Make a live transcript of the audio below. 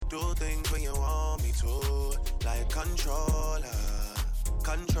Do things when you want me to, like controller.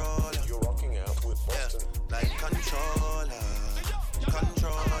 You're rocking out with Boston. Yeah, like controller.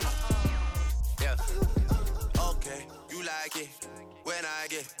 Yeah. Okay, you like it when I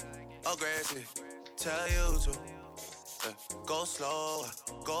get aggressive. Tell you to go slower,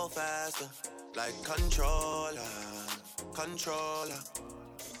 go faster, like controller.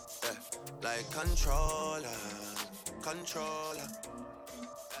 Yeah, like controller.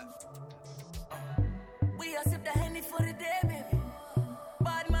 We are sip the Henny for the day, baby.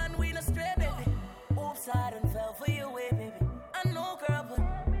 Bad man, we no stray, baby. Oops, I done fell for your way, baby. I know, girl, but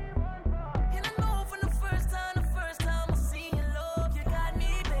and I know from the first time I seen your love, you got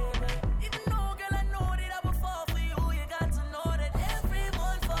me, baby. Even though, girl, I know that I would fall for you, you got to know that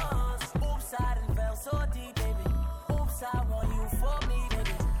everyone falls. Oops, I done fell so deep, baby. Oops, I want you for me,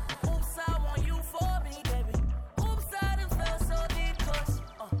 baby. Oops, I want you for me, baby. Oops, I done fell so deep, 'cause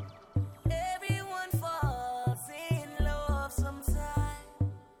everyone falls in love sometime.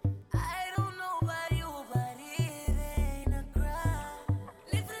 I don't know about you, but it ain't a crime.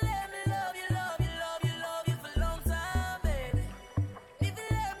 If you let me love you for a long time, baby. If you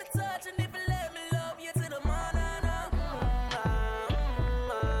let me touch and if you let me love you to the morning,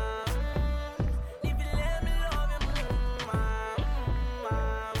 if you let me love you,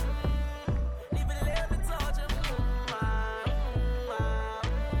 if you let me touch you,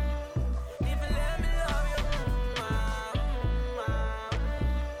 if you let me love you,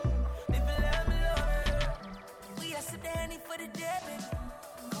 if you let me love you. We are sit down for the day, baby.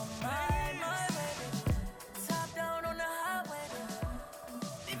 Oh my baby. Top down on the highway, baby.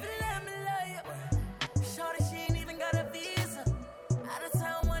 If you let me love you, shorty, she ain't even got a visa. Out of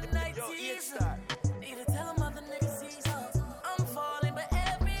town one night, teaser. Need to tell them other niggas he's up. I'm falling, but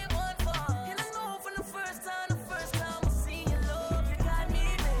everyone falls. And I know from the first time I seen your love, you got me,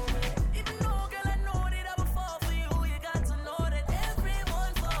 baby. Even though, girl, I know that I would fall for you, you got to know that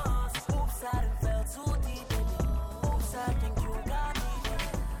everyone falls. Oops, I done fell too deep, baby. Oops, I think you got me, baby.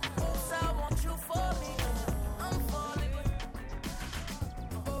 Oops, I want you for me, baby. I'm falling, baby.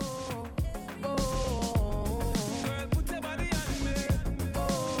 Girl, put your body on me.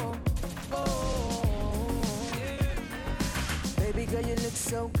 Baby girl, you look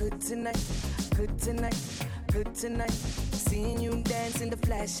so good tonight, good tonight, good tonight. Seeing you dance in the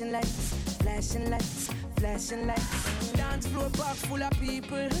flashing lights, flashing lights, flashing lights. Dance floor box full of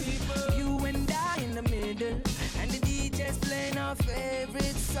people, you and I in the middle, and the DJ's playing our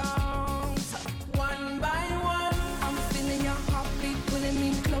favorite songs. One by one, I'm feeling your heartbeat pulling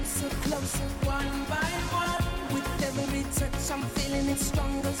me closer, closer. One by one, with every touch I'm feeling it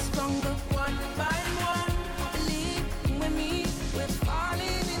stronger, stronger. One by one, believe with me, we're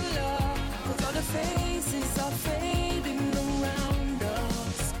falling in love. 'Cause all the faces are fading around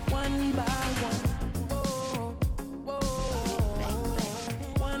us. One by one,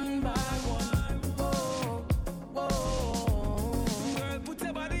 one by one, Girl, put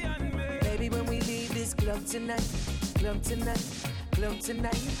your body on me. Baby, when we leave this club tonight, club tonight, club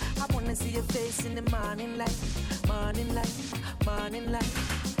tonight, I wanna see your face in the morning light, morning light, morning light.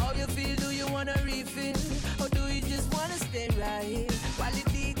 How you feel? Do you wanna refill? Or do you just wanna stay right here while the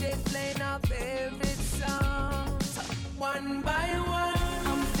DJ's playing our favorite songs? One by one,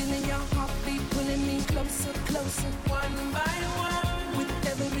 I'm feeling your heartbeat pulling me closer, closer. One by one, with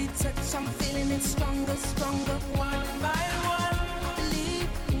every touch I'm feeling it stronger, stronger. One by one, believe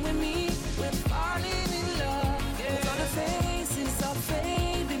with me, we're falling in love. 'Cause all the faces are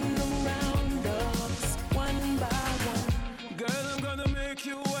fading around us. One by one. Girl, I'm gonna make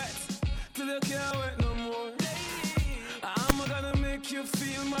you wet till you can't wet no more. I'm gonna make you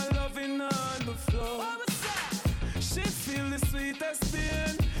feel my loving on the floor. She feel the sweetest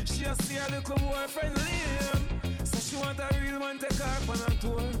pain. She a see her little boyfriend Liam, so she want a real man take her on a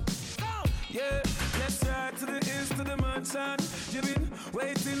tour. Yeah, let's ride to the east to the mansion. You been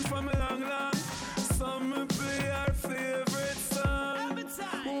waiting for me long, long. Some play our favorite song.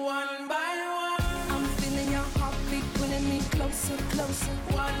 One by one, I'm feeling your heartbeat pulling me closer, closer.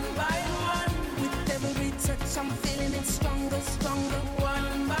 One by one, with every touch I'm feeling it stronger, stronger.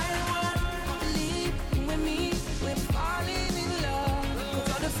 One by one, believe with me, we're falling in love. 'Cause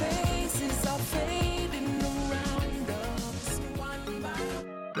all the faces are fading around us. One by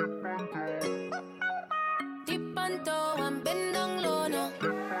one. Dip on toe and bend down low now.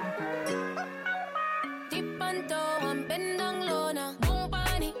 Dip on toe and bend down low now. Boom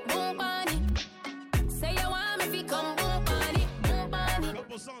bunny, boom bunny. Say you want me fi come boom bunny, boom bunny.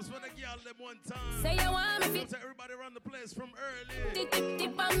 Couple songs for the girl them one time. Say you want me fi. So everybody around the place from early. Dip dip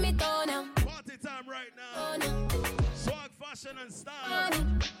dip on me toe now. Party time right now. Toe now. Swag, fashion and style. Bunny.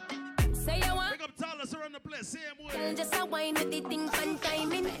 fine with the thing fun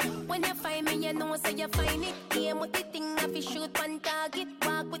timing. When you find me, you know so you find it. Aim with the thing, I fi shoot one target.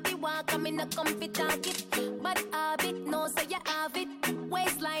 Walk with the walk, I'm in a comfy target. But habit, no so you have it.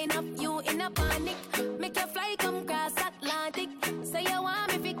 Waistline up, you in a panic. Make you fly, come cross Atlantic. Say you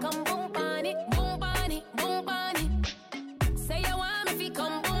want me fi come boom on it, boom on it, boom on it. Say you want me fi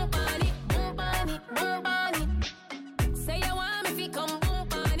come boom on it, boom on it, boom on it. Say you want me fi come boom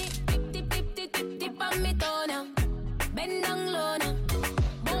on it. Tip tip tip tip tip tip on me toe now. Bend down low now.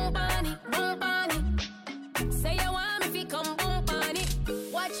 Boom on it, boom on it. Say you want me fi come boom on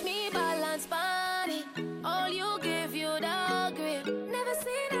it. Watch me balance on it. All you give you the grip. Never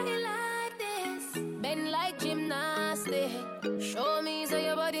seen nothing like this. Bend like gymnastics. Show me so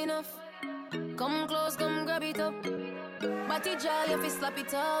your body enough. Come close, come grab it up. Body jaw, you fi slap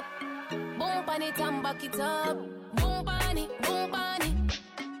it up. Boom on it and back it up. Boom on it, boom on it.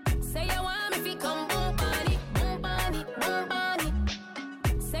 Say you want me fi come boom on it, boom on it, boom on it.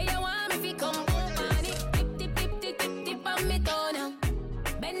 Say you want me fi come boom on it. Tip tip tip tip tip tip on me toe now.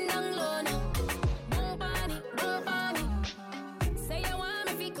 Bend down low now. Boom on it, boom on it. Say you want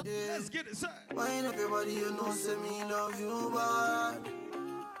me fi come. Let's get it, sir. Wind up your body, you know, say me love you bad.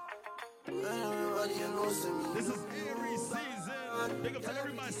 Wind up your body, you know, say me. This is Aries season. Big up to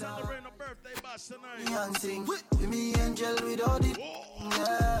everybody celebrating a birthday bash tonight. And sing with me angel without it.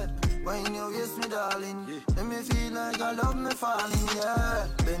 Yeah, when you kiss me, darling, let me feel like I love me falling. Yeah,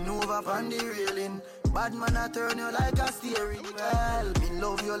 bend over on the railing. Bad man, I turn you like a steering wheel. Me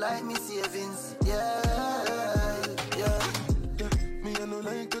love you like me savings. Yeah, yeah. Me I no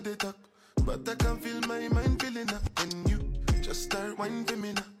like to they talk, but I can feel my mind feeling up. When you just start whining for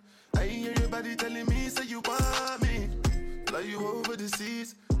me now, I hear your body telling me say you want me. Fly you over the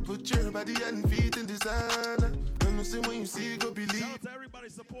seas, put your body and feet in designer. When you see when you see, go believe. Shout out to everybody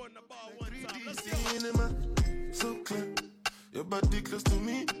supporting the bar one time. Let's go. Cinema, so clear, your body close to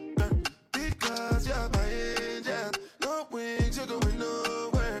me, girl, because you're my angel. No wings, you're going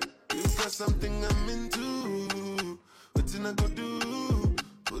nowhere. You got something I'm into. What I go do?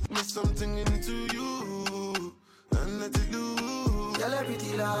 Put me something into you and let it loose. Girl, I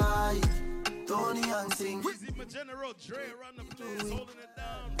pretty like Tony and sing. Easy my General Dre around the place, holding it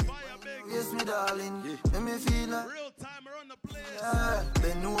down. Fire big. Yes, me darling, let me feel like. Real timer on the place. Yeah,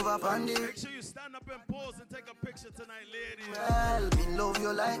 bend over on the. Make sure you stand up and pose and take a picture tonight, ladies. Well, me love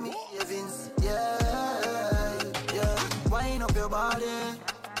you like me savings. Yeah, yeah. Wind up your body.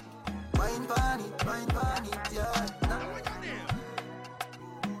 Wine pan it, yeah. Now we got there.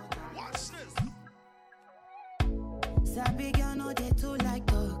 Watch this. Sabi girl no they too like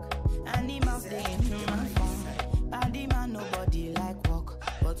talk. Animals they in human form. Body man nobody like walk,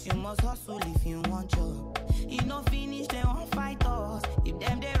 but you must hustle if you want job. You no finish they won't fight us. If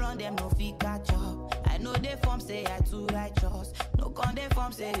them they run them no fit catch up. I know they form say I too righteous. No con they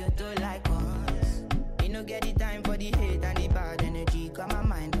form say you too like us. You no get the time for the hate and the bad energy. Got my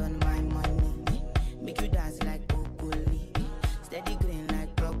mind on my money. Make you dance like broccoli. Steady green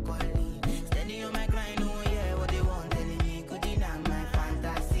like broccoli. Steady on my grind, oh yeah, what they want telling me. Could deny my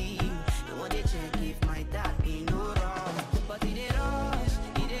fantasy. They want to check if my tap be no wrong. But it they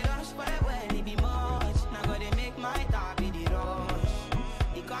rush well, it be much. Now gotta make my tap be the rush.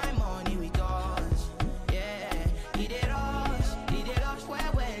 The kind money we touch. Yeah, it they rush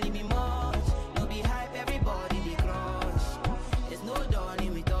well, it be much. No be hype, everybody they crush. There's no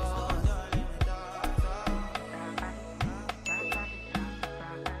dawning with us.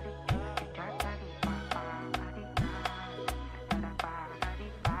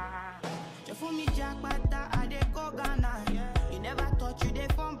 For me, Jack Bata, I dey go Ghana. You never thought you dey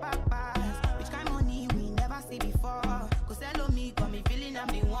from papas. Which kind money we never see before? Cause hello me, got me feeling I'm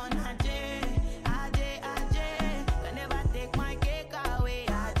the one. Ajay. Can never take my cake away,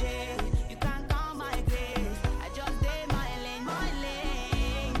 Ajay. You can't count my grace. I just did my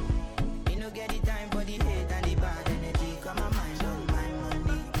lane. You no get the time for the hate and the bad energy. Got my mind on my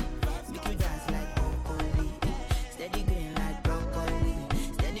money. Make you dance like broccoli. Steady green like broccoli.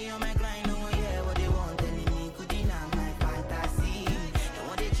 Steady on my grind.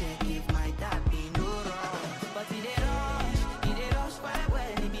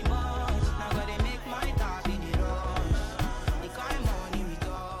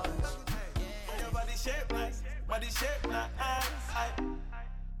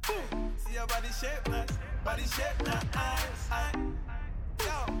 See your body shape nice, body shape nice.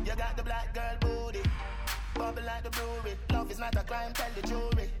 Yo, you got the black girl booty, bubble like the brewery. Love is not a crime, tell the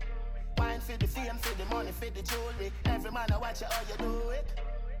jury. Wine for the fame, for the money, for the jewelry. Every man I watch you how you do it.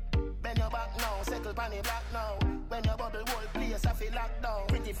 Bend your back now, settle pan the black now. When your bubble whole place I feel locked down.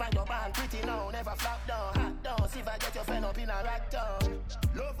 Pretty find your band, pretty now, never flop down. Hot down, house if I get your friend up in a rat town.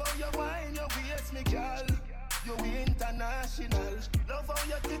 Love how you wine, your waist, me girl. You international. Love how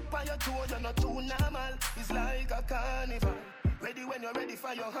you tip on your toe, you're not too normal. It's like a carnival. Ready when you're ready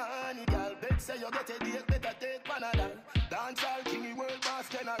for your honey, girl. Bet say you get a date, better take Panadol. Dance all king, world boss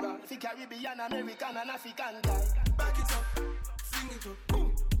general. Fi Caribbean, American and African guy. Back it up, fling it up,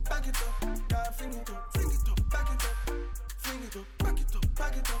 boom. Back it up, girl, fling it up, back it up, fling it up, back it up,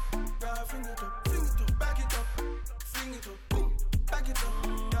 girl, fling it up, back it up, fling it up, boom. Back it up,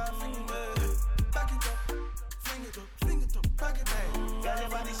 girl, fling it up, back it up, fling it up, back it up. Girl, your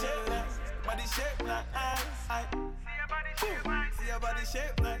body shape nice, body shape like ice. See your body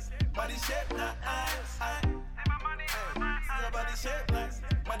shape nice, body shape like ice. See your body shape nice,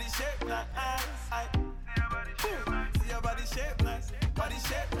 body shape like ice. See your body shape nice, body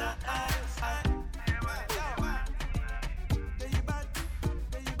shape like ice.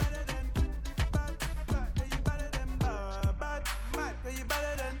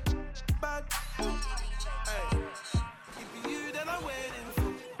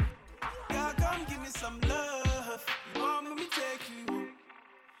 Some love, you want me to take you home?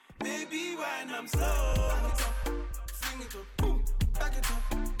 Baby, when I'm slow, back it up, fling it up, boom, back it up,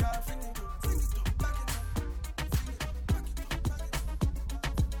 girl, fling it up, back it up, fling it up, back it up, back it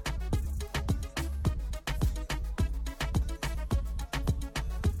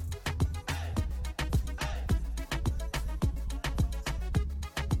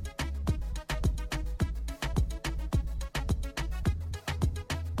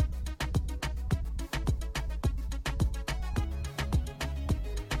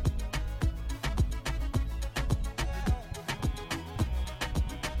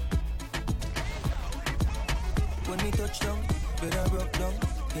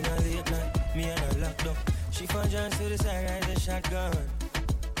She found John to the side, rise a shotgun.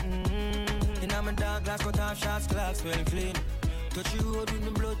 In my dark glass, cut off shots, clocks well clean. Touch you road with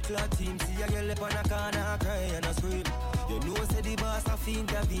the blood clot team. See a girl up on a corner, cry and a scream. You know, say the boss a fiend,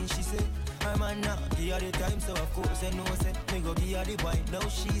 intervene, she say. I'm man now, give her the time, so of course I know, say. Me go give her the wine. Now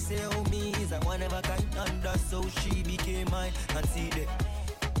she say, oh, me is a one of a kind. And that's how she became mine. And see that,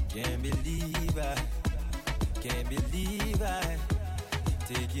 can't believe I, can't believe I.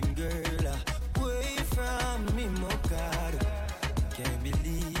 Taking girl away from me, my God. Can't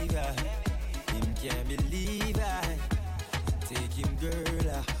believe I, him can't believe I. Take him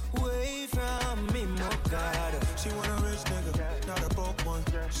girl away from me, my God. She want a rich nigga, not a broke one.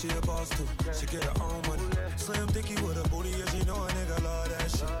 She a boss too, she get her own money. Slim thicky with a booty, yeah, she know a nigga love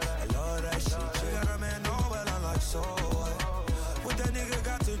that shit. I love that shit. She got a man, no, but I'm like, so what that nigga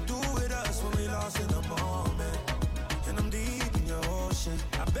got to do with us when we lost in the moment? And I'm deep in your ocean.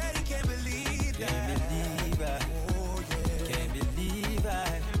 I bet he can't believe that. Can't believe I, oh, yeah. Can't believe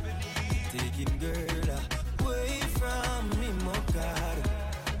I. Taking girl away from me, my God.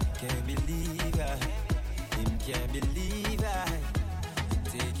 Can't believe I, him can't believe I.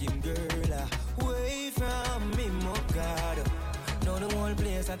 Take him girl away from me, my God. Now the whole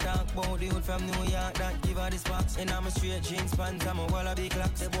place I talk about the hood from New York that give her the sparks. And I'm a straight jeans pants, I'm a wallaby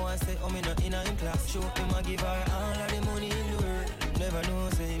clocks. The boy say, oh, me not in class. Show him I give her all of the money in the world. Never know,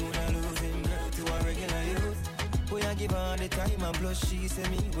 say he woulda lose him girl to a regular youth. Boy, I give her the time and plus she say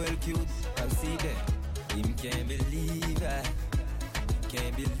me well cute. I see that, him can't believe I,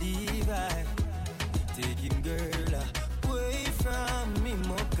 can't believe I. Taking girl away from me,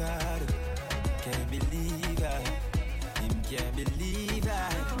 my God. Can't believe I, him can't believe I.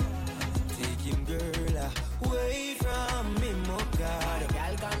 Take him girl away from me, my God.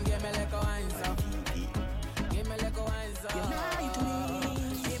 Girl, come give me like a wine song. Give me like a wine song. You lie to me.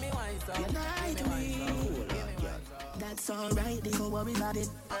 Give me wine song. You lie to me. That's alright, don't worry about it.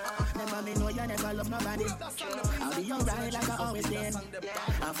 Never me know you never love nobody. I'll be alright like I always been.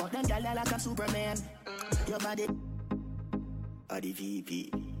 I fuck them gal like a Superman. Your body, body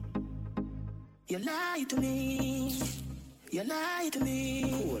VP. You lie to me. You lie to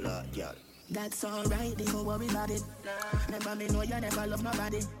me. Cool, girl. That's alright, don't worry about it. Never me know you never love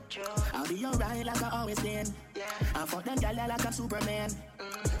nobody. I'll be alright like I always been. I fuck them gal like a Superman.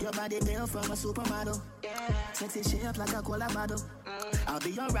 Your body built from a supermodel. Sexy shape like a cola bottle. I'll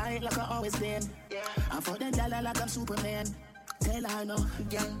be alright like I always been. I fuck them gal like I'm Superman. Tell her no.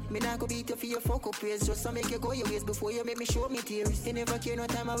 Girl, me not go beat you for your fuck up ways. Just to make you go your ways before you make me show me tears. You never care no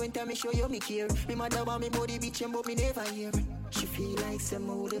time I went to me show you me care. Me mother want me body bitchin' but me never hear. She feel like some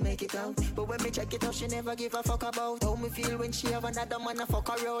mood to make it out. But when me check it out, she never give a fuck about how me feel when she have another man a fuck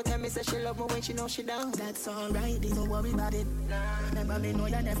her out. Tell me say she love me when she know she down. That's alright, don't worry about it. Never me know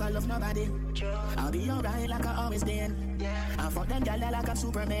you never love nobody. I'll be alright like I always been. I fuck them gal like I'm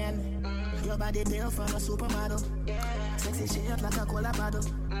Superman. Your body built from a supermodel. Yeah. Sexy shape like a cola bottle.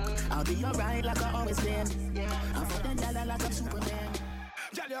 I'll be your ride like I always been. I'm for the dollar like I'm Superman.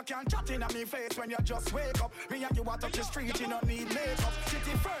 Girl, you can't chat in on me face when you just wake up. Me and you walk up the street, you don't need makeup.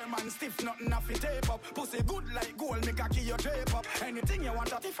 City firm and stiff, nothing off the tape up. Pussy good like gold, make a key your drape up. Anything you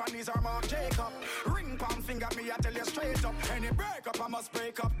want at Tiffany's or Marc Jacob. Ring palm finger, me I tell you straight up. Any breakup, I must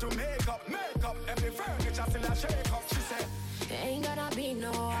break up to make up. Make up, every furniture still a shake up. She said, there ain't gonna be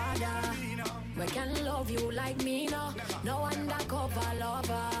no other. We can love you like me, no. No undercover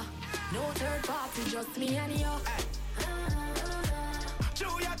lover. No third party, just me and you. Chew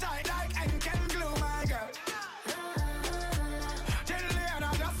your tight like Henken glue, my girl. Till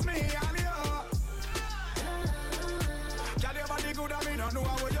later, just me and you. Tell your body good and me don't know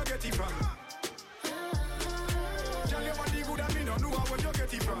where you get it from. Tell your body good and me don't know where you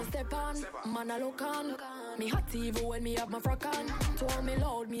get it from. Step on, man I look on. Me hot even when me have my frock on. Told me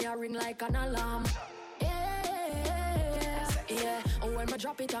loud, me a ring like an alarm. Yeah, and when me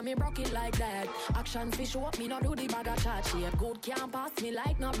drop it and me broke it like that. Action fish up, me not do the bag of chat shit. Good can't pass me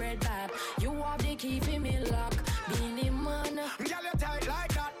like no bread bag. You have the key for me lock. Beanie man. Girl, you tight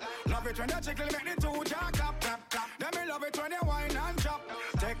like that. Love it when you tickle, make the two jack clap, clap, clap. Then me love it when you whine and chop.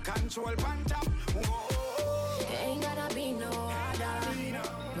 Take control, pan top. Whoa. Ain't gonna be no other.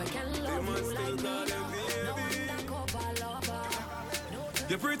 We can love you like me. No undercover lover.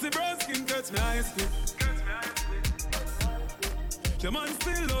 Your pretty brown skin catch me high stick. Your man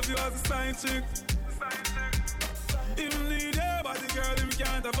still love you as a side chick. Him need your body, girl, him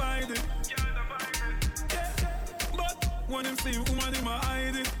can't avoid it. Yeah. But when him see woman, him a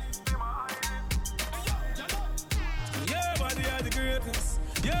hide it. Your body are the greatest.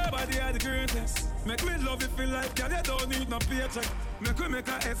 Your body are the greatest. Make me love you feel like girl, you don't need no paycheck. Make we make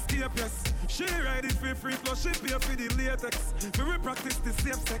her escape, yes. She ride it for free, plus she pay for the latex. We practice the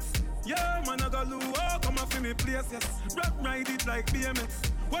safe sex. Yeah, man, I got Lou, oh, come and feel me place, yes. Rock ride it like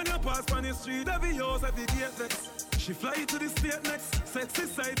BMX. When you pass on the street, every house, every gate next. She fly to the state next. Sexy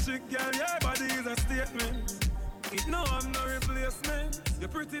side chick, girl, your body is a statement. It no have no replacement. Your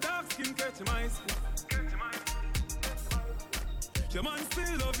pretty dark skin catch my skin. Your man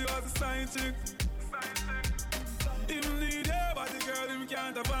still love you as a side chick. Him need your body, girl, him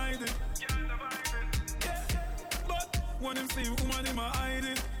can't avoid it. Yeah. But when him see woman, him a hide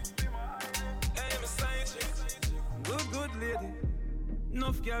it. I'm a side chick. Good lady.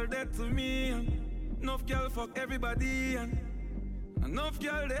 Enough girl dead to me. Enough girl fuck everybody. Enough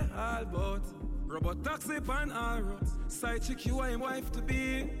girl they all about. Robot taxi pan all roads. Side chick, you are him wife to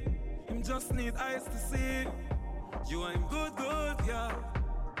be. Him just need eyes to see. You are him good, yeah.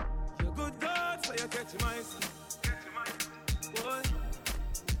 You're good God, so you catch my skin. Boy,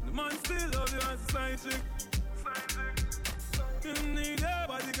 the man still love you as a side chick. You need your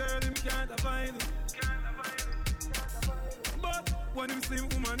body, girl, him can't avoid it. But when him see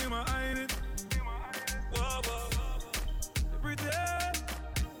woman, him a hide it. Whoa, whoa, pretty.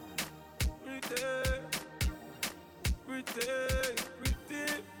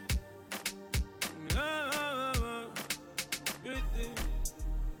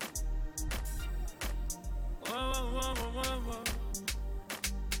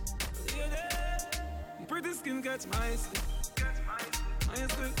 Pretty skin catch my skin. My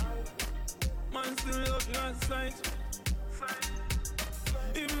skin. Man still love you on sight.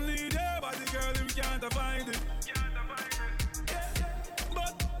 Him need your body, girl, him can't avoid it.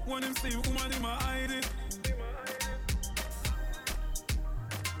 But when him see woman, him a hide it.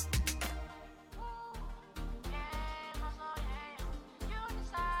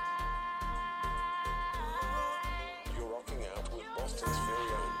 You're rocking out with Boston's very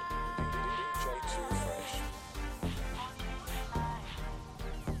own DJ Too Fresh.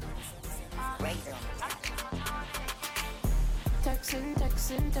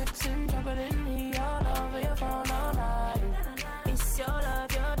 Texting, juggling, he all over your phone all night. It's your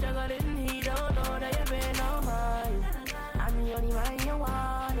love, you're juggling, he don't know that you've been on mine. I'm the only man you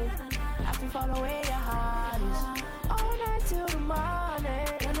wanted. I can follow where your heart is. All night till the morning.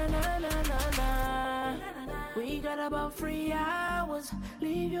 Na. We got about 3 hours.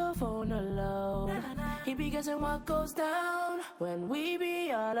 Leave your phone alone. He be guessing what goes down when we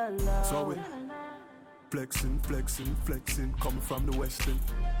be all alone. So we flexing, coming from the western.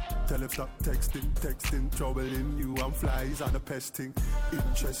 Tell him stop texting, troubling you and flies on the pesting.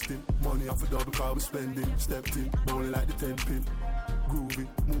 Interesting, money off a double car we spending. Stepped in, bowling like the 10 pin. Groovy,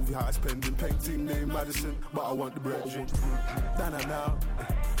 movie hard spending. Painting name Madison, but I want the bread. Now.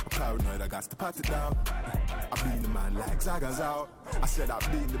 I'm paranoid, I got to pat it down. I bleed the man like Zaga's out. I said I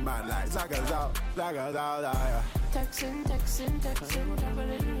bleed the man like Zaga's out. Yeah. Texting,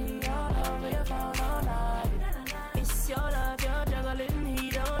 juggling, he all over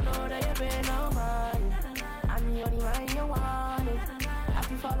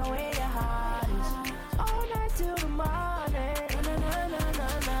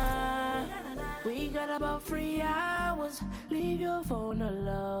got about 3 hours. Leave your phone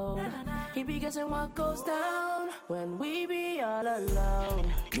alone. He be guessing what goes down when we be all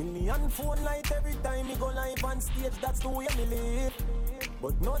alone. Million phone light every time me go live on stage. That's the way me live.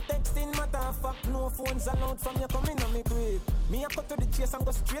 But no texting matter fuck, no phones allowed from you coming on me quick. Me a cut to the chase and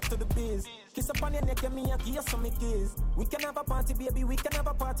go straight to the biz. Kiss up on your neck and me a give you some kiss. We can have a party baby, we can have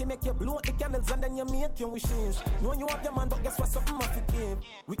a party. Make you blow out the candles and then you make your wishes. Know you have your man but guess what, something must be give.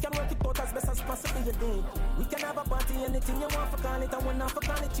 We can work it out as best as possible you think. We can have a party, anything you want for call it. And when not for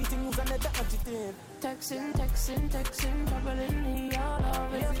call it, cheating use another adjective. Texting, troubling me all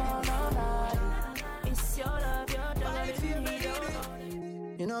over your phone all night. It's your love, you're juggling me all.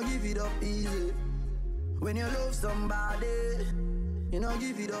 You know give it up easy. When you love somebody, you know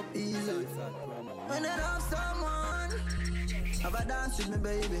give it up easy. When you love someone, have a dance with me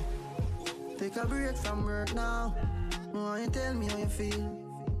baby. Take a break from work now. Why you tell me how you feel?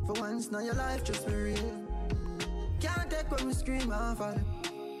 For once now your life just be real. Can't take when we scream and fall.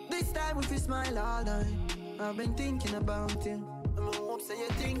 This time if you smile all night. I've been thinking about you. I'm hope say you're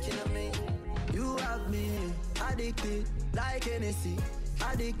thinking of me. You have me addicted like Hennessy.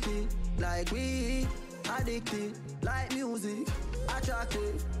 Addicted like weed. Addicted like music.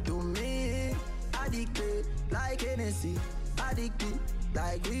 Attracted to me. Addicted like Hennessy. Addicted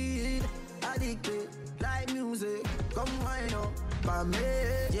like weed. Addicted like music. Come wind up for me,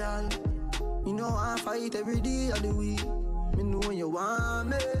 girl. You know I fight every day of the week. Me know you want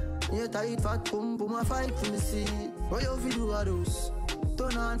me. You tight fat pum pum I fight for me see. What you feel do a those?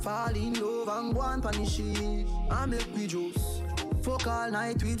 Turn on fall in love and go on punish it. I make me juice. Fuck all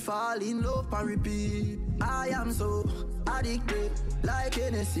night we'd fall in love and repeat. I am so addicted like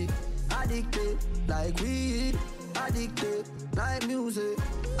Hennessy. Addicted like weed. Addicted like music.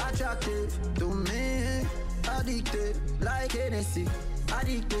 Attracted to me. Addicted like Hennessy.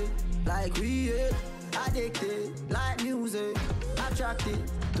 Addicted like weed. Addicted like music. Attracted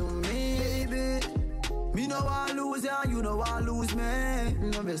to me, baby. Me no want lose ya, you no want lose me.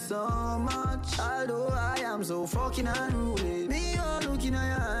 Love you so much, although I am so fucking unruly. Me all looking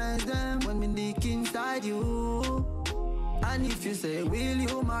at your eyes, them when me dick inside you. And if you say, will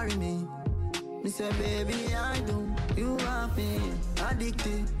you marry me? Me say, baby, I do. You want me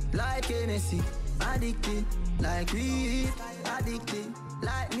addicted like Hennessy. Addicted like weed. Addicted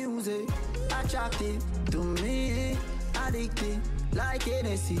like music. Attracted to me. Addicted like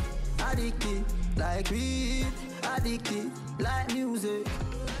Hennessy. Addicted like weed. Addicted like music.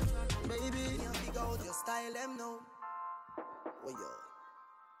 Baby, you figure out your style, them know. Oh,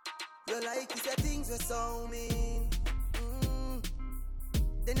 yo. You like you say things you so mean.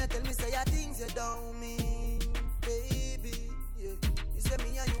 Then you tell me say your things you don't mean. Baby, yeah. You say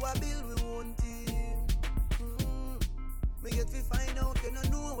me and you a build with one team. Me get to find out you don't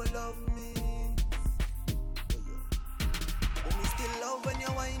know what love means. But me still love when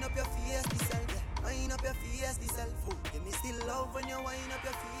you wind up your face yourself. Yeah. Wind up your face yourself. Yeah, me still love when you wind up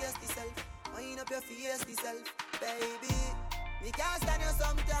your face yourself. Wind up your face yourself. Baby, me can't stand you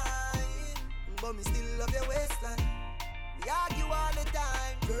sometime. But me still love your waistline. We argue all the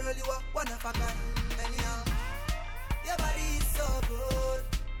time. Girl, you are one of a kind. Anyhow, your body is so good.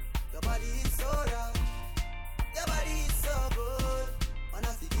 Your body is so rough. Your body is so good.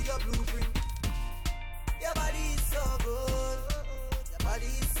 Wanna see your blueprint. Your body is so good. Your body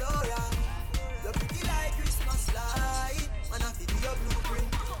is so rough. You're pretty like Christmas light. Wanna see your blueprint.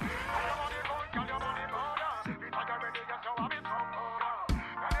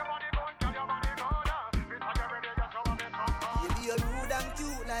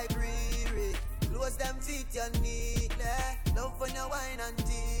 Like Riri, close them feet you need, love when you wine and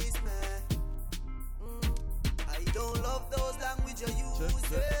tease me. I don't love those language you're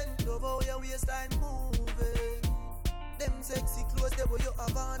using. Love how your waistline moving. Them sexy clothes, they where you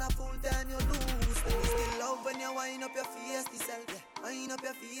have on a full time you lose. Let me still love when you wind up your face yourself. Yeah. Wind up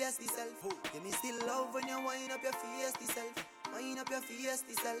your face yourself. Let me still love when you wind up your face yourself. Wind up your face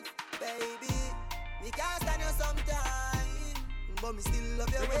yourself, baby. Me can't stand you sometime. But me still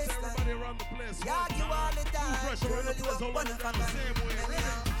love your waistline. Everybody around the place. Yeah, you all the time. Girl, you are one of a kind.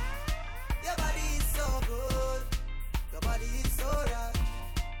 Your body is so good. Your body is so right.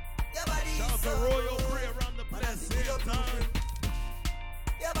 Your body is so good. Royal Free around the place. Same time.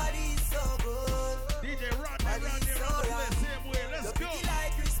 Your body is so good. DJ Rodney around there around the place. Same way. Let's go. You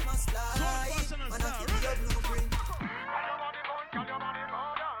like Christmas light. Man, I feel your blueprint.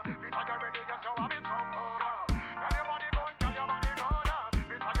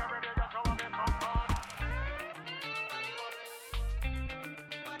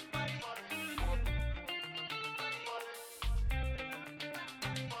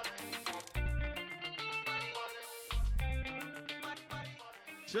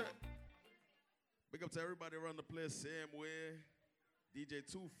 Shit. Big up to everybody around the place, same way. DJ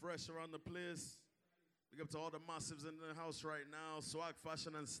Too Fresh around the place. Big up to all the massives in the house right now. Swag,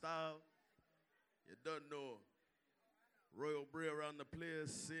 fashion, and style. You don't know. Royal Bray around the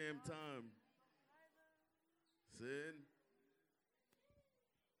place, same time. Sin.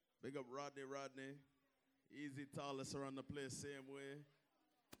 Big up Rodney. Easy Tallest around the place, same way.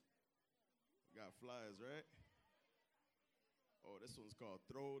 Got flyers, right? Oh, this one's called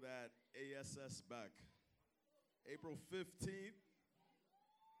Throw That ASS Back. April 15th.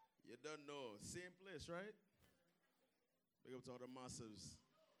 You don't know. Same place, right? Big up to all the massives.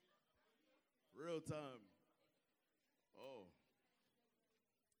 Real time. Oh.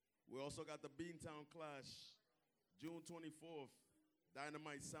 We also got the Beantown Clash. June 24th.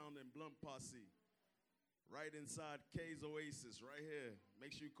 Dynamite Sound and Blunt Posse. Right inside K's Oasis, right here.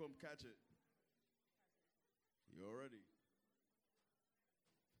 Make sure you come catch it. You all ready?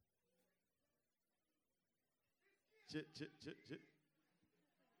 Chit.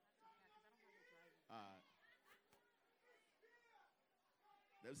 All right.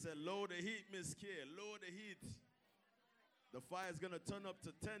 They said, lower the heat, Miss K. Lower the heat. The fire's going to turn up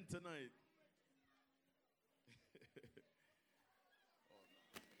to 10 tonight.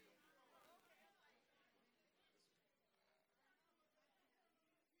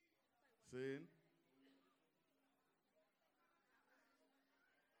 See?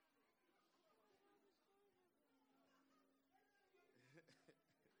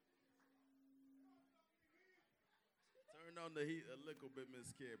 Turn down the heat a little bit,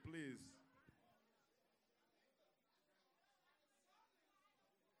 Miss K, please.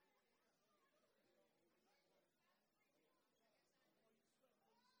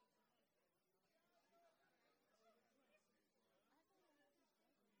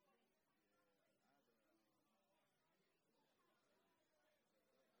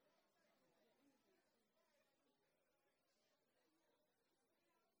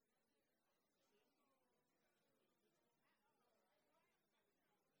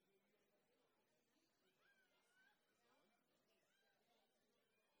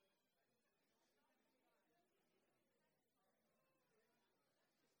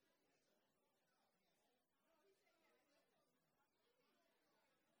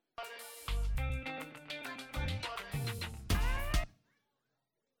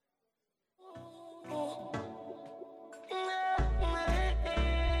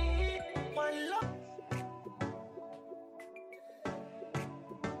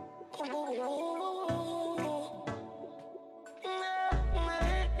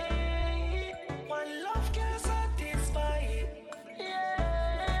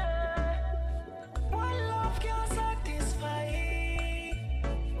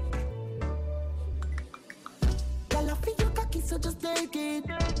 So just take it.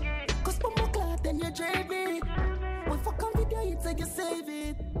 Cause when we're glad, then you drive it. We fuck on video, you take you save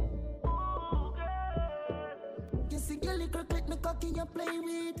it. You see your little click, me cocky, you play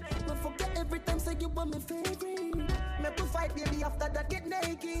with. Don't forget every time, say you want me favorite. Make we fight, baby, after that, get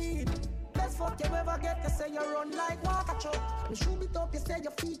naked. Best fuck you ever get, you say you run like walker truck. Me shoot it up, you say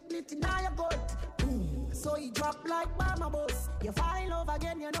your feet lit in your gut. So you drop like mama boss. You fall over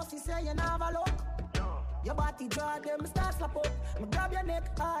again, you know, you say you never look. Your body draw them, start slap up. Me grab your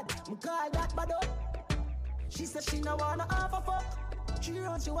neck hard, me call that bad up. She said she no wanna have a fuck. She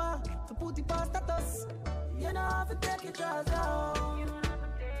wants you want to put it past status. You know have to take your jaws down.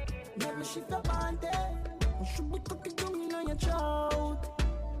 Let me shift your panty. You should be cooking down on your throat.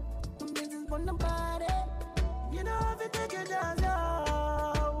 The business on the body. You know have to take your jaws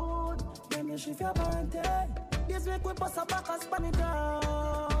down. Let me shift your panty. This week we bust a back and span it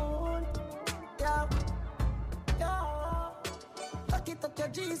down. Yeah. Back it up your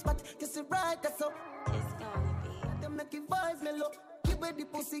G's, but you see right, that's up. It's gonna be. They make it vibes, me look. Keep with the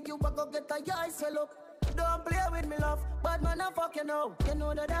pussy, you go get a eye swell up. Don't play with me, love. Bad man, I fuck you know. You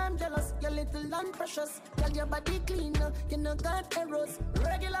know that I'm jealous. You're little and precious. Tell your body clean, you know got errors.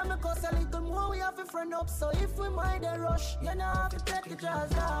 Regular, me cost a little more, we have a friend up. So if we mind a rush, you know have to take the jaws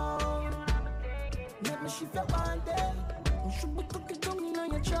down. Let me shift your panty. You should be cooking down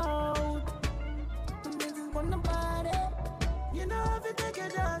on your throat. The business on the body. You know if you take your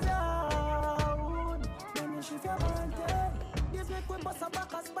jaws down. Let me shift your panty. This make we bust a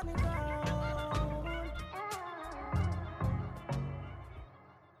back and span it down.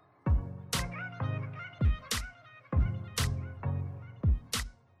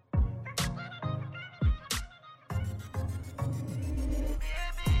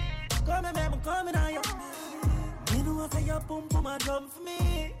 Coming on you. You know I say your pum pum a drum for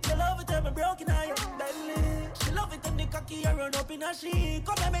me. You love it when me broken on you, belly. She love it when the cocky you run up in a sheet.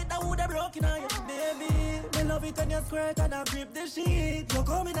 Come and make that wood a broken on you, baby. Me love it when you squirt and I grip the sheet. You're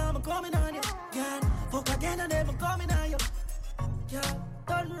coming on, I'm coming on you. Yeah, fuck again and never coming on you. Yeah,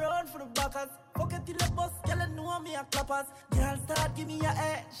 turn round for the backers. Fuck it till the bus, girl, know me a clappers. Girl, start give me a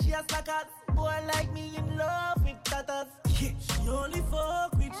head, she a slackers. Boy like me in love with tatters. Yeah, she only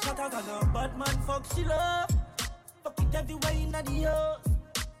fuck with shatters. And a bad man fuck she love. Fuck it everywhere in the house.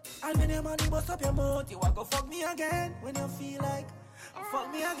 And when your money bust up your mouth, you want go fuck me again. When you feel like,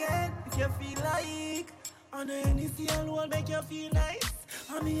 fuck me again. If you feel like, and the NEC alone make you feel nice.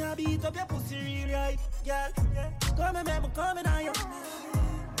 And me a beat up your pussy real right, girl. Yeah. Come and make me coming on you.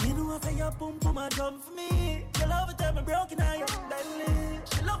 You know I say your pum pum a jump for me. You love it when me broken on you, belly.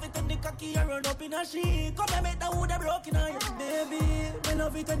 She love it when the cocky a run up in a sheet. Come and make that wood a broken on you, baby. Me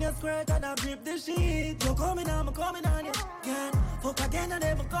love it when you squirt and I grip the sheet. You coming on, me coming on you, girl. Fuck again and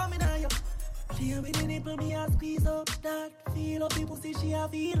never coming on you. Play with the nipple, me a squeeze up that. Feel up the pussy, she a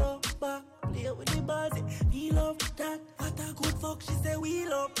feel up back. Play with the balls, feel up that. What a good fuck, she say we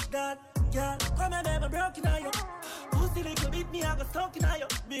love that. Girl, come and make me broken on you. Pussy little bit, me I go stuck in on you,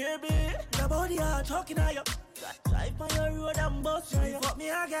 baby. Your body a choking on you. Drive on your road and bust you. Fuck me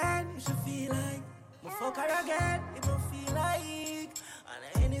again, if you feel like. Me fuck her again, if you feel like.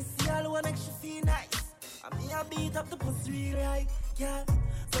 And anything alone makes you feel nice. And me a beat up the pussy real right, girl.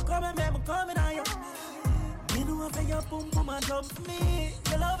 So come and make me coming on you. Me know I say your pum pum a jump for me.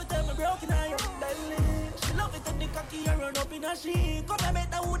 You love it when me broken on you, belly. She love it when the cocky a run up in a sheet. Come and make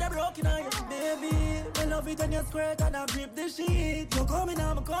that wood a broken on you, baby. Me love it when you squirt and I grip the sheet. You coming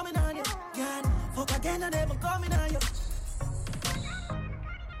on, me coming on you, girl. Fuck again and never coming on you.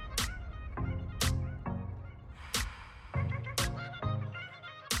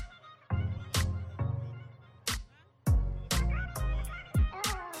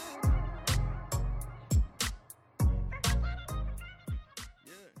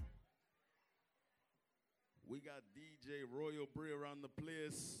 We got DJ Royal Bree around the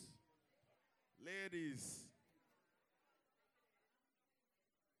place. Ladies,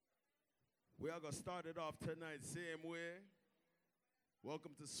 we are going to start it off tonight same way.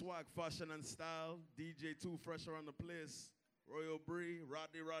 Welcome to Swag, Fashion and Style. DJ Too Fresh around the place. Royal Bree,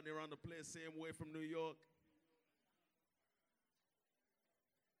 Rodney around the place same way from New York.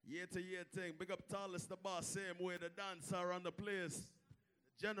 Year to year thing. Big up Tallest the boss same way. The dancer around the place.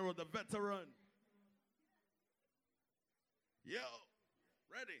 The general, the veteran. Yo,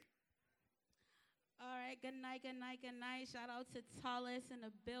 ready? All right, good night. Shout out to Tallest in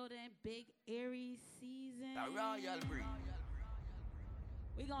the building. Big Aries season.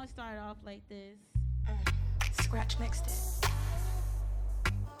 We're going to start off like this. Scratch mixed it.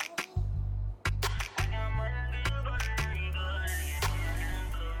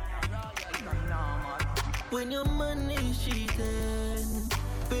 When your man is cheating,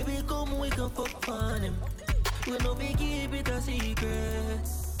 baby, come we can fuck on him. We no be keep it a secret.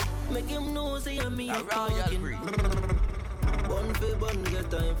 Make him know say I'm me a talking. Bun for bun, get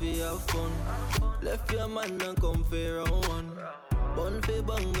time for have fun. Left your man and come for round one. Bun for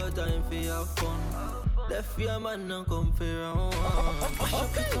bun, get time for have fun. Left your man and come for round one. Mash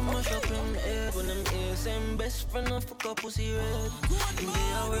up it and mash up him head. When them ears same best friend and fuck up pussy red. And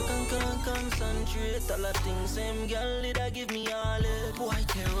they a work and can't concentrate. All the things same girl did I give me all it. Boy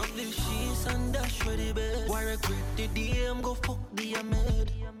tear up the sheets and dash for the bed. Why regret the day I'm go fuck the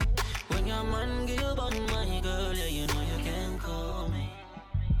Ahmed. When your man give on my girl, yeah you know you can't call me.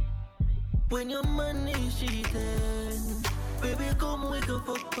 When your man is cheating, baby come we can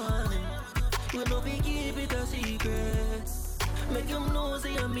fuck on him. We no be keep it a secret. Make him know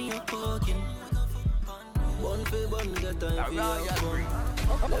say I'm me a fucking. Bun for bun, get time for your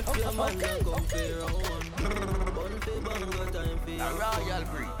fun. Left your man and come for round one. Bun for bun, get time for your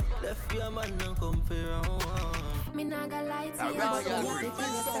fun. Left your man and come for round one. Me nah gonna lie to you,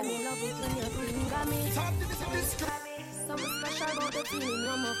 but me love it when you finger me. Something special about the feeling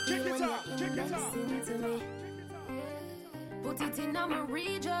I'ma feel when you're indexing to me. Put it in my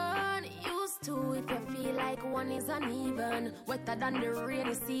region. Used to if you feel like one is uneven. Wetter than the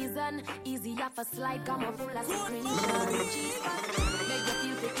rainy season. Easy off a slide, come a full of secretion. Make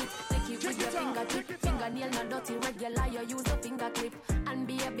you feel fit, take it with your fingertip. Fingernail not dirty, regular, you use a finger clip. And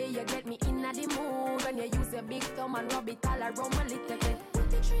baby, you get me in the mood. When you use your big thumb and rub it all around my little bit.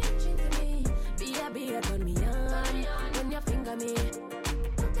 Put the trench into me. Baby, turn me on. When you finger me.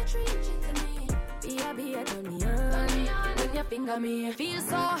 Put the trench into me. Baby, turn me on. When you finger me. Feel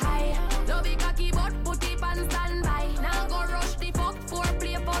so high. Love it cocky but put it on standby. Now go rush the fuck for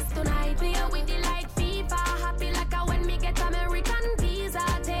play post tonight. Play with it like FIFA. Happy like a when me get American visa.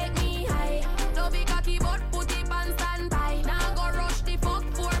 Take me high. Love it cocky but put it on standby. Now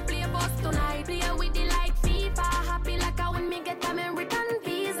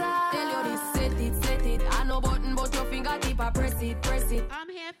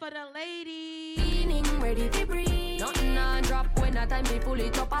for the ladies. Feeling ready to breathe. Nothing on drop when a time we pull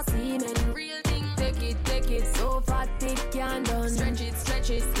it up a semen. Real thing, take it. So fat it can't done. Stretch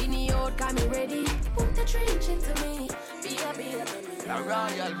it, skinny out, got me ready. Put the trench into me. Be a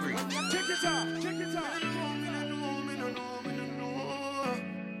royal breed. Check it out.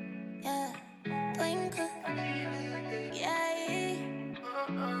 Yeah, twinkle. Yeah.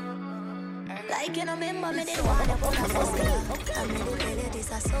 Like you know, remember me didn't wanna put a fuss killer. I made it tell you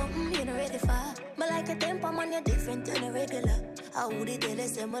this is something you know ready for. But like a temper man, you're different than a regular. I would tell you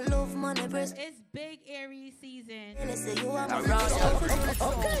say my love money breast. It's big Aries season. Tell you say you are my friend.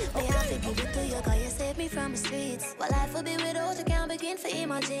 May I forgive it to you, cause you saved me from the streets. But life will be without you, can't begin to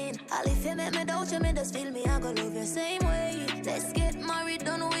imagine. All if you make me doubt you, me just feel me, I go love you same way. Let's get married,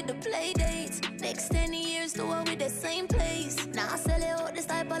 done with the play dates. Next 10 years, do it with the same place. Now I sell you out this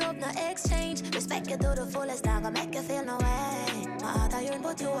type of love, no exchange. Respect you to the fullest, I gonna make you feel no way. My heart I yearn,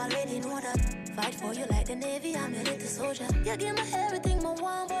 but you already know that. Fight for you like the Navy, I'm your little soldier. You give me everything, my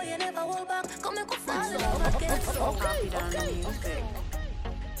one boy, you never hold back. Come and go fall in love again.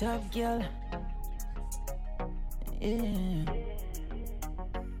 Top girl. Yeah.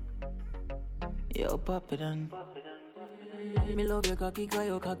 Yo, pop it on. Me love your cocky, cause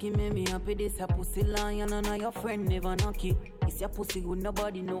your cocky make me happy. This your pussy lion and your friend never knock it. It's your pussy good,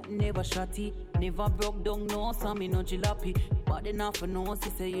 nobody, no, never shotty. Never broke down, no, so me no jalopy. But enough for no, she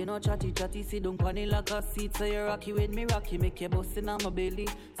say you know chatty. Sit down on it like a seat, so you rocky with me rocky. Make you bustin' on my belly,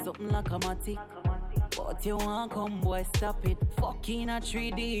 something like a matty. But you want come, boy, stop it. Fucking a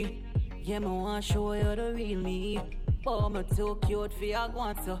 3D. Yeah, me want show you the real me. Oh, me too cute for your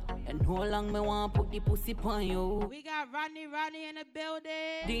guanto. And how long me want put the pussy on you? We got Rodney in the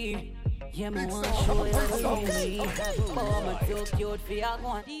building. Yeah, me want show you the real me. Oh, me too cute for your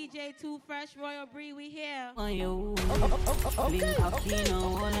guanto. DJ Too Fresh, Royal Bree, we here. On you. Link cocky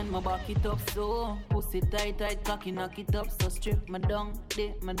now, and my back it up so. Pussy tight, cocky knock it up so. Strip me down,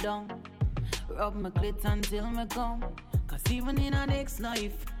 dip me down. Rub my clit until me come. Cause even in our next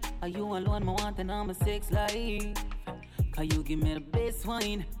life, are you alone, me want and I'm a sex life. Cause you give me the best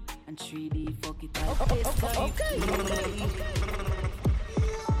wine and 3D fuck it like best life.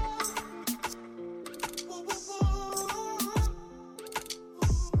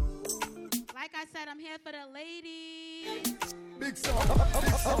 Like I said, I'm here for the ladies. Big song.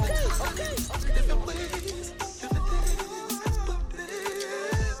 Different ways, different days, but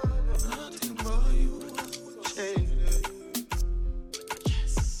this nothing but you change.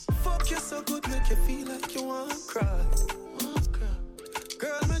 Yes. Fuck you so good, make you feel like you want to cry.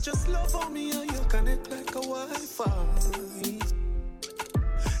 Girl, me just love on me and you connect like a Wi-Fi.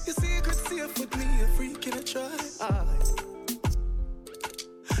 Your secret safe with me, a freak in a try.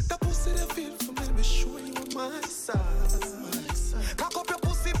 That pussy that feel for me, be sure you on my side. Cock up your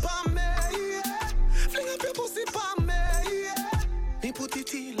pussy pa me, yeah. Fling up your pussy pa me, yeah. Me put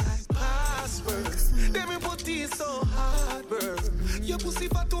it in like password. Then me put it so hard, bro. Your pussy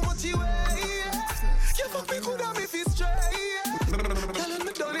for too much away, yeah. You fuck me good and me feel straight, yeah. Tell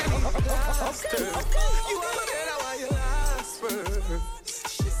me done it faster. You ever get out while you last first.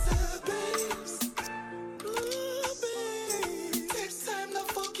 She said, babes, babe, takes time to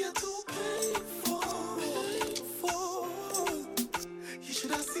fuck you too painful. You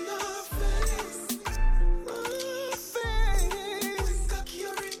should have seen her face. Cock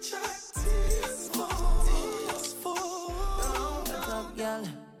your rich tears fall. Top girl.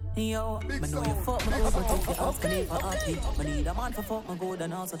 Yo, I know you fuck me good, but if you ask me for happy, I need a man for fuck me good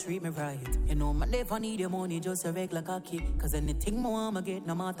and also treat me right. You know, I never need your money, just a regular cocky. Cause anything more I'ma get,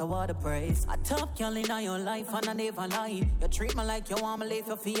 no matter what the price. I top girl in your life and I never lie. You treat me like you want me live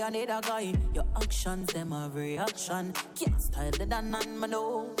your fear, need a guy. Your actions, them a reaction. Can't style the than and me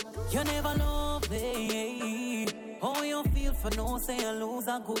know. You never love me. How you feel for no say you lose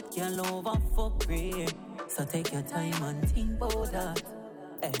a good girl over fuck great. So take your time and think about that.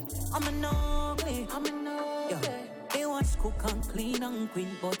 Hey, I'm an ugly. Yeah. They watch cook and clean and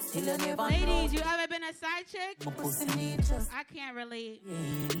queen, but still you never Ladies, know. you ever been a side chick? I can't relate.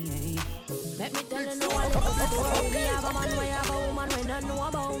 Let me tell you no one look at the way. Me have a man, we have a woman when I know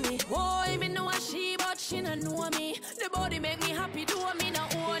about me. Boy, me know a she, but she don't know me. The body make me happy, do me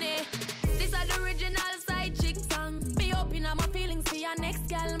not own it. This is the original side chick song. Me open up my feelings for your next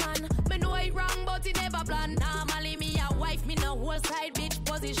girl, man. Me know it wrong, but it never plan. Normally me a wife, me no whole side bitch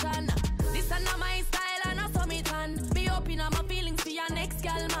position. This is not my style and I saw me tan. Me open up my feelings for your next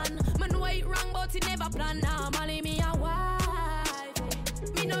girl, man. Me know it wrong, but it never plan. Normally me a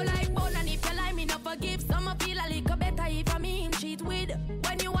wife. Me no like bone, and if you like me no forgive. Some feel a little better if I me him cheat with.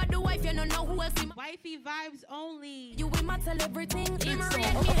 When you are the wife, you don't know who else him. Wifey vibes only. You with I tell everything. Him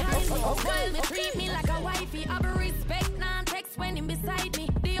rate me high, while me treat me like a wifey. I be respect, non-text when him beside me.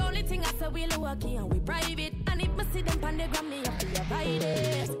 The only thing I say we lucky and we private. And if me see them pan the gram, me have to avoid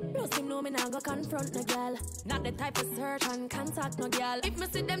it. Plus him know me nah go confront no girl. Not the type of search and contact no girl. If me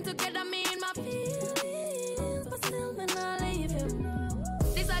see them together, me in my feelings, but still me nah leave him.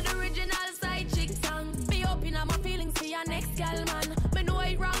 This are the original side chick song. Be open on my feelings for your next girl, man. Me know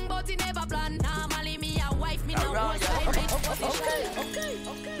it wrong, but it never plan. Normally me a wife, me no one side bitch. Okay.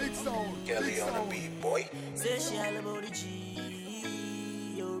 Big song. Kelly on the beat, boy. Say she all about the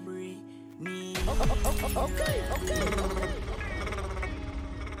G, yo, breathe me. Okay.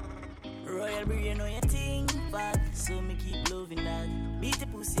 Royal breed, you know your thing, fat, so me keep loving that. Beat the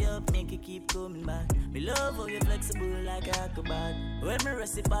pussy up, make it keep coming back. Me love how you flexible like a acrobat. When me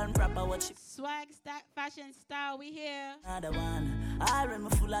recipe and proper, watch it. Swag, fashion, style, we here. Another one, I run me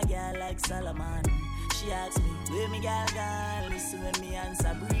full of girl like Solomon. She asks me, where me girl gone? Listen when me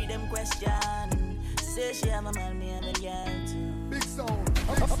answer, breed them question. Say she have a man, me and a girl too. Big song.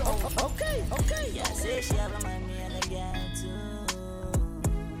 Okay. Yeah, say she have a man, me and a girl too.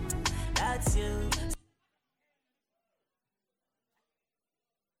 That's you.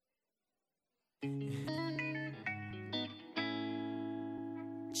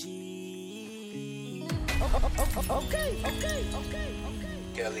 G. Okay.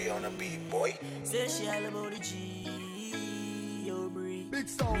 Kelly on the beat, boy. Say she all about the G. Yo, breathe. Big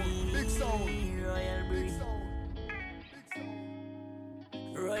song. Royal breed.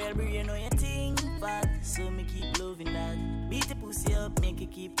 Royal breed, you know your thing, fat, so me keep loving that. Beat the pussy up, make it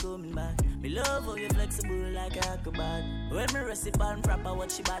keep coming back. Me love how you flexible like a acrobat. When me recipe and proper,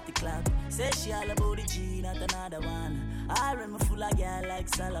 watch she body clap. Say she all about the G, not another one. I run me full of girl like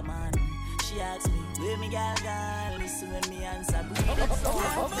Solomon. She asks me, where me girl gone? Listen when me answer, breathe.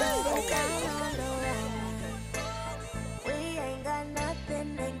 We ain't got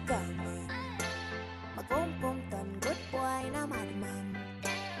nothing in common. My pum done good boy, and I'm a man.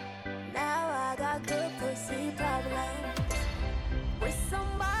 Now I got good pussy problems with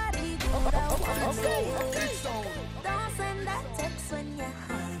somebody good I want to. Don't send that text when you're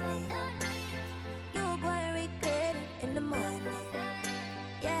honey. You gonna regret it in the morning.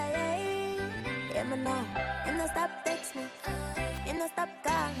 Yeah, me know. And no stop text me. And no stop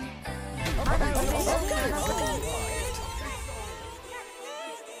call me.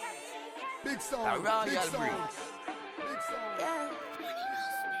 Big song. Yeah.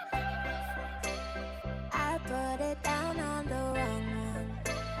 I put it down on the wrong one.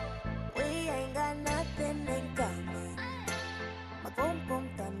 We ain't got nothing in common. My pum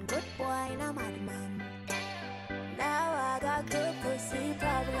done good boy, and I'm a man. Now I got good pussy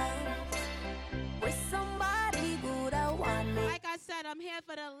problems with somebody good I want me. Like I said, I'm here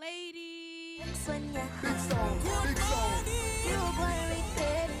for the ladies. When you're Big song. you gonna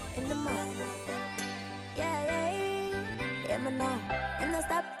regret it in the morning. Yeah, me know. And no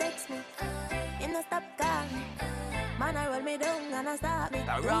stop text me. And no stop call me. Man, I roll me down and I stop me.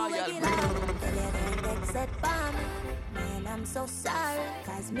 Tell you don't text it for me. Man, I'm so sorry.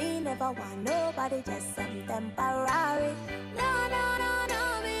 Cause me never want nobody, just some temporary. No,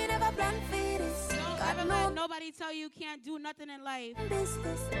 me never plan for this. Don't ever let nobody tell you can't do nothing in life.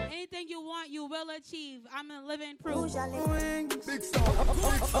 Anything you want, you will achieve. I'm a living proof. Big song.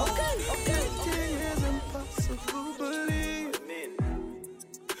 Okay. Nothing is impossible, believe me.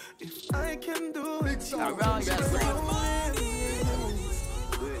 If I can do it, nothing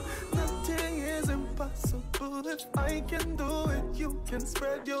is impossible. If I can do it, you can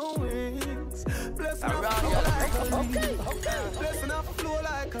spread your wings. Blessing off flow like a river. Blessing off flow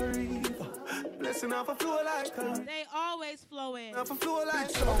like a river. Blessing off flow like a river. They always flow in. Off flow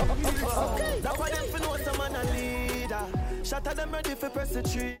like a river. That's why them for know some man a leader. Shatter them ready for press the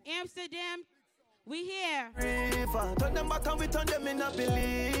tree. Amsterdam, we here. River. Turn them back and we turn them in a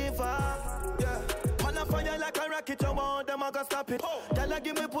believer. Yeah. Man a fire like a rocket, you want them, I gotta stop it. Tell her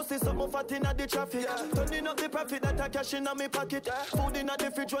give me pussy, something fat in the traffic. Turning up the profit that I cash in my pocket. Food in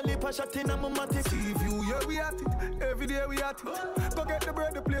the fridge, only pass shot in my matic. See you, yeah, we at it. Every day we at it. Go get the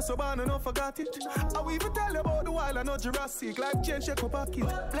bread, the place so bad and don't forgot it. I will even tell you about the wild and not Jurassic. Like change shake up pocket.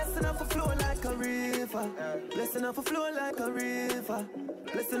 Blessing off a flow like a river. Blessing off a flow like a river.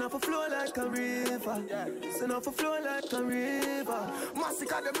 Blessing off a flow like a river. Blessing off a flow like a river.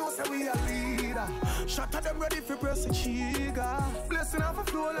 Massacre them know say we a leader. Shut at them ready for press the trigger. Blessing off a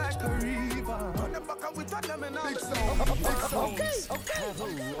flow like a river. Turn them back and we turn them in our big song. Okay. Have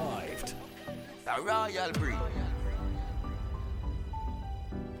arrived. The royal breed.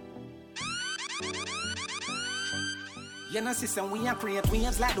 You know, sister, we are create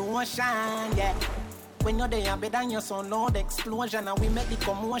waves like the ocean, yeah. When you're there, better than your son, Lord, explosion, and we make the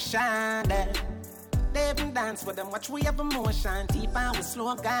commotion there. They even dance with them, watch we have emotion, deep and we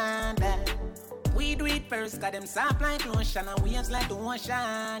slow down there. We do it first, got them soft like lotion and waves like the ocean,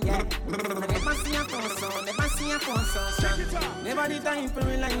 yeah. Never see a phone sound, never see a phone sound strong. Never the time for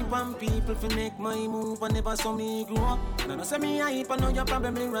rely on people to make my move, and never saw me grow up. And I know say me hype, I know you're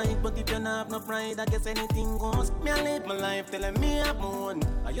probably right, but if you don't have no pride, I guess anything goes. Me I live my life telling me I'm moon.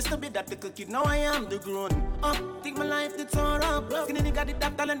 I used to be that little kid, now I am the grown up. Think my life did so rough. Skinny nigga did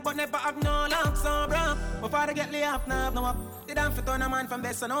that talent, but never have no luck, so bro. Before I get laid off, now have no up. They don't fit on a man from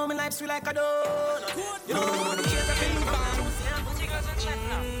best, so now my life sweet like a donut. You know the kids are being bad. You guys are check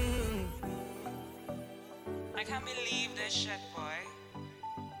now. I can't believe this shit, boy.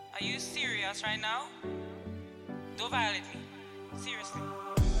 Are you serious right now? Don't violate me. Seriously.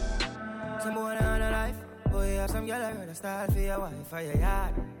 Some boy on a life. Boy, you have some girl I rather start for your wife for your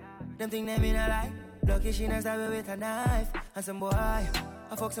yard. Them think they mean a lie. Lucky she not stab with a knife. And some boy, I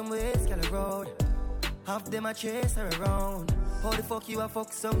fuck some ways, girl road. Half them I chase her around. How the fuck you a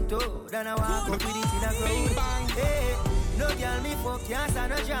fuck some dude? Then I walk up with it in a crowd. Hey, no girl me fuck, can't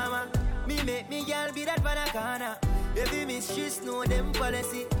stand no drama. Me make me girl be that for the corner. If you miss, she know them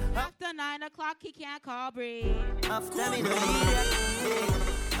policy. After 9 o'clock, he can't call break. After me no eat that,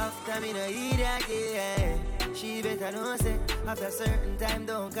 yeah. After me no eat that, yeah. She better know say, after certain time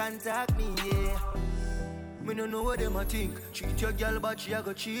don't contact me, yeah. Me no know what them a think. Cheat your girl, but she a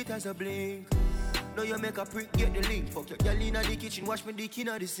go cheat as a blink. Now you make a prick, get the link. Fuck your girl in the kitchen, wash me dick in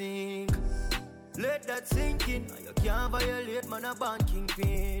the sink. Let that sink in. You can't violate, man, a banking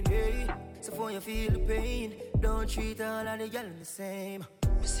pin, hey. So for you feel the pain, don't treat all of the girl the same.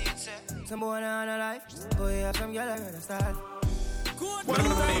 Some boy on a life, boy, have some girl I rather start. One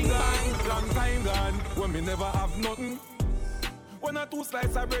time gone, long time gone, when me never have nothing. When I 2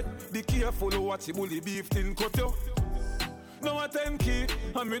 slices of bread, be careful of what you bully beef tin cut you. Now a 10 key,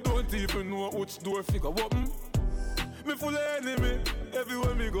 and me don't even know which door figure open. Me full of enemy,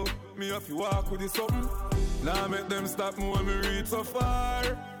 everywhere me go, me have to walk with this something. Now make them stop me when me reach so far.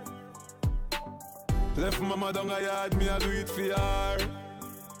 Left mama down a yard, me a do it for her.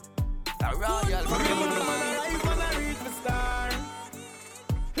 A royal when I reach the star.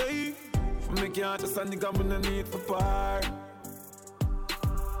 Hey, me can't just a nigga when I need for par.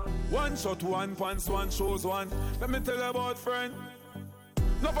 One shot, one pants, one shows one. Let me tell you about friend.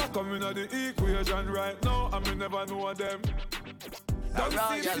 Never come in the equation right now, and me never know them. Don't see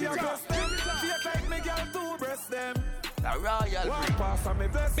Fiyah breast them. Fiyah take me girl to breast them. A royal one pass and me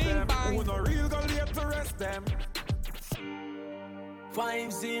bless them. Who no real gon' late to rest them.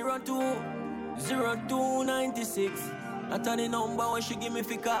 502-0296. That's the number when she give me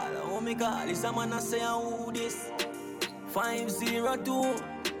fi call. Oh me call, is a man a say who this?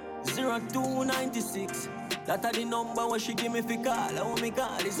 502-0296. That's the number when she give me fi call. Oh me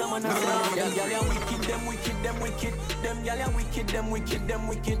call, is a man a say. Them gyal are wicked, them wicked, them wicked. Them gyal are wicked, them wicked, them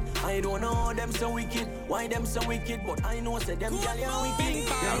wicked. I don't know them so wicked, why them so wicked, but I know say them gyal are wicked. Them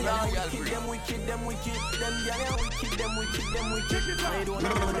gyal are wicked, them wicked, them wicked. Them gyal are wicked, them wicked, them wicked. I don't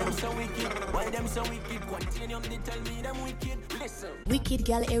know them so wicked, why them so wicked. Continuum they tell me them wicked. Listen. Wicked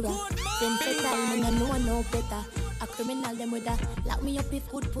girl era. Them fatal, me no know better. A criminal them with a lock me up if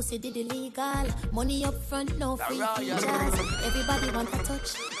good pussy did illegal. Money up front, no free features. Everybody want a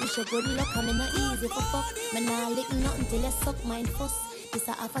touch. Wish you good luck, I'm not easy for fuck. Me nah lick nothing till you suck mine fuss. This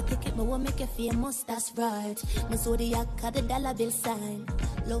a half a ticket, me won't make you famous, that's right. My zodiac had the dollar bill sign.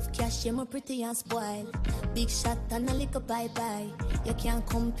 Love cash, yeah, me pretty and spoil. Big shot and a little bye-bye. You can't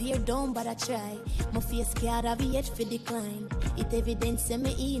compare, don't bother try. My face can't have the edge for decline. It evident say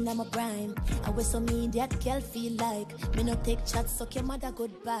me in, I'm a prime. I wish some me that girl feel like. Me no take chats, suck your mother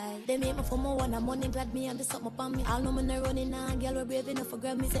goodbye. They make me for more one, I'm money, glad me and the something upon me. All know me no running now, girl we brave enough for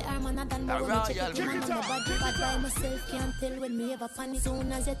grab me. Say I'm not done, but when me check it, man, I'm a bad by myself. Can't tell when me ever panic.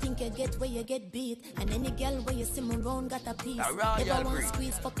 Soon as you think you get where you get beat. And any girl where you see me round got a piece. Never want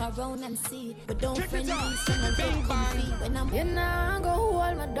squeeze, fuck around and see. But don't friend me, so no don't compete. When I'm you nah go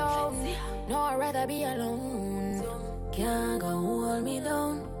hold me down. No, I'd rather be alone. Can't go hold me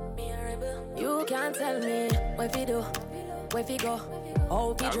down. You can't tell me what you do, where you go, how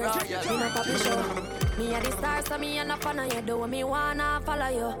you dress. Me no puppy show. Me a the star, so me a no fan of you. Do me wanna follow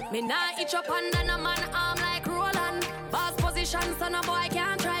you. Me nah itch up under no man arm like Roland. Boss position, so no boy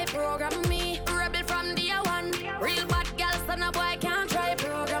can't try program me. Rebel from day one. Real bad girl, so no boy can't try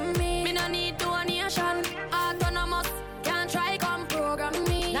program me. Me no need donation. Autonomous, can't try come program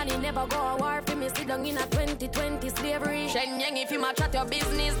me. Nanny never go a war for me. Sit down in a 2020 slavery. Shenyang if you match at your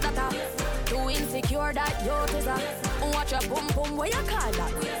business data. Too insecure that you is a. Watch your boom boom, where you call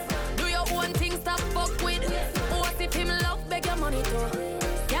that? Do your one thing stop fuck with. What if him love beg your money too?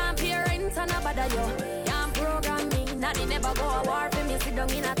 Can't pay rent and a bother you. Can't program me, nothing never go a war for me. Sit down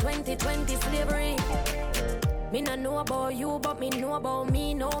in a 2020 slavery. Me no know about you, but me know about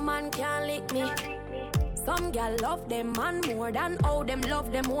me. No man can lick me. Some gal love them man more than how them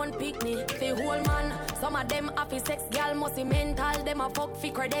love them one pick me. Fi whole man, some of them happy sex gal must be mental. Them a fuck fi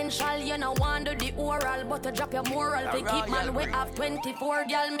credential. You no want do the oral, but to drop your moral. Fi keep man we have 24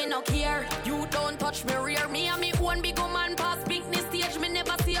 gal, me no care. You don't touch me rear. Me and me one big woman pass picnic stage. Me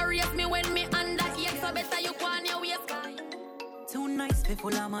never serious me when me under here. So better you go on your waist. Too nice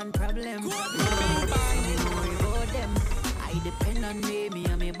people a man problem. Them. I depend on me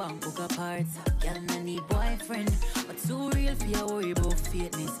and me bank book apart. Girl, no need boyfriend, but too real for you worry about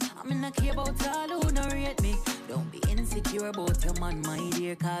fakeness. I'm not care about all who no rate me. Don't be insecure about your man, my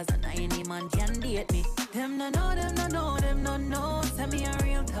dear, cause not any man can date me. Them no know, them no know, them no know. Tell me a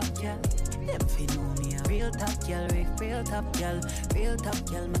real top girl. Them fi know me a real top girl, real top girl, real top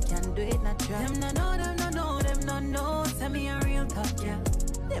girl. Me can do it natural. Them no know, them no know, them no know. Tell me a real top girl.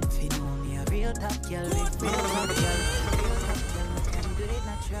 Them fi know me a real top girl, real top girl, real top girl. Me can do it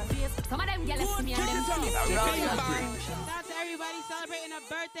natural. Some of them girls see me and them see. Shout out to everybody celebrating a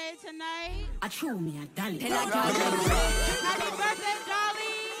birthday tonight. I chew me a dolly. Happy birthday,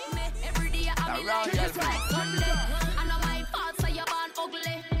 Dolly. Every day I'm in just like Sunday. I know my fault, so you're born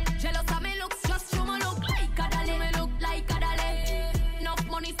ugly. Jealous of me looks, just show me look like a dolly. Me look like a dolly. Enough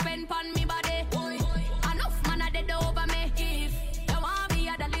money spent on me body. Enough man a dead over me. If you want me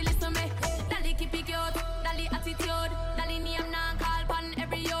a dolly, listen me. Dolly keep it cute, dolly attitude, dolly name now call pan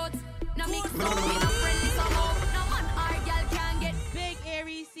every youth. No mix up, me no friendly somehow. No man or girl can get big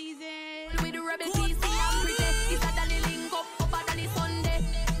Aries season. With the rebel PC and pretty. It's a dolly link up a dolly Sunday.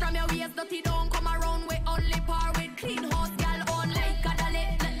 From your waist dirty don't come around with only par with clean house girl on like a dolly,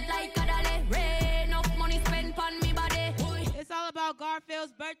 like a dolly. Enough money spent on me body. It's all about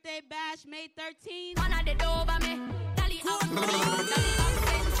Garfield's birthday bash, May 13th. Man a dead over me, dolly out, dolly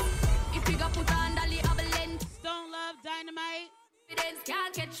absent. If you got put on dolly avalanche. Stone Love Dynamite.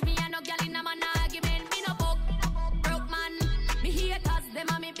 Can't catch me and no girl in a man argument. Me no broke man. Me haters, them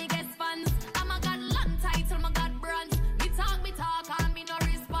are me biggest fans. I'm a god long title, my god brands. Me talk, and me no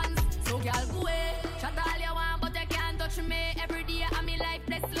response. So girl go away, chat all you want, but you can't touch me. Every day I'm me life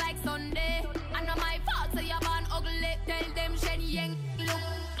blessed like Sunday. I know my fault, so you're born ugly. Tell them Shen Yang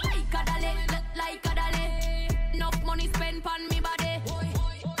look like a dolly, look like a dolly. Enough money spent on me body.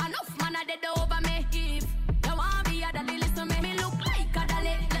 Enough man a dead over me. If you want me a dolly, listen me. Me look like a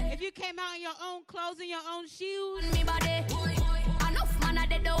dolly. If you came out in your own clothes and your own shoes, me body. Enough man a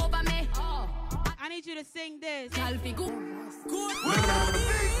dead over me. I need you to sing this. Selfie good. Good. We got the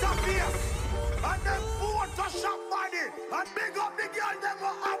big top here. And them Photoshop body. And big up the girl, them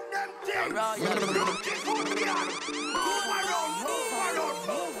will have them things. Looking good, girl. Move around, move around,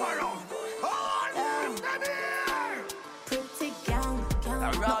 move around. All them here. Pretty girl,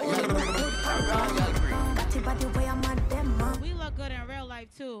 we look good in real life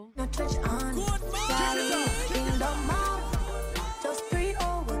too. No touch on. Good kingdom out. Just breathe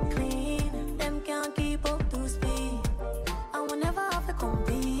over clean. Them can't keep up to speed. I will never have to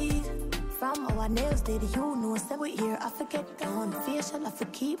compete. From our nails did you know? Say we here, I forget down. Facial I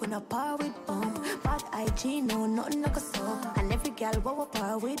keep when I par with bump. Bad IG, no, nothing like a soap. And every girl what we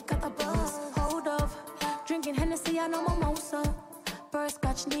par with got a buzz. Hold up, drinking Hennessy, I know my mouse up. Purse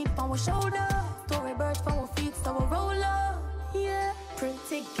scratch neat on our shoulder. Tory birds from our feet, so we roll up. Yeah,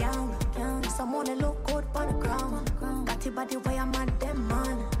 pretty gown. Someone that look good on the ground. Got your body where I'm at them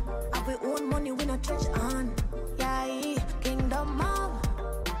man. Have we own money, we no touch on. Yeah, kingdom mom.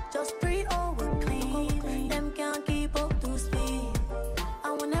 Just breathe over clean. Them can't keep up to speed.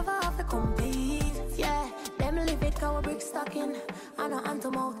 I will never have to compete. Yeah, them live it, cause we brick stocking. And a hand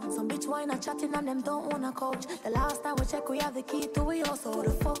to mouth. Some bitch wine a chatting and them don't own a couch. The last time we check, we have the key to we also.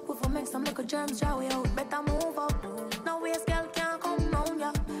 The fuck with a make some little germs dry we out. Better move up. No waste girl can't come round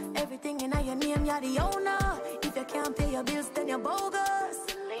ya. Everything in your name, you're the owner. If you can't pay your bills, then you're bogus.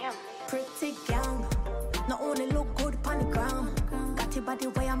 Pretty gang. Not only look good on the ground. Got your body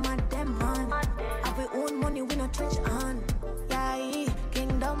where I'm at them man. Have we own money, we no touch on. Yeah,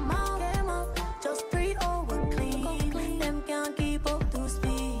 kingdom out. Just breathe over clean. Them can't keep up to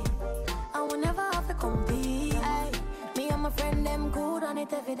speed. I will never have to compete. Ay, me and my friend, them good on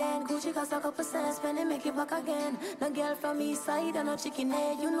it evident. Gucci got a couple cents, spend it, make it back again. No girl from east side and no chicken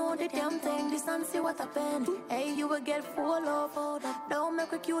head. You know the damn thing, this and see what happened. Hey, you will get full of. Don't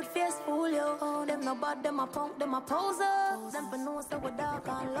make a cute face fool you. Them no bad, them a punk, them a poser. Them for no so we dark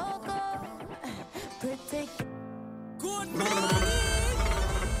and local. Pretty good.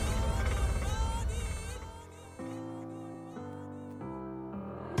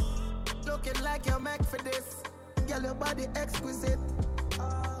 Looking like you're meant for this. Girl, your body exquisite.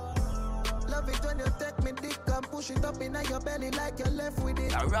 Love it when you take me dick and push it up in your belly like you're left with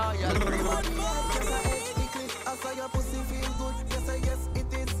it. A royal Yes, I saw your pussy feel good. Yes,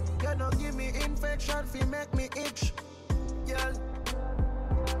 it is. You don't give me infection, feel make me itch. Girl,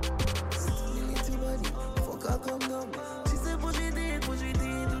 little body, fuck her come down. She said push it in,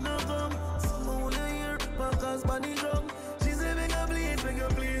 do not come. Small here, because bunny drum. She said make her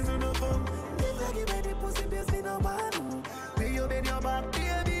please, do not come. If I give her the pussy, best me no man. Be you bend your back,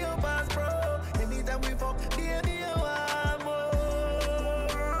 baby, you pass bro. Anytime we fuck, baby, you want more.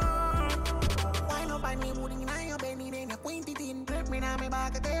 Why not find me wood in your belly, then you quint it in. Grip me now, me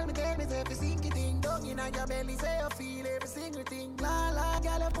back, tell me, say if you sink it in. Dog in your belly, say you feel every single thing. La,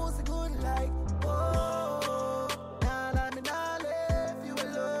 girl, your pussy good like, oh. Nah, me nah leave you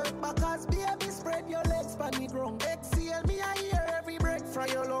alone. Because baby, spread your legs for the ground. Exhale me, I hear every breath from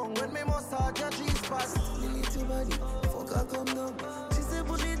your lung. When me massage your G-spot. The little body, fuck her come down. She said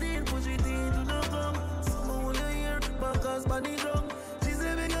push it in, do not come. Small here, because bunny drum. She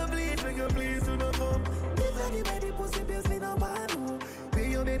said make her please, do not come. If anybody pussy best me no man. Be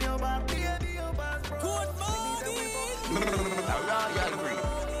you in your back, baby, your pass bro. Good morning. A royal breed.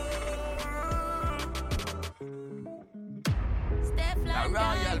 A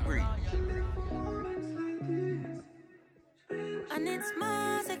royal breed. And it's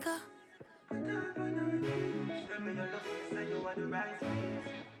Massacre.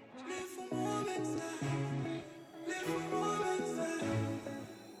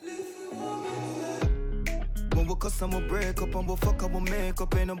 When we cuss and we break up and we fuck and we make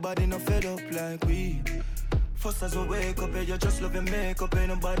up, ain't nobody no fed up like we. First as we wake up, yeah, you just love your makeup, ain't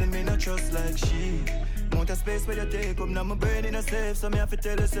nobody me no trust like she. Mount a space where you take up, now my brain in a safe, so me have to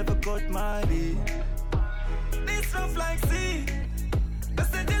tell yourself I cut my beat. This rough like sea, I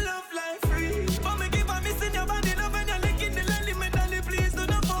said the love like free. But me give a miss in your body, love and you're licking the lily, me dolly, please do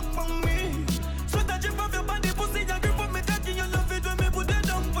not fuck from me. Sweat a drip off your body, pussy, you grip up me cocky, you love it when me put it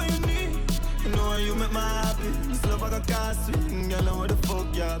down for your knee. You know how you make me happy, this love like a car swing, you know what the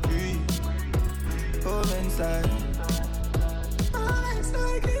fuck you be. Oh, inside.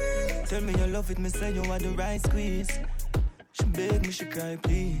 Tell me you love it, me say you want the right squeeze. She beg me, she cry,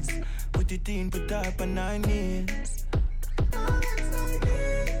 please. Put it in, put her up on 9 knees.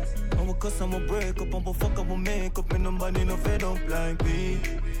 And we cuss and we break up and we fuck and we make up, and nobody no fed up like me.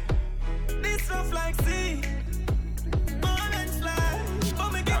 This rough like sea. Orange slide.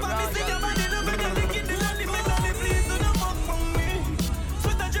 But me give a miss in your body, love and you're licking the lolly, me lolly, please do not fuck from me.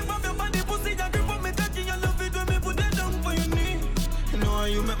 Sweat a drip off your body, pussy, you grip up me cocky, you love it when me put it down for your knee. You know how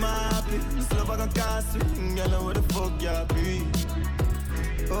you make me happy, this love like a car swing, you know what the fuck you be.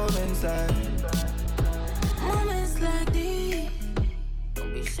 Oh, inside. Moments like these.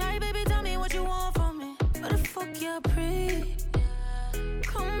 Don't be shy, baby, tell me what you want from me. What the fuck you pre?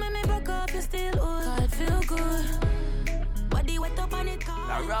 Come make me back up, you still old. God, feel good. Body wet up on it,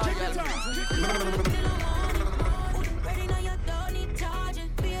 car. Ready now, you don't need charging.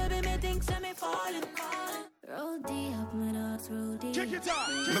 Baby, me think send me falling. Roll deep, my dogs roll deep. Check it out.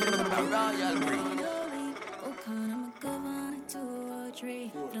 A royal breed. Oh, I'm a good one, 2 or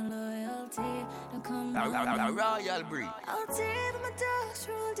 3. No loyalty, don't come A royal breed. I'll take my dogs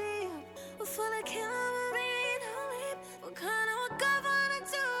roll deep. We're full of calamity, no leap. What kind of a good one,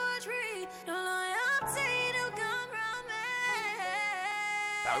 2 or 3. No loyalty, don't come from me.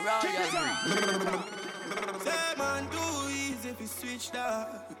 A royal breed. Say man, too easy if you switch that.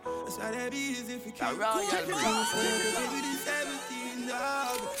 That's why they be easy if you keep A royal breed. Baby, this everything,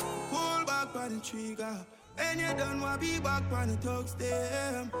 dog. Pull back on the trigger. And you done want be back on the talks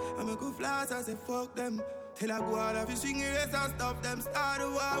them. I make a flash, I say fuck them. Till I go out of you swing your race and stop them. Start a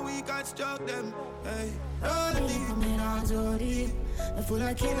war, we can't struck them. Hey, all the things me not so deep. The full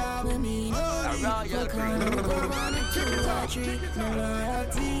of killer with me. A royal breed. Go on a 2 or 3. No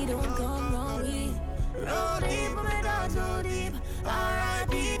loyalty, don't come wrong with. Roll deep, me not so deep.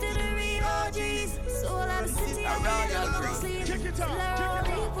 R.I.P. to the real OGs. Soul of the city, A royal breed. sleep. Check it out.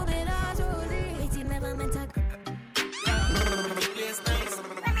 Roll deep, me not so deep. Waiting, never meant to. Place nice.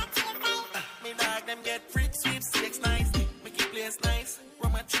 Me dog them get freak sweepstakes nice. Make it place nice.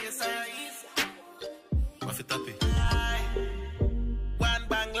 Run my chase eyes. What's it up? One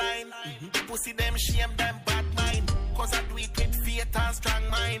bang line. Pussy them shame them bad mind. Cause I do it with faith and strong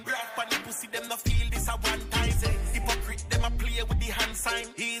mind. Rock on the pussy them no feel this a one time. Hypocrite them a play with the hand sign.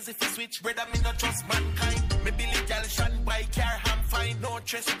 Easy if you switch brother me not trust mankind. Me Billy gal shine by car ham fine. No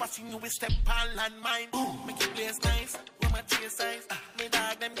trespassing you with step on landmine. Make it place nice. Run my chase eyes. Me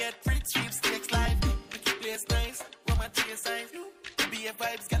dog them get freak sweepstakes live. Make it place nice. Run my chase eyes. Be behave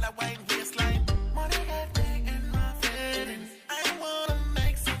vibes, girl, a wine waistline. Money got me in my feelings. I wanna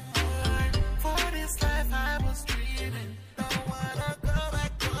make some more. For this life I was dreaming. Don't wanna go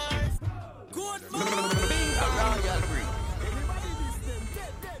back twice. Good morning. Around y'all free.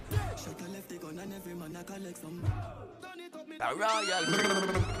 Shut the left, they gun and every man I collect some. Around y'all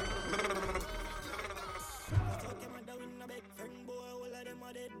free.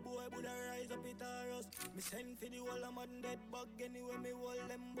 Me send for the whole of man dead bug anyway me hold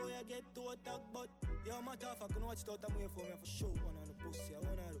them boy I get to attack but yo my tough I can watch out and wait for me for show one on the pussy I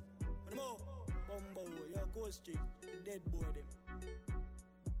wanna do one more bumbo yo Coast Street dead boy them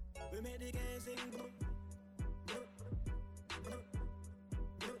we make the guys sing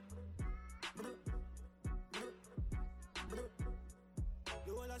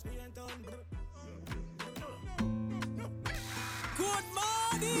the whole of Spain town good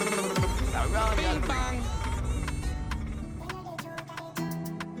morning around y'all bang.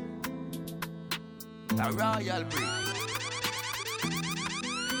 A royal breed.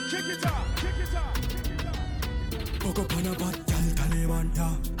 Kick it up, kick it up, kick it up. Poke up on a bad gal, Taliban,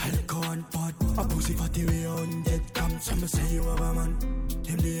 yeah. Alcohol and pot. A pussy fatty way on dead come. Some say you have a man.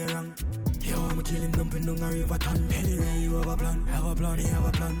 Him the wrong. Yo, I'm killing dumping down a river ton. Anyway, you have a plan. Have a plan, he have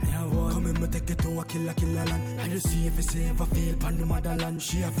a plan. Have one. Come in, me take it to a killer land. And you see if it's safe, I feel pan the motherland.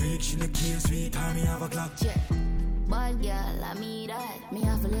 She a freak, she the case, sweet time, me have a clock. Yeah. Bad girl, I mean that. Me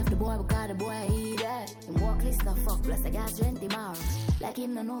have to leave the boy because the boy he dead. Him walk list no fuck, plus I got 20 miles. Like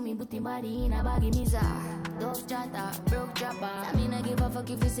him no know me, but him body in a baggy mizar. Dove chatter, broke chopper. I mean I give a fuck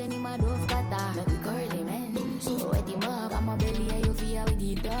if you send him a dove cutter. Make me curly man, so wet him up. I'm a belly and you feel with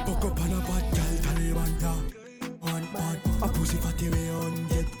the dog. Poke up on a bad girl, Taliban, yeah. One bad, a pussy fatty way on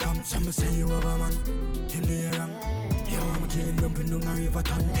dead come. Some say you have a man. Him the wrong. Yo, I'm killing dumping down a river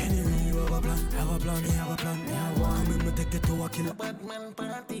ton. Anyway, you have a plan, he have a plan. Come in, me take it to a killer. Bad man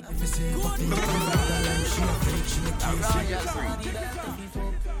party. If you say what you do, she a freak, she a case.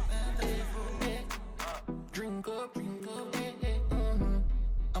 Drink up,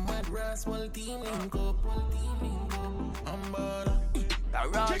 I'm at Roswell team link up. I'm bad.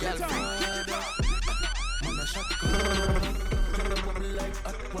 Royal free. Man a shotgun. Like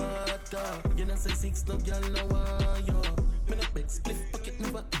hot water. You know say 6 love, y'all know why, yo. Me no bed split, pocket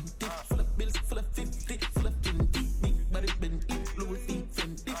never empty. Full of bills, full of 50, full of 20. Big body bend it, Louis V,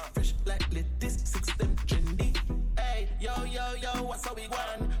 Fendi. Fresh like lettuce, 6 them trendy. Hey, yo, what's how we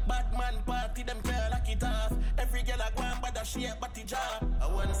want? Batman party, them girl lock it off. Every girl I go and bother share body job. I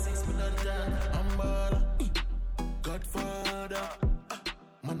want 6 million job. I'm bad. Godfather.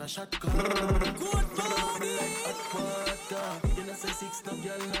 Man a shotgun. Good morning. Like hot water. You know say 6 love,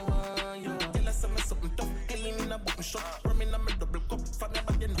 y'all know why, yo. Tell us something tough. Clean in a button shop. Rum in a me double cup. Fan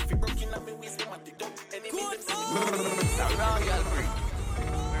never get nothing broken in a me waist. Me want it up. Any me them say a royal breed.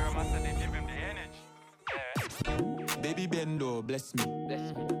 Where must they give him the energy? Baby Bendo, bless me.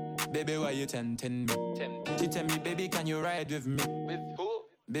 Bless me. Baby, why you tempting me? She tell me, baby, can you ride with me? With who?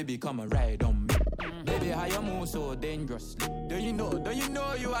 Baby, come and ride on me. Baby, how you move so dangerously? Don't you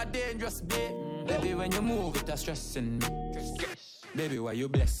know you are dangerous, babe? Baby, when you move, it's stressing me. Baby, why you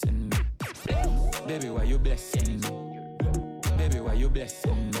blessing me? Baby, why you blessing me? Baby, why you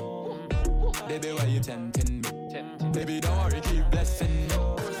blessing me? Baby, why you tempting me? Baby, don't worry, keep blessing me.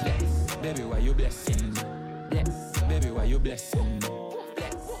 Baby, why you blessing me? Baby, why you blessing me?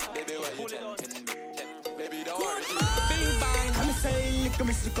 Baby, why you tempting me? Baby, don't worry, bing bang. I'm saying, look at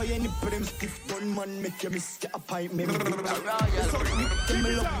me, sick of your nipple, them stiff gun man, make you miss your appointment. Tell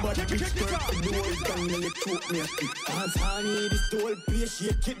me love, but bitch, girl, the whole gang, nearly choke me a stick. Dance honey, this the whole place,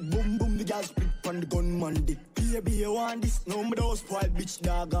 shake it, boom, boom, the gal split on the gunman dick. Baby, you want this? No, me don't spoil bitch,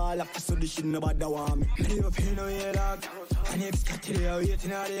 dog, all after so this shit nobody want me. Me never pay no way, dog. And if Scotty, they are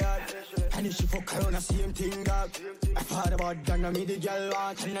waiting at the yard. And if she fuck around, the same thing, dog. I thought about that, now me the gal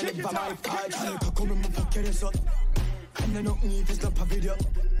want, and I never my part. She come in my pocket, it's up. And I don't need to stop a video.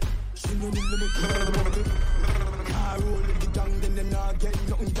 She don't need me call the money. Car roll with the gang, then they not get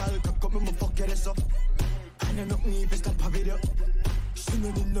nothing. Girl, come in my pocket, it's up. And I don't need to stop a video. She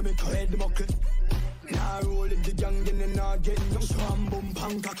don't need me call the muckle. Now roll with the gang, then they not get nothing. Swam boom,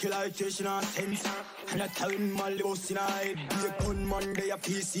 pang, cocky like fish in her sense. And I tell him my boss in her head. Be a gunman, they a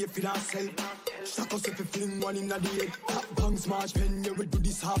feel safe in herself. Shock us if you fling one in the head. Top bang smash pen, you will do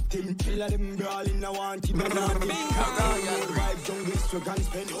this half thing. Kill them brawling, I want him and I get royal vibe, jungle, swag and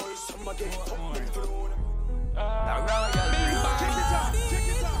spend. Somebody fuck me for all. Check it out, check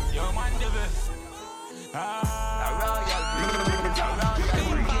it out. Yo, man, the best.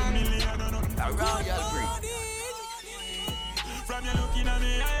 Royal breed. From you looking at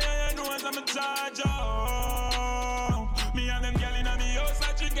me, I know I'm a charge. Me and them girl in me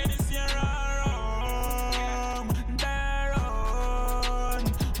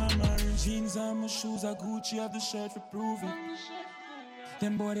Gucci have the shirt for prove it.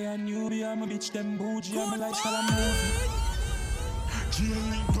 Them boy they a newbie, I'm a bitch, them bougie, I'm a lifestyle, I'm moving.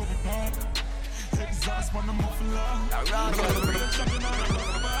 G-Link double pop, exhaust on the muffler.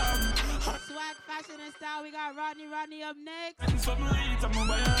 Swag, fashion, and style. We got Rodney up next.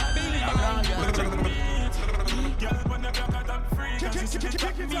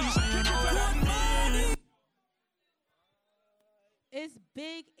 It's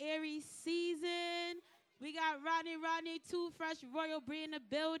Big Aries season. We got Rodney, Too Fresh, Royal Bree in the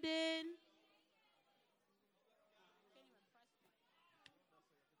building.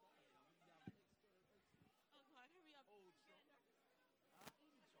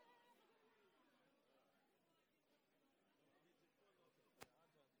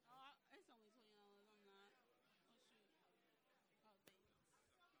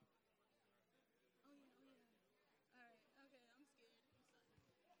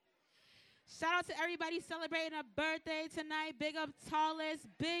 Shout out to everybody celebrating a birthday tonight. Big up Tallest,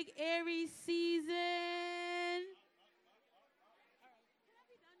 Big Aries season.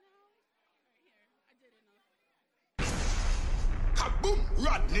 Kaboom!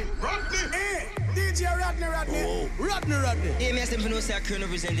 Rodney! Hey! DJ Rodney! Rodney! Hey, me ask them to know say I'm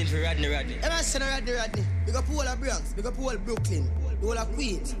representing for Rodney. I'm saying Rodney. Big up all of Bronx, big up all Brooklyn, the whole of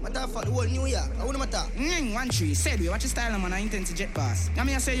Queens, matter of fact, the whole New York. I wouldn't matter. 1 3, said we, watch your style, man, I intend to jet pass. I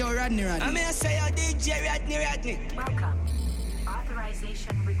mean, I say you're Rodney. I mean, I say you're DJ Rodney. Welcome.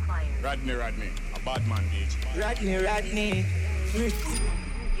 Authorization required. Rodney, a bad man, DJ. Rodney.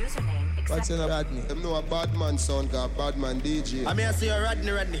 Username What's in a Rodney? Them know a bad man sound, got bad man DJ. I mean, I say you're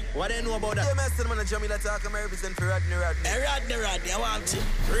Rodney. What do you know about that? Hey, man, man, Jamila talk, I'm represent for Rodney. Hey, Rodney, I want you.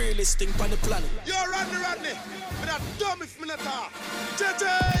 Really stink on the planet. You're Rodney. But I'm dumb if me not talk.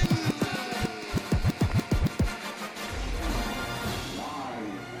 Cha-ching!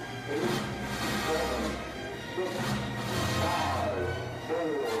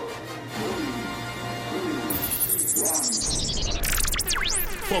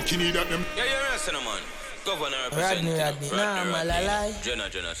 Fucking need that them. Yeah, you're right, man. Governor representing. Rodney. Nah, Malalai.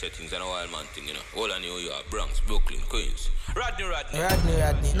 Jenna settings and a wild man thing, you know. All of New York, Bronx, Brooklyn, Queens. Rodney.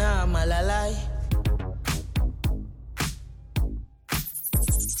 Rodney. Nah, Malalai.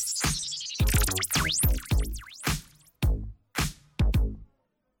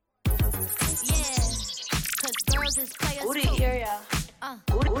 Goody area.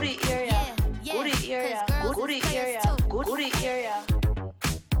 Goody area. Goody area. Goody area. Goody area.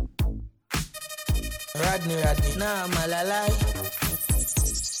 Rodney. Nah, Malalai.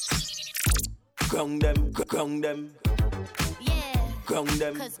 Crown them. Yeah. Crown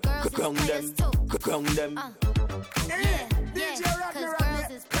them. Crown them. Yeah. DJ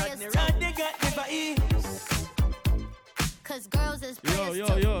Rodney. Rodney got the vibes. Cause girls is players Yo.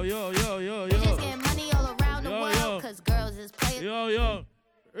 Just getting money all around the world. Cause girls is players. Yo.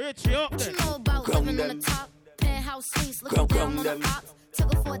 Richie up there. What you know about living on the top? Penthouse suites, looking down on the ops.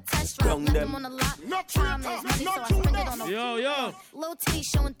 Took her for a test drive, left them on the lot. Time is money, so I spend it on the Yo. Little titty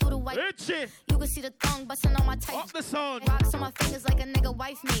showing through the white. Richie. You can see the thong busting on my tight. Up the sound. Rocks on my fingers like a nigga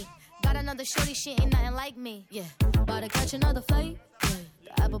wife me. Got another shorty, she ain't nothing like me. Yeah, about to catch another flight. Yeah,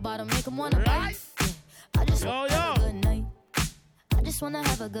 the apple bottom make him wanna bite. Yeah, I just wanna have a good night. I just wanna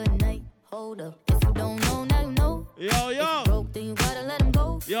have a good night. Hold up, if you don't know, now you know. Yo. If you broke, then you gotta let him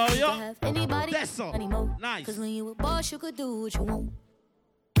go. Yo. You can have anybody anymore. Nice. Cause when you a boss, you could do what you want.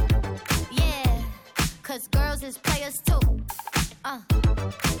 Yeah, cause girls is players too.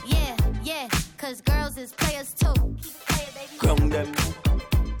 Yeah, cause girls is players too. Keep it playing, baby. Crown them.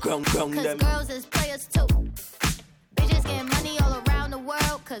 Crown Cause them. girls is players too. Bitches getting money all around the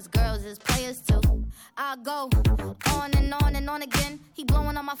world. Cause girls is players too. I go on and on again. He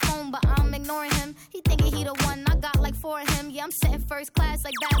blowing on my phone, but I'm ignoring him. He thinking he the one. I got like 4 of him. Yeah, I'm sitting first class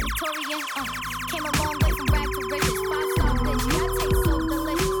like that Victorian. Came a long way from rag to riches. 5-star bitch. Yeah, I taste so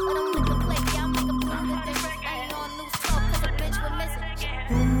delicious. Let him lick the plate. Yeah, I make him do the dishes. I ain't on loose talk cause a bitch would miss it.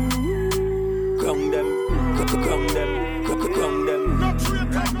 Crown them.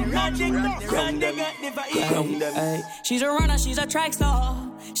 She's a runner, she's a track star.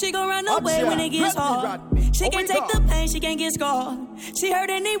 She gon' run away when it gets hard. She can't take the pain, she can't get scarred. She hurt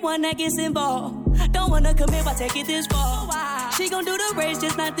anyone that gets involved. Don't wanna commit, but take it this far. She gon' do the race,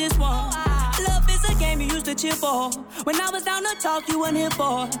 just not this one. Love is a game you used to cheer for. When I was down to talk, you weren't here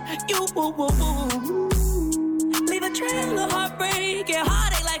for. You leave a trail of heartbreak and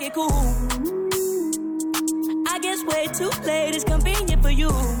heartache like it cool. I guess way too late is convenient for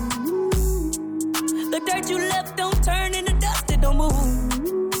you. The dirt you left don't turn into dust, it don't move.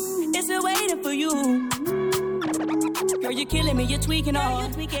 It's still waiting for you. Girl, you're killing me, you're tweaking all.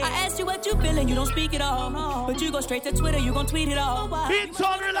 I asked you what you feeling, you don't speak at all. But you go straight to Twitter, you gon' tweet it all. Beats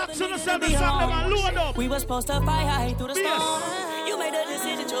on, relax on yourself, and load up. We were supposed to fight high through the storm. You made a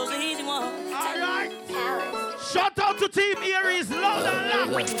decision, chose the easy one. Alright. Shout out to Team Aries, loud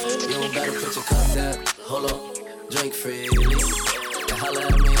and loud. You don't gotta put your cup down. Hold on, drink freely. And holla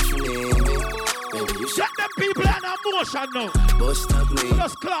at me if you need me. Baby, you shut them people in emotion now. Bush stuck me.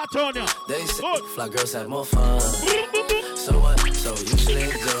 Just clot on you. They say fly girls have more fun. So what? So you should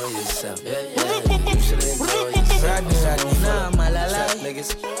enjoy yourself. Yeah, yeah. You should enjoy yourself.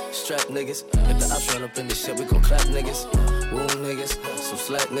 Strap niggas. If the ops run up in this shit, we gon' clap niggas. Wound niggas. Some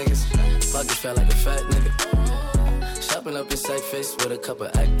slack niggas. Pockets fat like a fat nigga. Shopping up in sight face with a couple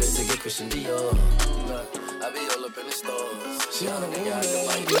act bits to get Christian Dior. I be all up in the stores. She wanna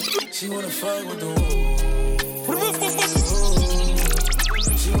move. She wanna fight with the wolves.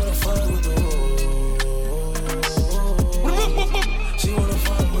 She wanna fight with the wolves. She wanna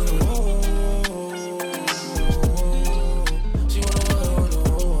fight with the wolves. She wanna fight with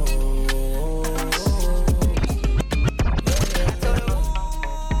the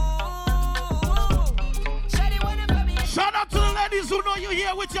wolves. Shout out to the ladies who know you're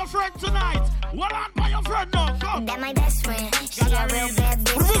here with your friend tonight. What on by your friend now? Come. That my best friend. She a real bad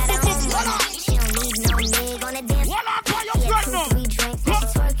bitch. Got her own money. She don't need no nigga on the dance. What on by your friend now? 2-3 drinks. She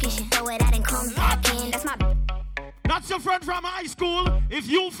twerking. She throw it out and come back in. That's my. That's your friend from high school. If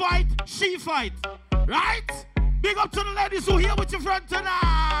you fight, she fight. Right? Big up to the ladies who here with your friend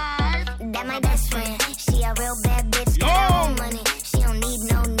tonight. That my best friend. She a real bad bitch. Got her own money. She don't need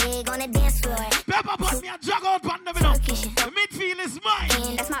no nigga on the dance floor. Pepper, put me a jug out on the middle. The midfield is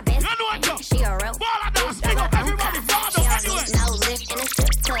mine. That's my best. You know what, though? She a real. Ball of dance. Big up everybody. She don't need no lift in a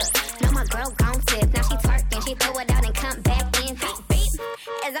strip club. No, my girl gon' tip. Now she twerking. She throw it out and come back in. Beep.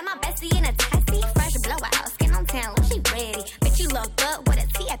 Is that my bestie in a taxi? Fresh blowout. Skin on town. She ready. Bitch, you look up with a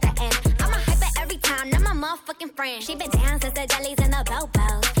T at the end. I'm a hyper every time. Now my motherfucking friend. She been down since the jellies and the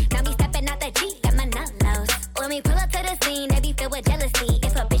bobos. Now me stepping out the Jeep. Got my nut lows. When we pull up to the scene, they be filled with jealousy.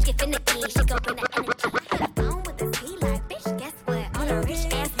 If a bitch get finicky, she gon' bring the energy. The phone with the tea like, bitch, guess what? All the rich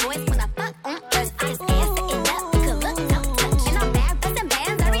ass boys wanna fuck on us. I just ass sitting up. You could look, don't touch. And I'm bad with them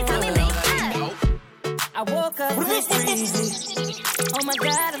bands every time we link up. I woke up this breezy. Oh my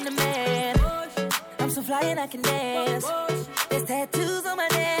God, I'm the man. I'm so fly and I can dance. There's tattoos on my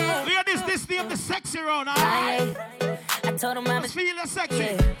neck. Look at this name, the sexy round, alright? I told him I'm feeling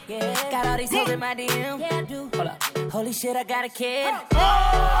sexy. Yeah. Got all these hoes in my DM. Yeah, I do. Hold up. Holy shit, I got a kid. Oh!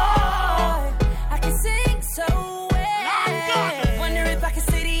 I can sing so well. Wonder if I can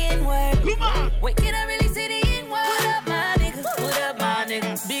say the N-word. Come on. Wait, can I really say the N-word? What up, my nigga? What up, my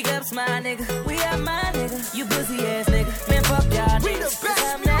nigga? Big ups, my nigga. We are my nigga. You pussy ass nigga. Man, fuck y'all niggas. We the best.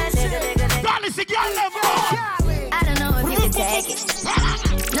 I'm that nigga. Policy girl level. I don't know if you can take it.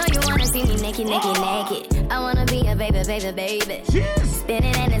 No, you wanna see me naked. I wanna be a baby.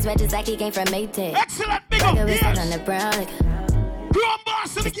 Spinning in his red just like he came from Maytag. Excellent, big up, yes. On the brown, like Grown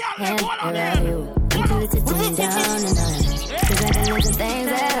boss of the girl level. What on there? You do it to turn me down and on. Cause I can do the things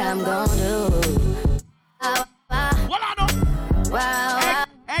that I'm gon' do. What on them? Wow.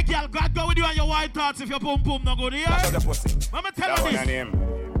 Hey, girl, God go with you and your white thoughts if your pum pum not good here. Watch out the pussy. Let me tell you this.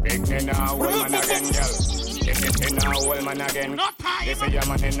 Big man now, old man again, girl. This is now, old man again. Not time. This is your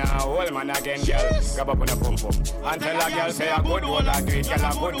man now, old man again, girl. Grab up on the pum pum. And tell a girl say a good wall a do it, girl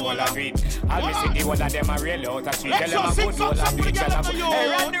a good wall a do it. I'll be see the one of them a real out of street. Tell them a good wall a do it, girl a good. Hey,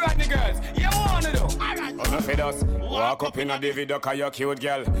 Rodney girls, you wanna do? Alright. Enough of us. Walk up in a video, cause you're cute,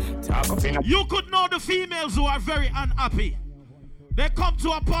 girl. Talk up in a. You could know the females who are very unhappy. They come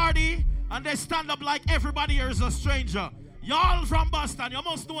to a party and they stand up like everybody here is a stranger. Y'all from Boston, you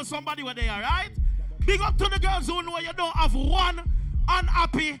must know somebody where they are, right? Big up to the girls who know you don't have one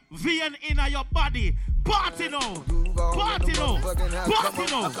unhappy vein in your body. Party now! Party now! Party now! Party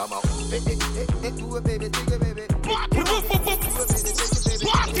now!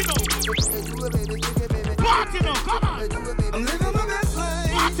 Party now! Come on! I'm living my best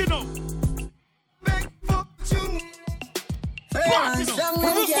life. Party now!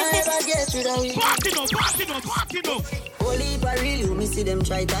 Party no. Holy if I really you, me see them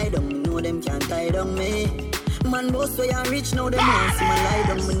try tie down, me know them can't tie down me. Man boss way and rich, now them want see man lie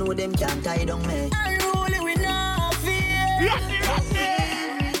down, me know them can't tie down me. Unruly with no fear.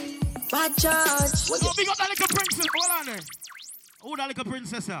 Bad charge. Oh, big up that little princess. Hold on there. Who that little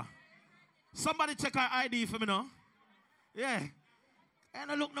princess here? Somebody check her ID for me now. Yeah.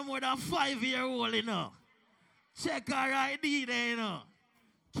 And I look no more than 5-year-old, you know. Check her ID there, you know.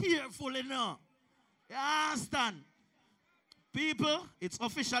 Careful, you know. You understand? People, it's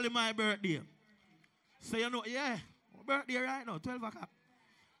officially my birthday. So you know, yeah. birthday right now, 12 o'clock.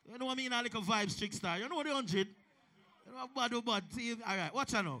 You know what I mean? I like a vibes trickster. You know the 100? You know bad. See, all right,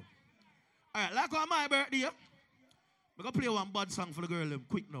 watch out now. All right, like on my birthday, I'm going to play one bad song for the girl them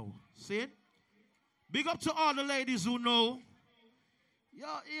quick now. See it? Big up to all the ladies who know.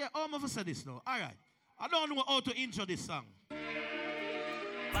 Yeah, all of us say this now. All right. I don't know how to intro this song.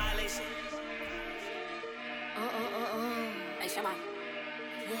 Violation. Hey, Shama.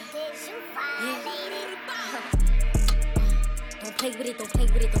 Don't play with it, don't play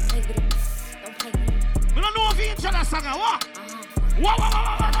with it, don't play with it. Don't play with it. We don't know if you intro that song. What? What?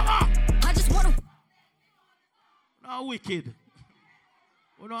 I just want to. Not wicked.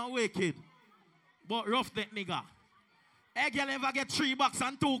 We're not wicked. But rough that nigga. Hey, girl ever get 3 bucks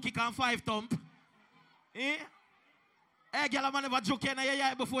and 2 kick and 5 thump? Eh? Hey, girl, I'm never joking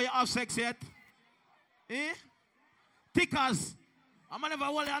before you have sex yet. Eh? Tickers. I'm never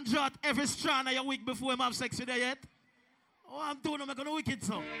hold and jot every strand of your week before you have sex with you yet. Oh, I'm doing, I'm going to wicked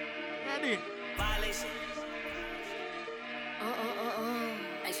so. Ready? Violation.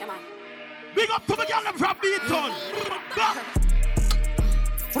 Hey, Shama. Big up to the girl them from Beaton.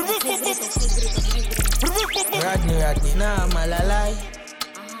 Rodney, nah, malalai.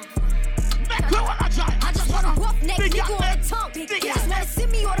 Make you wanna try. I just wanna rough neck, nigga on the tongue. Bitch, just wanna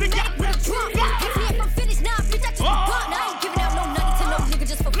send me on the neck with a drum. If me if I'm finished, nah, bitch, I just gun. I ain't giving out no nothing to no nigga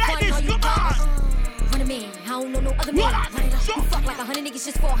just for fun. No, you got run a man, I don't know no other man. You fuck like 100 niggas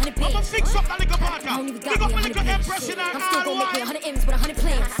just for 100 bands. I'ma fix up that nigga partner. I don't even got Big up me my 100 nigga bands. Empress in our I'm still gonna make me 100 M's with 100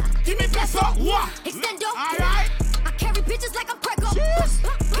 plans. Give me peso. What? Extendo. Alright. I carry bitches like I'm Prego.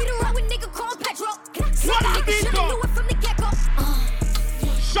 Beat around with nigga called Petro. What I nigga should've knew it from the get-go.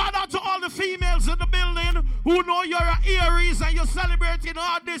 Shout out to all the females in the building who know you're an Aries and you're celebrating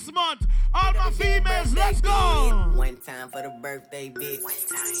all this month. All my females, let's go. One time for the birthday bitch. 2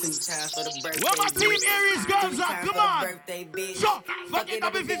 times for the birthday. Where my team Aries girls at? Come on. Birthday bitch. Sure. Fuck it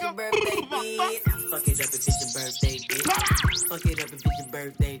up if it's your birthday bitch. Fuck it up if it's your birthday bitch. Fuck it up if it's your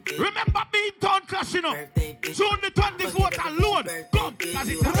birthday bitch. Remember being town clashing up. June the 24th alone. Come, cause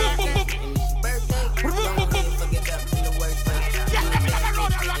it's a birthday. Get them in the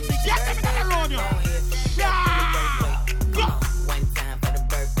road, Rodney. Get them in the road, yo. Go. One time for the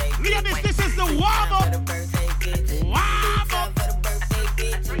birthday. Ladies, this is the warm up. Warm up.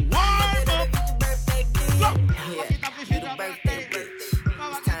 Warm up. Go.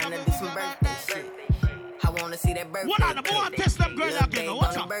 It's time to do some birthday shit. I wanna see that birthday. What are the boy test them girl again?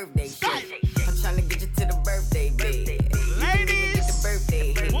 What's up? Style. I'm trying to get you to the birthday bed. Ladies,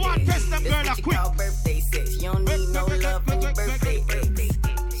 boy test them girl quick. Birthday sex. You don't need no love in your birthday ex.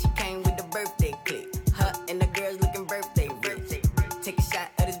 She came with the birthday clip. Her and the girls looking birthday rich. Take a shot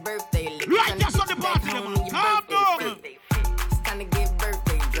of this birthday lick. Right, that's on the party, man. Calm down. It's time to get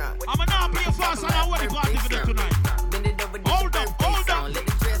birthday drunk. I'm gonna now play fast and I want the party for them tonight. Bend it over, hold up. Let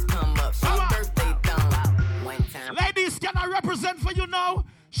the dress come up. She birthday thong. One time. Ladies, can I represent for you now?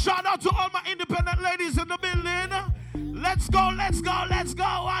 Shout out to all my independent ladies in the building. Let's go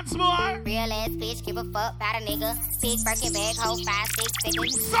once more. Real ass bitch, give a fuck about a nigga. Big Birkin bag, hold 5, 6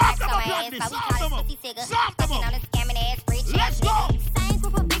 figures. Soft them up, Rodney. Soft them up. On a scamming ass rich. Let's go. Same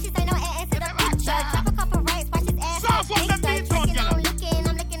group of bitches, ain't no ass to the picture. Drop a couple rights, watch his ass. Soft up them beats on, I'm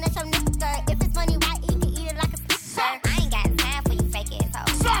looking at your nigga. If it's money, why eat it like a sister? I ain't got time for you fake ass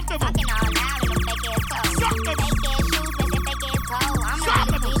hoes. Soft them up. Talking all loud in them fake ass clothes. Fake ass shoes, with them fake ass toes. I'm a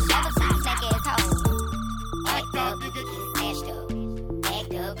nigga bitch, never see fake ass hoes. Act up, you get smashed up.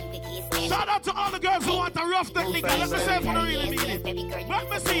 Act up, you get smashed up. Shout out to all the girls who want a rough technique. Let me say it for the really mean it. Let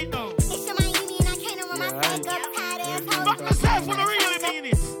me see it now. It's the Miami and I can't run my back up. Tired ass hoes. Let me say it for the really mean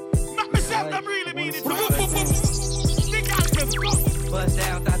it. Let me say it them really mean it. Big out them, go. Bust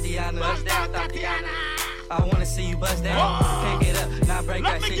down, Tatiana. Bust down, Tatiana. I wanna see you bust down. Pick it up, now break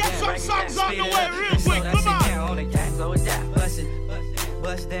that shit down. Let me get some songs on the way real quick. Come on. On the cat, slow it down. Bust it,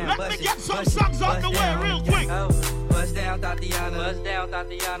 bust down. Let me get some songs on the way real quick. Bust down, Tatiana. Bust down,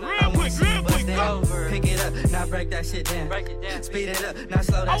 Tatiana. Real quick, go. Pick it up, now break that shit down. Break it down. Speed it up, now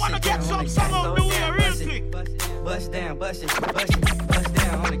slow that shit down. I wanna get some song on the way real quick. Bust down, bust it, bust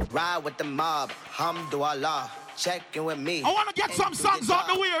down. Ride with the mob, Hamdulillah. Checking with me. I wanna get some songs on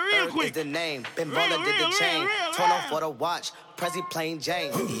the way real quick. Is the name. Ben Baller did the chain. Torn off for the watch. Prezi plain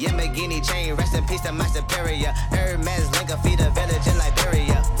Jane. Yamagini chain. Rest in peace to my superior. Hermes Linka feed a village in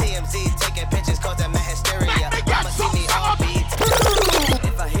Liberia. TMZ taking pictures causing my hysteria. I'ma see me all beat.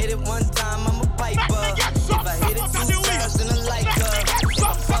 If I hit it one time, I'm a piper. If I hit it 2 times, then I like her. If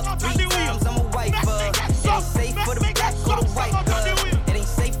I fuck 3 times, I'm a wiper. It ain't safe for the black or the white girl. It ain't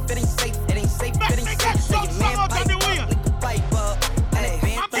safe, it ain't safe, it ain't safe, it ain't safe. Say your man pipe up, lick the pipe up. And it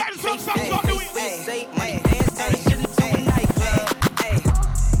band say my dance,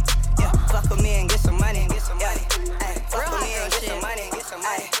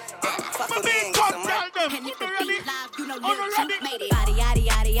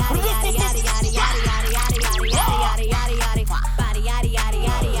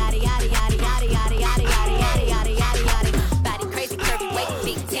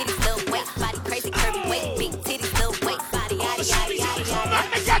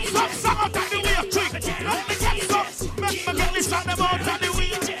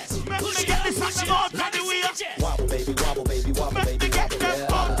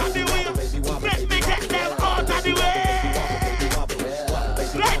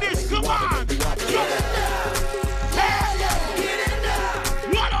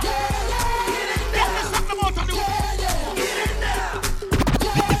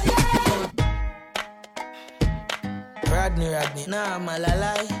 nah, I'm a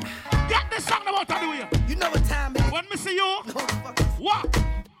lie. Get this song about to do you. You know what time it is. When me see you, what?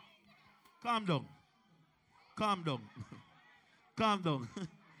 Calm down. Calm down. Calm down.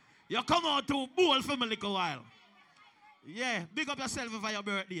 You come out to bowl for me a little while. Yeah, big up yourself for your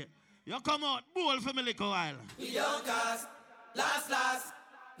birthday. You come out, bowl for me a little while. We don't cast, last.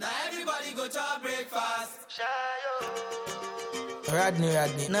 Now everybody go to breakfast. Rodney,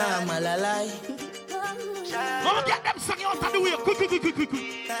 nah, I'm a lie. Come get them singing out of the way. Quick.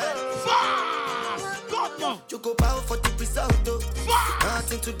 Fast! Go now. Choco power for the result.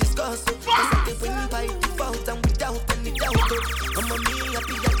 Nothing to discuss. I say when by default and without any doubt. I'm a me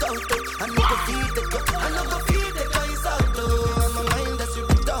happy adult. I know go feed the girl. I know go feed the guys out. I'm a mind that's you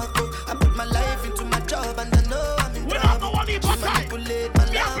talk. I put my life into my job and I know I'm in trouble. Manipulate my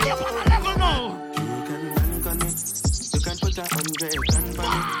love. You can bank on it. You can put 100 grand on it.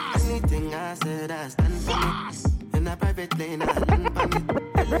 Anything I said I stand for it. In a private lane I land on it.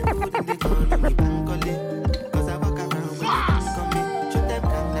 Tell them who they call me bank on it. Cause I walk around with the bank on me. Shoot them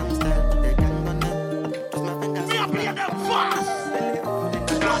down them style with the gang on them. Just my fingers. We are playing them fast.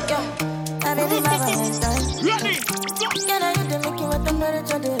 Ready? Can I hit the Mickey with the murder?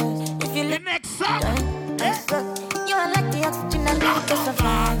 If you the next song. You are like the oxygen I need to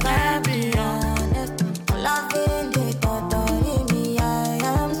survive. I'll be honest. Loving the thought of me, I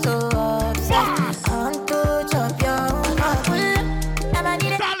am so obsessed. I want to chop your heart. Never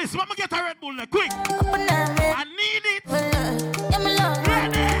need it. Dallas, let me get a Red Bull now, quick. I need it. Yeah, my love.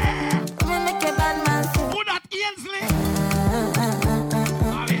 Ready? Let me make a bad man sing. Who that Ainsley?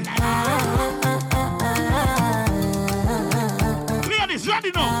 Ladies,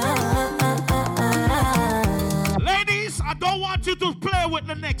 ready now? Ladies, I don't want you to play with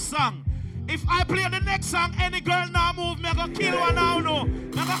the next song. If I play the next song, any girl now move, me gonna kill her now, no.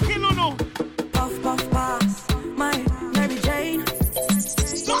 Me gonna kill her now. Puff, pass, my Mary Jane.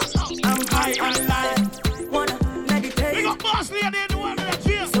 I'm high on life, wanna meditate. We got boss lady in the world of the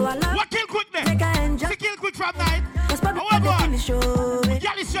jail. So I love what kill quick then? Take a enjoy. She kill quick from night. Cause probably not the finish show. Girl,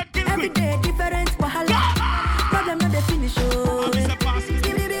 it's your kill every quick. day different, wahala. Problem not the finish show. Give me that. I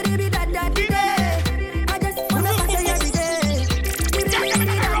just wanna party every day. Give me that.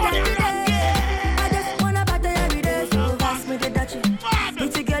 I just wanna party every day. So pass me the dutchie.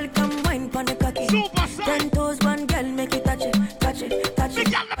 Pretty girl, come wine pon the cocky. 10 toes, one girl, make it touch it. The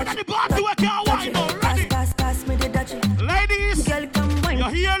girl never got the body where can't wine now. Ready? Pass me the dutchie. Ladies, girl, come wine. your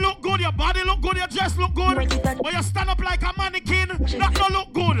hair look good, your body look good, your dress look good. But you stand up like a mannequin, that don't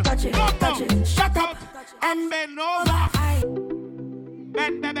look good. Come now, shut up and bend over.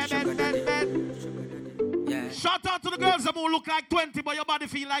 Bend. Shout out to the girls that who look like 20, but your body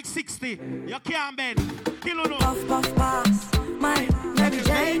feel like 60. You can't bend. Kill no. Puff, pass, my Mary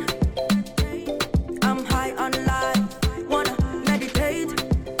Jane. I'm high on life, wanna meditate.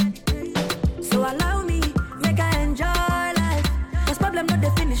 So allow me, make I enjoy life. Cause problem not the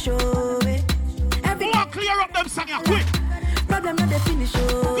finish show. Every day clear up them song quick. Problem not the finish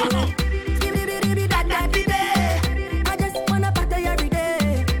show. I just wanna party every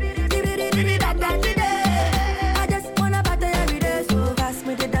day. I just wanna party every day. So pass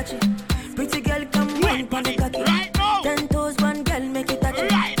me the dutchie. Pretty girl, come wine pon the cocky. Right now. 10 toes, one girl, make it touch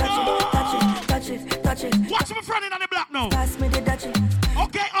it. Right Touch it. Watch my friend in the black now. Pass me the dutchie.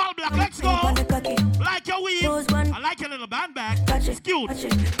 Okay, all black, let's go. Like your weave. I like your little band bag. It's cute.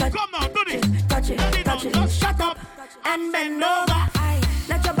 Come now, do this. Touch it. Just shut up and bend over.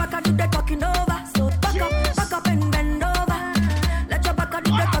 Let your back do the talking over. So back up and bend over. Let your back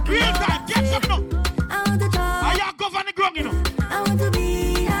do the talking real over. time, get something up. I want to talk. I y'all govern the ground, you know. I want to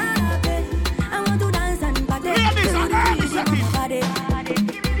be happy. I want to dance and party. Ladies and girls,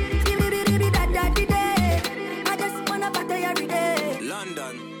 I just wanna party every day.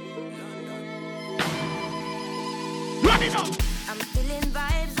 London. Run it up. I'm feeling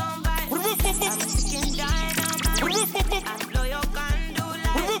vibes on vibes. I'm sticking dynamite. I blow your candle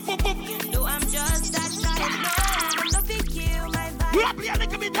light. No, I'm just that type. No, I'm not pick you, my vibe. We are playing a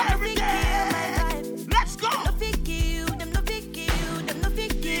little bit every day. Let's go. Them no pick you.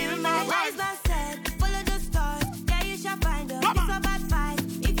 My eyes not set. Follow the stars. Yeah, you shall find us. It's a bad fight.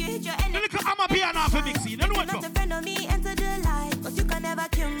 If you hit your enemy, I'm a piano for mixing. Don't know what to defend on me, enter the light. But you can never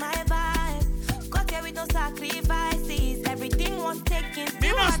kill my vibe. Got here with no sacrifices. Everything was taken.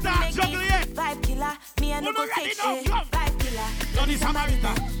 Me must start juggling it. Vibe killer. Me and no go take shit. Vibe killer. Johnny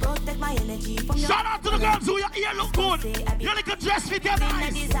Samaritan. Protect my energy from your. Shout out to the girls who your ear look good. Your little dress fit your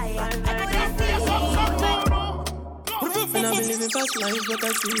nice. And I've been living fast life, but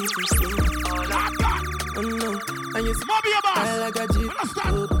I see it too slow. Oh no, and you Moby about. I like a jeep.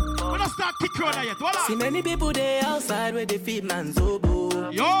 We don't start kick corner yet. Hold on. See many people there outside where they feed man's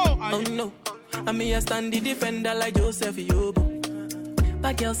oboe. Yo, oh no. I mean, I stand the defender like Joseph Yobo.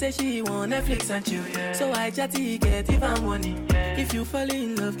 My girl say she want Netflix and chill, yeah. So I chatty get even money. If you fall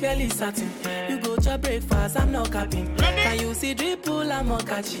in love, Kelly satin. You go to breakfast, I'm not capping. Can you see dripple, I'm not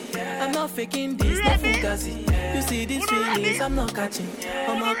catching. I'm not faking this, no fugazi. You see these feelings, I'm not catching.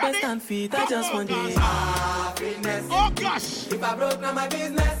 On my best and feet, I just want this happiness. Oh gosh. If I broke, now my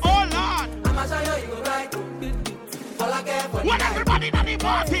business. Oh Lord. I'ma show you, you go right. All I care for what everybody in the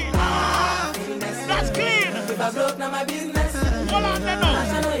party. That's clean. If I broke, now my business. Hold on, then.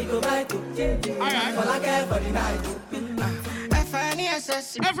 Alright. All I care for the night.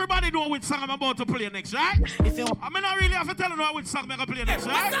 Everybody know which song I'm about to play next, right? If you, I mean, I really have to tell you which song I'm going to play next,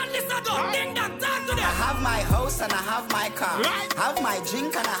 right? I have my house and I have my car. Right? I have my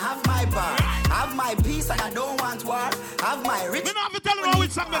drink and I have my bar. Right? I have my peace and I don't want war. I have my rich. We don't have to tell you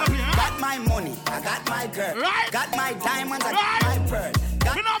which song I'm going to play, right? Got my money, I got my girl. Right? Got my diamonds, I got my pearl. We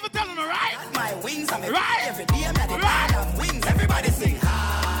don't have to tell you, right? Got my wings, I'm every day I'm at the line of wings. Everybody sing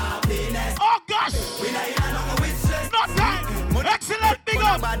happiness. Oh gosh! We not in a with stress. No time! Excellent, big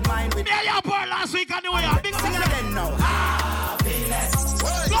up! Bad mind with me and your boy last week and the way big up! Sing again now. Happiness.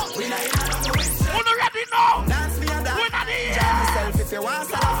 Go! We not in a with stress. Who not ready now? Dance me and dance. We're not here! Jam yourself if you want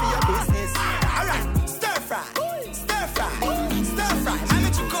salad for your business. Alright, stir fry. Stir fry. Stir fry. I'm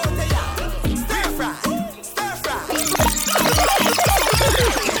at your coat ya. Stir fry. Stir fry.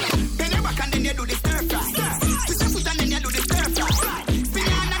 Then you back and then you do the stir fry. Put your foot and then you do the stir fry. Spin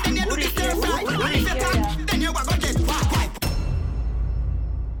your hand and then you do the stir fry. And if you can, then you go get wipe.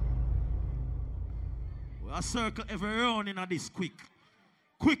 I circle every round in this quick.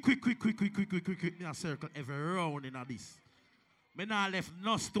 Quick. Me a circle every round in this. Me not left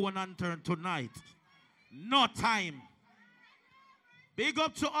no stone unturned tonight. No time. Big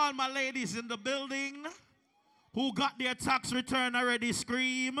up to all my ladies in the building who got their tax return already.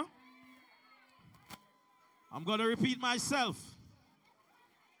 Scream. I'm going to repeat myself.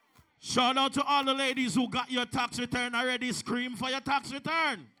 Shout out to all the ladies who got your tax return already. Scream for your tax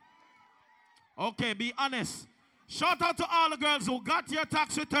return. Okay, be honest. Shout out to all the girls who got your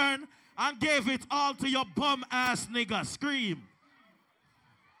tax return and gave it all to your bum ass nigga. Scream.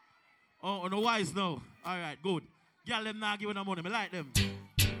 Oh, no wise no. All right, good. Girl, them not giving them money. Me like them.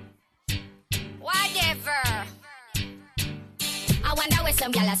 Whatever. I wonder where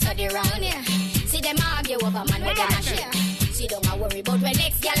some gyal are study round here. See them argue over man with them a share. See don't worry about when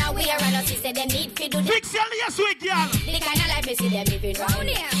next gyal are wear and us say them need to do the fix your yes week, gyal. The kind of life me see them living round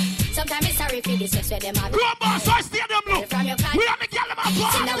here. Sometimes it's sorry for this where them are. Go boss, I stay them look. We are the gyal them a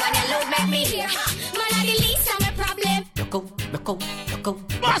boss. See no one alone make me here. Man are the least of my problem. Look out.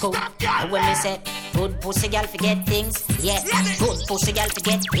 And when me say good pussy girl forget things, yeah. Good pussy girl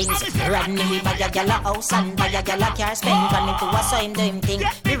forget things. Rodney we buy a girl a house and buy a girl a car. Spend money to a so him do him thing.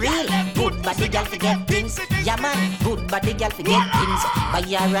 Be real, good body girl forget things. Yeah man, good body girl forget things. Buy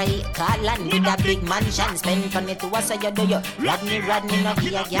a right car land with a big mansion. Spend money to a so you do you. Rodney no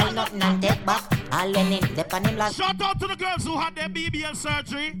be a girl nothing and take back. All in him, dep on him like. Shout out to the girls who had their BBL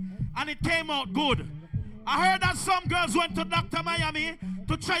surgery and it came out good. I heard that some girls went to Dr. Miami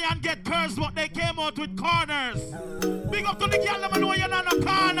to try and get curves, but they came out with corners. Big up to the girl, let me know you're not in a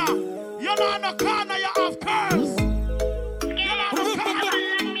corner. You're not in a corner, you have curves. You're not in a corner.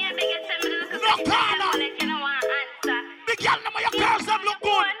 No corner. The girl, let me your curves, them look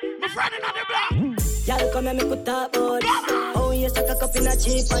good. My friend in the block. Y'all come and make a talk about it. Oh, you suck a cup in a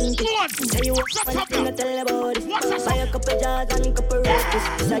cheap and say you want something to tell about it. Buy a couple jars and a couple roaches.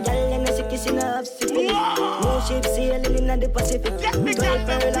 It's a y'all and a sick in a half syphilis. No ship sailing in the Pacific. 12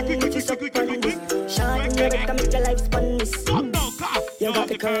 pearl and she's up on this. Shine in your back and make your life spun this. You got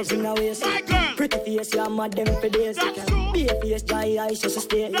the curves in the waist. Pretty face, you're mad them for days. Be a face, dry eyes, just to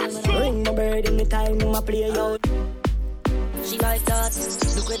stay. Ring my bird in the time, my play out. She like that.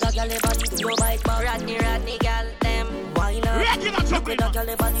 Look at that girl body to your bike back. Rodney girl, them. Why not? Regular look at that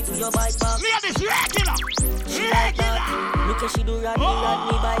girl body to your bike back. Ladies, regular. She like that. Look at she do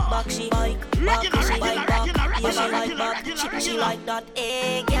Rodney bike back. She bike back. She bike back. Yeah, she like that. She like that.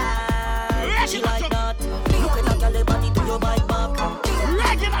 Hey, girl. She like that. Look at that girl body to your bike back.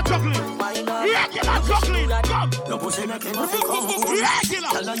 Regular juggling. Regular juggling. Your pussy make him feel come home. Regular.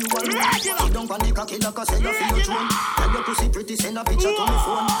 Tell her you are regular. Don't panic, I kill her, cause say you feel your throne. Tell your pussy pretty, send a picture to me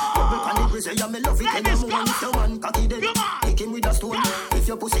phone. Double panic, we say, yeah, me love it, tell you more. If your man cocky dead, kick him with a stone. If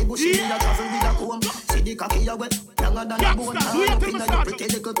your pussy bushy, you travel with a comb. See the cocky you wet, younger than a bone. Tie up in your pretty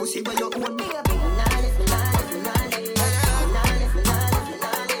little pussy where you own.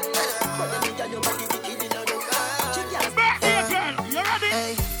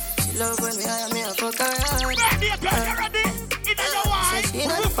 She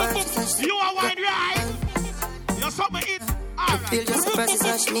not the first, and she You are wine right. You're something eat. I feel just the first,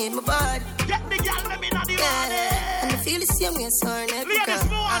 and she need my body. Get the girl, let me know the body. And I feel the same way, so her neck. Ladies,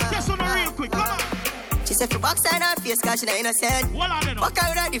 move on, test on her real quick, come on. She said, for box on her face, cause she not innocent. What are they now? Walk out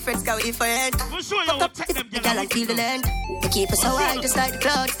with her difference, cause we different. We'll show you what take them girl and feel the land. They keep us so high, just like the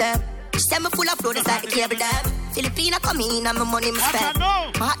clouds, them. She said me full of flow, just like the cable dam. Filipina come in and my money me spend.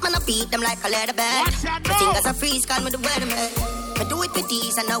 My heart man I beat them like a leather band. My fingers are freeze, call me the weatherman. I do it with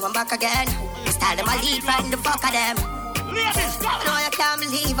these and now I'm back again. This time them I lead right in the fuck of them. Ladies, go! No, I can't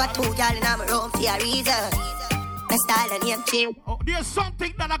believe I told y'all in my room for a reason. My style and name chill. Oh, there's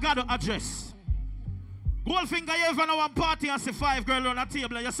something that I gotta address. Goldfinger, you ever know one party and see 5 girls on a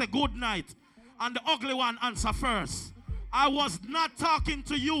table and you say good night. And the ugly one answer first. I was not talking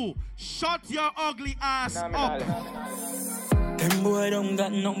to you. Shut your ugly ass up. Them boy don't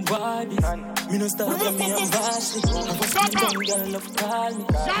got no bodies. Me no stop with me and Vashi. I was some girl love call me.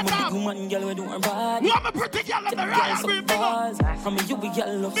 I'm a big woman girl we do her body. You have a pretty girl on the right. Big up. I'm a you big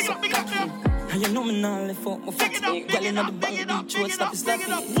girl love so cocky. And you know me now lift up my foot. Girl in the back beach road stop is big it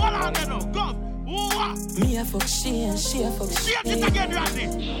up. What on there now? Go. Me a fuck she and she a fuck she. Say it again, Randy.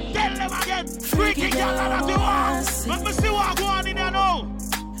 Tell them again. Freaky girl that you want. Let me see what go on in there now.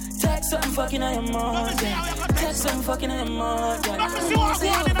 Text some fucking on your mouth. Text some fucking on your mouth. Let me see what go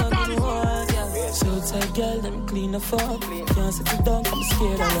on in the so tight girl, let me clean the fuck. Can't sit it down, I'm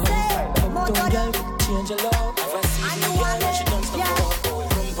scared of love. Uptown girl, change your love. If I see the girl, she don't stop to walk.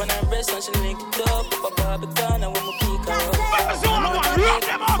 Rump on her breast and she link it up. Pop up the gun and when we peek her up. Let me see what go on. Rub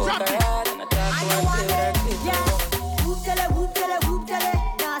them out, Randy.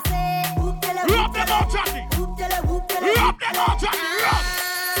 Rub them out, Johnny. Rub them out, Johnny. Rub.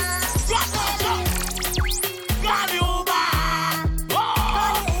 Call you over.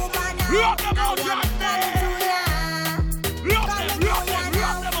 Rub them out, Johnny. Rub them out.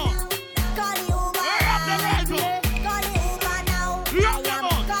 Rub them right out. Rub them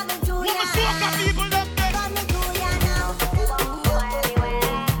out. Woman soca people them there.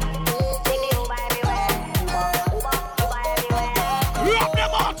 Rub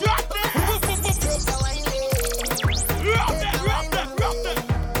them out, Johnny.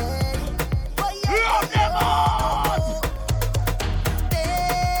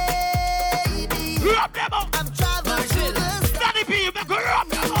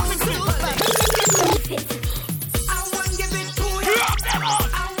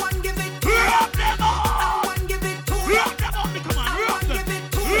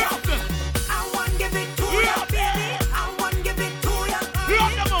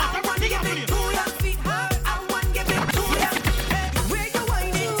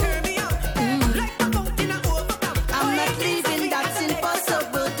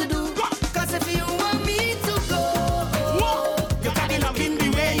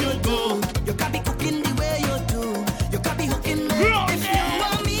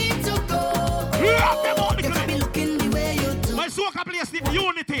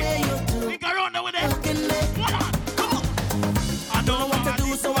 Unity. We go around there with it. Come on. I don't know what to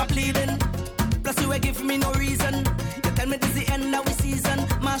do, so I'm pleading. Plus you ain't give me no reason. You tell me this is the end of the season.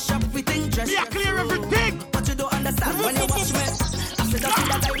 Mash up everything, dress. Yeah, clear everything. But you don't understand when you watch me. I said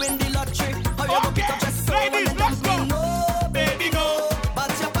that I win the lottery. How you go pick up just so ladies, let's go. No, baby, no.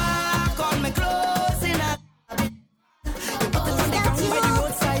 But your back on me close enough. You put it on the ground by the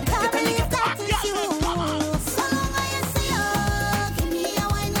roadside. You tell me get back.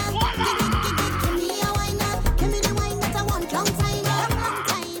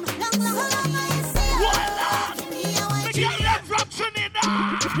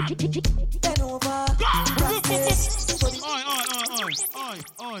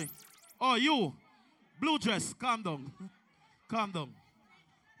 Oi, you, blue dress, calm down. Calm down.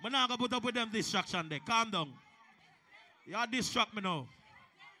 I'm not going to put up with them distraction there. Calm down. You distract me now.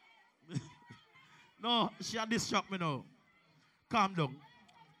 No, she distract me now. Calm down.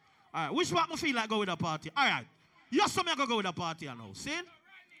 All right, which one I feel like go with a party? All right. You saw me go with a party now. See?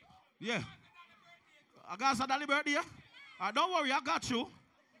 Yeah. I got some birthday. Don't worry, I got you.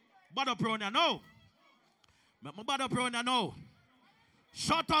 Bother prone now. Make my bother prone now.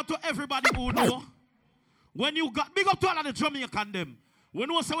 Shout out to everybody who know. When you got big up to all of the Jamaican them.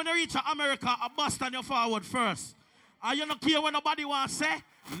 When you say when you reach America, a Boston you forward first. And you don't care what nobody wants to say.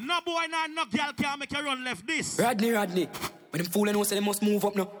 No boy, no girl can make you run left this. Rodney. When them fooling know say they must move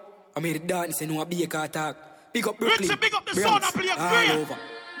up now. I made it dance and no be a car talk. Big up Brooklyn. Richie, big up the sound of play all over.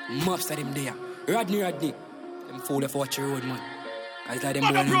 Maps of them there. Rodney. Them fool for watch your road, man. I thought them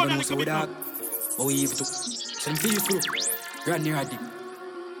boy and them know so we dog. But we evil too. Some people. Rodney.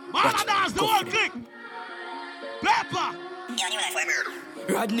 Man, that's the whole click. Pepper.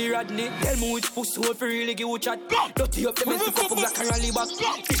 Rodney, tell me which pussy will for really give you chat. Dirty up the mess, pick up a black and rally back.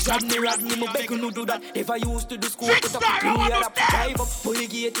 Rodney, me beg you no do that. If I used to do school, put up a new year up. Drive up, bully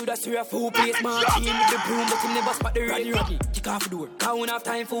gate to the syrup, full place, man. Team with the broom, but him never spot the Rodney. Kick off the door. Count off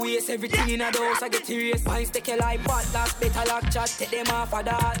time for waste, everything in the house, I get serious. Pines take a life, but last better lock chat. Take them off of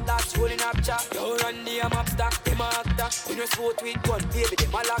that, last rolling up chat. Yo, Randy, I'm up stack, them up that. When you sport with gun, baby,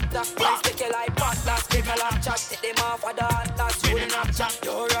 them a lock that. Pines take a life, but last better lock chat. Take them off of that, last rolling up chat.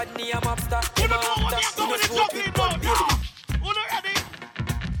 Yo, Rodney, I'm up stack, them up that. When you sport with gun, baby.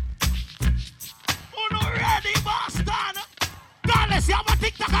 Uno ready, Boston? Dallas, you have a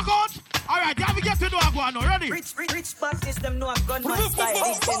TikTok account? Alright, you have to get to do a go now, ready? Rich bosses, them know a gunman style.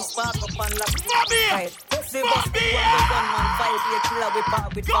 Big Ben spark up and lock. Bobby! Pussy bust, gunman, 5-year killer, we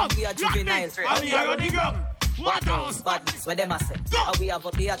part with Bobby a juvenile. Bobby, are you the What else? Badness, where them a say? How we have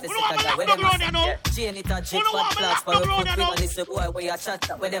up the artist, where them a say? Chain it a jet, bad class, for your foot, and this boy where you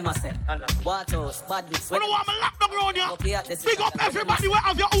chat, where them a say? What else? Badness, where them a say? Big up everybody where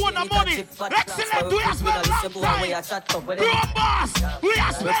have your own money. Excellent, we have spent lifetime. Grown boss, we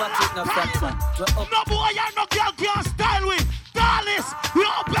have spent lifetime. No boy and no girl can't style with. Dallas, we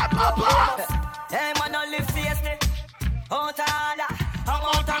all pepper boss. Hey man, I live fiercely. Out of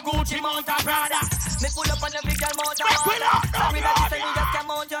Mount a Gucci, Mount a Prada. Me pull up on the big girl, Mount a Prada. Sorry that you say you just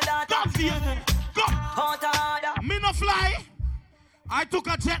come out your daughter. Me no fly. I took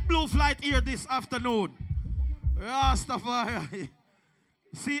a JetBlue flight here this afternoon. Rastafari.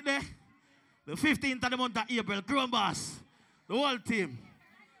 See it there? The 15th of the month of April, Grown Boss. The whole team.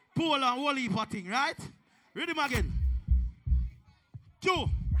 Paul and whole heap of thing, right? Read him again. 2.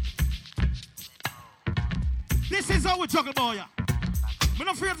 This is how we juggle, boy. I'm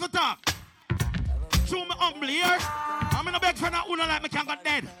not afraid to talk. So me humble here. I'm in a beg for that una like me can't get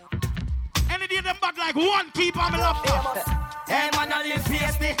dead. Any day them bad like one keep on me laptop. Hey man, I live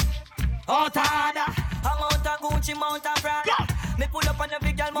feisty. Out harder. I'm out of Gucci, Mount a Prada. Me pull up on the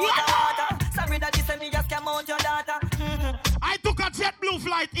big girl, Mount a water. Sorry that you say me just came out your daughter. I took a JetBlue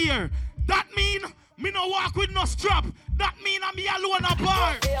flight here. That mean me no walk with no strap. That mean I'm me alone a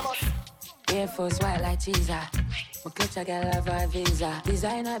bar. Air Force white like cheese. My clutch I got love our visa.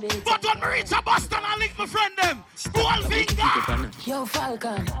 Designer bitch. But when me reach a Boston, I link my friend them. Gold finger. Yo,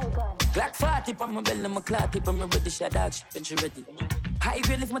 Falcon. Glock 40 on my belly, my clock tip on my ready. Shot dog, shit, she ready. High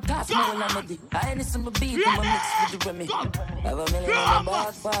grade if my top more than I'm ready. I ain't some beat in my mix with the Remy. Have a million on the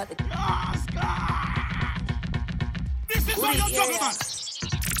boss party. This is how you juggle, man.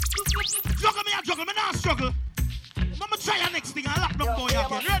 Juggle me not struggle. I'ma try your next thing. I lock them boy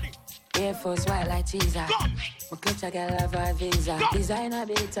again. Ready? Air Force white like cheese. My clutch I got love our visa. Designer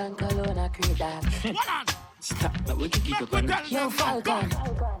beat and cologne I create that. Stop, but we can keep it on. Yo, Falcon.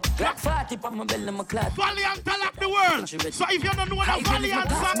 Glock 40 on my belly, my clock. Valiant lock the world. So if you don't know what a Valiant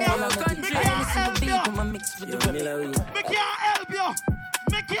song is, me can't help you.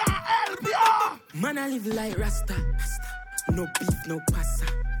 Me can't help you. Man, I live like Rasta. No beef, no pasta.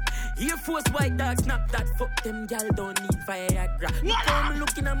 Air Force white dogs, snap that. Fuck them, gal don't need Viagra. Look how I'm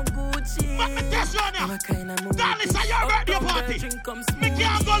looking at my Gucci. I'm a kind of movie. Dallas, are your birthday party? Me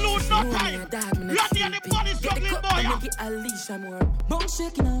can't go lose no time. You're the money struggling boy. Make it Alicia more. Bone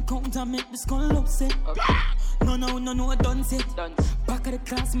shaking and count and make the skull upset. No, done set. Back of the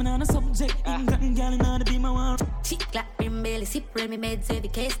class, man, on a subject. England gal and I'll be my one. Chick clap, brim belly, sip, remy meds, every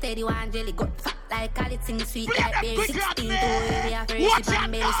case steady, one jelly, got fat like all it sing sweet like berry. 16 to area for recipe,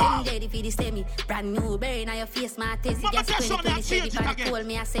 brim belly, send jelly for the stemmy. Brand new berry, now your face, my taste, just 20 shady, but it told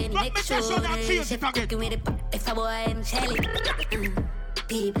me I say next show. Chef cooking with the pot, if a boy and Shelly.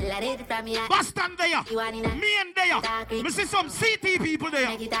 People are ready from me. Boston there. Me and there. Me see some CT people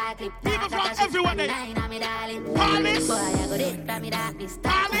there. People from everywhere there. Palace.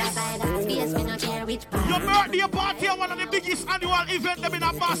 Your birthday party is one of the biggest annual events in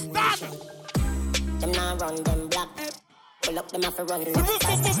Boston. Them now run them black. Pull up them off a run. 9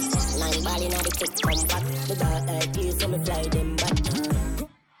 ball in the kick come back. The dark like you so me fly them back.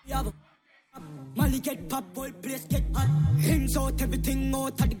 Molly get pop, whole place get hot. Hands out, everything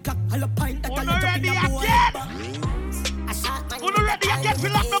out of the clock. All a pint that I ready again. Uno ready again for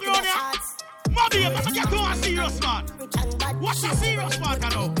lock down on ya. Mommy, I'm gonna get to a serious man. What's a serious man,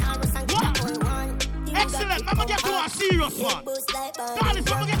 hello? What? Excellent, I'm gonna get to a serious one. Darling, I'm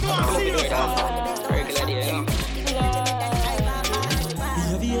gonna get to a serious one.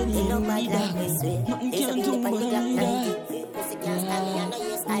 Nothing can do but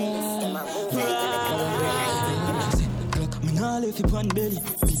all if you pan belly.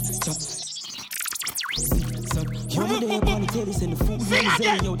 Stop. You over there upon the telly, send the food.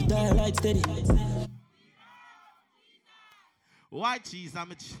 Yo, the dial light steady. white cheese. I'm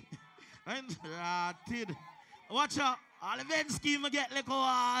rotted. Watch out. All the Vensky, we get like a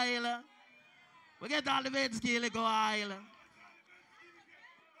while. We get all the Vensky like a while.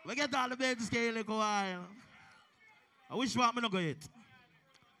 We get all the Vensky like a while. I wish one me not go it.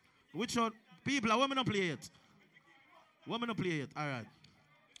 Which one? People, women not play it. Women not play it. All right.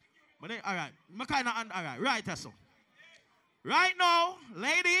 But all right. My kind of all right. Right, so. Right now,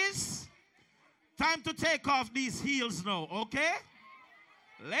 ladies, time to take off these heels now, okay?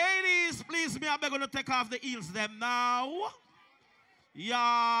 Ladies, please, me, I beg you to take off the heels them now.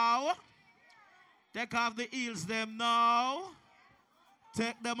 Yo. Take off the heels them now.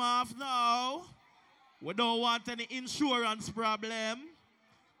 Take them off now. We don't want any insurance problem.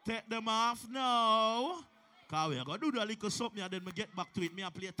 Take them off now. Because we're going to do the little something and then we get back to it. Me, I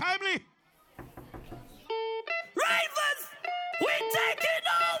play timely. Ravens, we taking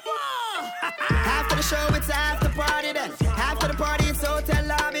over! After the show, it's after party then. After the party, it's hotel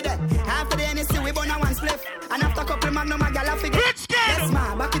lobby then. After the NSC, we burn a one spliff. And after a couple magnum, my gal figure. Yes,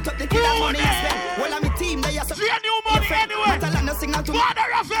 man, back it up the kid that money I spend. Well, I'm a team, they are so. See a new money anyway. Not a land, no signal to me.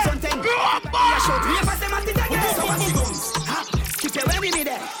 Something. Go up, boy. Yeah, show me. Pass them at it again. So what's the guns? Keep your way with me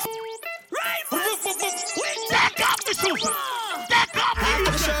there. Take off the shoe. Take off the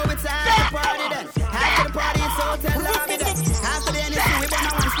After the show, it's after party then. After the party, it's hotel lobby then. After the NSC, we burn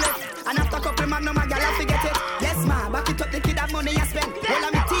a one split. And after a couple magnum, my gal forget it. Yes, man, back it up the kid that money I spend. Well,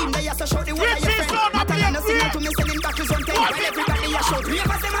 I'm a team, they are so show the whole of your friend. Not a land, no signal to me, sending back to something. While everybody are show. We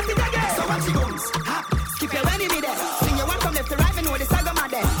pass them at it again. So what's the guns? Keep your enemy there. Sing your one from left to right, me know the saga man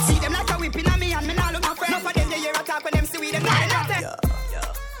there. See them like a whipping on me and me now look my friend. Enough of them, they hear a talk when them see we them not nothing.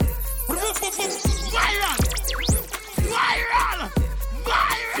 Viral! Viral!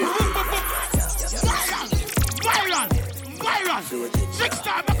 Viral! Viral! 6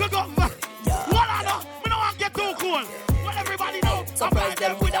 times I could go. What I know? We don't want to get too cool. What everybody know? Surprise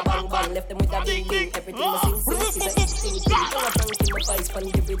them with a bang bang, left them with a bing bing. Everything was sing. Don't my voice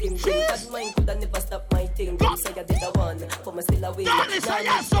funny with him. Bad mind could never stop my thing. Don't say I did a one, but me still away. Now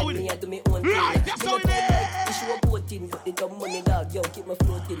me I do me own thing. That's how it is. Issue a boating, but they got money dog. Yo, keep my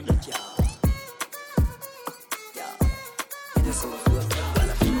floating.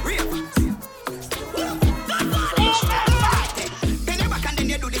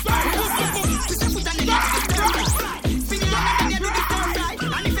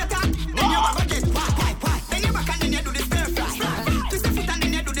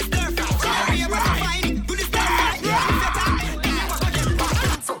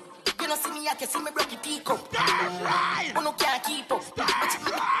 See me broke it peak up. Who no can't keep up.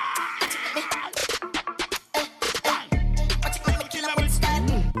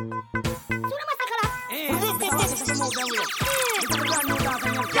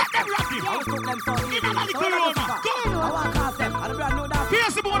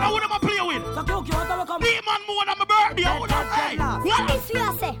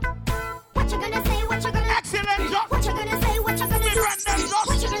 Fiyah say, what you gonna say? What you gonna excellent. What you gonna say? What you gonna do?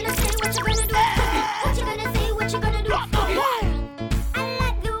 What you gonna say? What you gonna do? What you gonna say? What you gonna do? I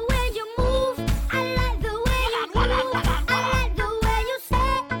like the way you move. I like the way you move. I like the way you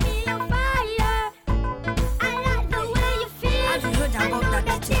set me on fire. I like the way you feel. Have you heard about that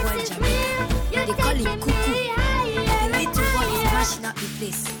little boy Jamaica? They call him Cuckoo. The little boy is smashing up the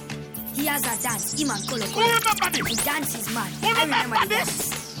place. He has a dance, him and Colo Colo. He dances mad. I remember the dance.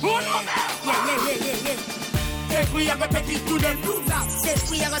 Yeah. If we ever take it to them, If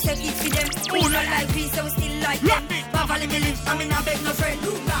we ever take it to them, who not like we, so we still like them. Bavali me lips, I mean I beg no friend.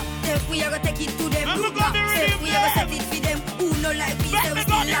 If we ever take it to them, if we ever set it for them, who not like we, so we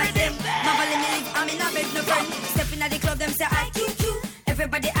still like them. Bavali me lips, I mean I beg no friend. Stepping at the club, them say I choo.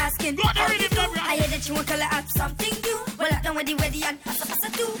 Everybody asking, how you do? I hear that you want to color up something new. Well, I done with the ready and I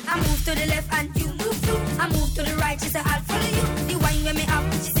do. I move to the left and you move too. I move to the right, she say I'll follow you. The wine when me up,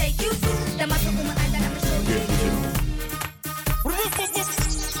 she say you too. Them must have my hand and I'm show you.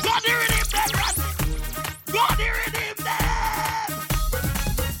 God the rhythm them, God the rhythm them.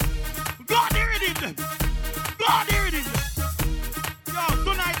 God the rhythm them. God the rhythm them. Yo,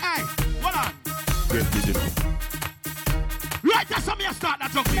 tonight, hey, hold on. Get digital. Right, that's how me start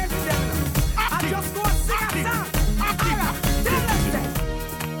that juggling. I just go sing a song.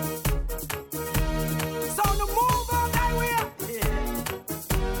 So the move on that way.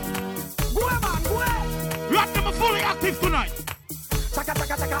 Go man, go. Right, them are fully active tonight. Chaka.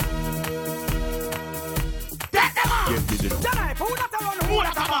 Take them out. Get digital. Tonight, who not around, who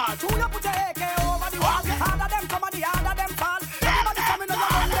not about? Who not put your AK over the wall? Harder them come and the harder them fall. Everybody coming on the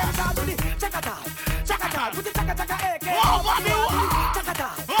run, them shall do the chaka. Put the chaka AK over the wall. Chaka.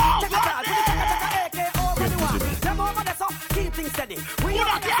 Put the chaka AK over the wall. Them over there, so keep things steady.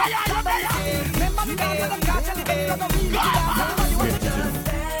 Remember the dance with them can't tell you they don't know me. Everybody want to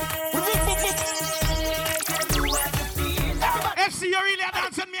FC, you really are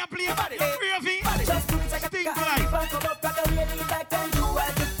dancing me a play. You're crazy. Think like.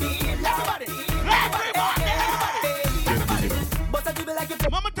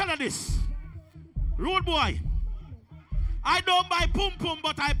 Mama tell her this. Road boy. I don't buy pum pum,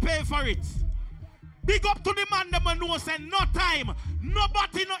 but I pay for it. Big up to the man that know say no time.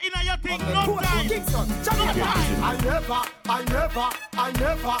 Nobody no in your thing, no time. No time. I never,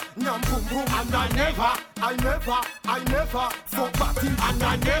 nyam boom boom, and I never, fuck party, and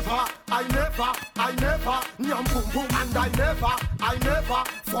I never, nyam boom boom, and I never,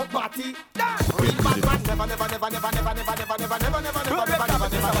 fuck party. Real bad man, never.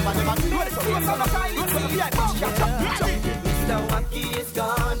 Mr. Wacky is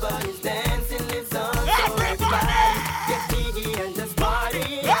gone, but his dancing lives on. Everybody, get jiggy and just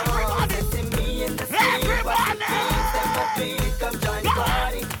party. Everybody, see me in the street, but the things that my feet come join the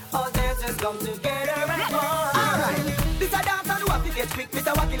party. All dancers come together and one. Alright, this a dance and Wacky get quick.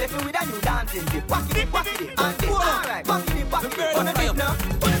 Mr. Wacky left me with a new dancing tip. Wacky dip, and dip. Alright, Wacky dip. On the dip now, on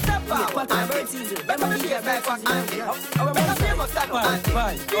the step forward and dip. Everybody get back and dip. Our brother famous stand up and dip.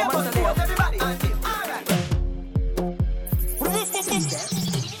 Famous dip, everybody and dip. Alright.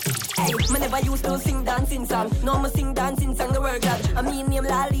 Hey, me never used to sing dancing song. No, me sing dancing song the word God. I mean name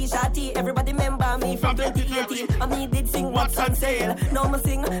Lali Shati. Everybody remember me from 2018. I mean did sing What's on Sale. No, me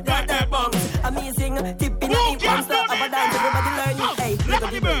sing that bounce. I mean sing Tip in a hip monster. Up and dance, everybody learning. Hey, Lego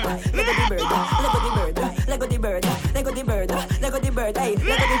the bird, Lego the bird, Lego the bird, Lego the bird, Lego the bird, hey,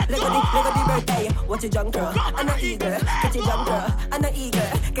 Lego the bird, hey. Watch your junk girl, and an eagle. Get your junk girl, and an eagle.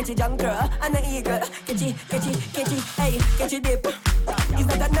 Get your junk girl, and an eagle. Get you, hey, get your dip. Is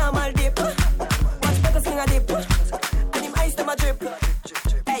that a normal dip? Watch better sing a dip. And him ice them a drip.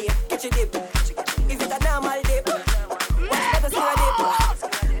 Hey, get your dip. Is it a normal dip? Watch better sing a dip.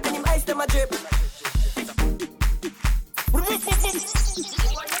 And him ice them a drip.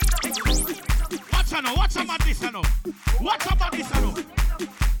 Watch about this now. Watch about this now.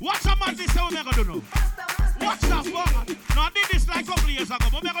 Watch about this now. What am I gonna do now? Watch that fuck. No, I did this like a couple years ago.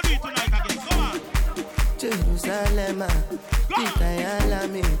 What am I gonna do it tonight again? Come on. Jerusalem,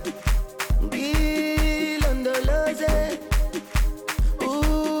 Itayalami, Bilondoloze,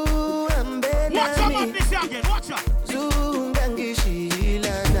 Ambenami. Watch about this again, watch out.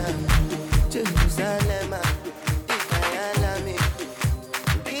 Zungangishilana, Jerusalem, Itayalami,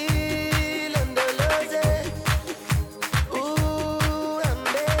 Bilondoloze,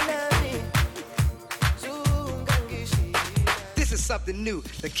 Ambenami, Zungangishilana. This is something new,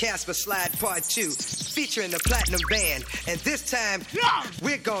 the Casper Slide Part 2. Featuring the Platinum Band, and this time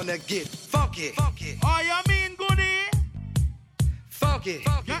we're gonna get funky. Oh, you mean goodie? Funky.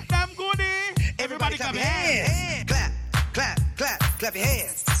 Get them goodie. Everybody clap your hands. Clap, clap, clap, clap your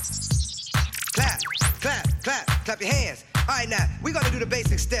hands. Clap, clap, clap, clap your hands. All right, now we're gonna do the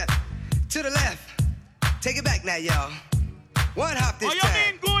basic step. To the left. Take it back now, y'all. One hop this time. Oh, you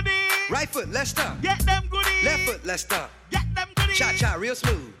mean goodie? Right foot, let's stomp. Get them goodie. Left foot, let's stomp. Get them goodie. Cha-cha, real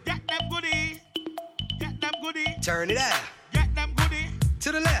smooth. Get them goodie. Get them goodie. Turn it out. Get them goodie.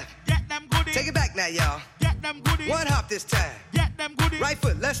 To the left. Get them goodie. Take it back now, y'all. Get them goodie. One hop this time. Get them goodie. Right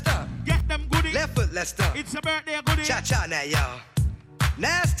foot, let's stomp. Get them goodie. Left foot, let's stomp. It's a birthday goodie. Cha-cha now, y'all.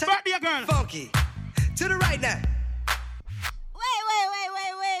 Now it's time. Birthday girl. Funky. To the right now.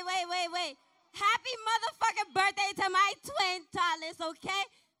 Wait. Happy motherfucking birthday to my twin Talis, okay?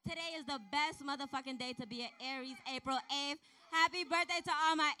 Today is the best motherfucking day to be an Aries, April 8th. Happy birthday to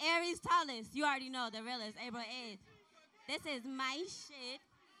all my Aries Talis. You already know the real is April 8th. This is my shit.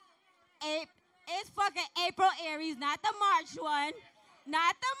 It's fucking April Aries, not the March one.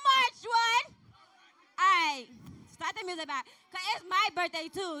 Not the March one. All right, start the music back. Because it's my birthday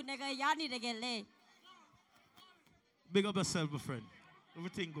too, nigga. Y'all need to get lit. Big up yourself, my friend.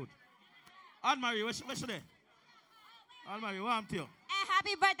 Everything good. Anne-Marie, what's there? Anne-Marie, what am to you? And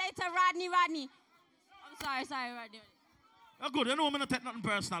happy birthday to Rodney. I'm sorry, Rodney. Oh, good. You know I'm not take nothing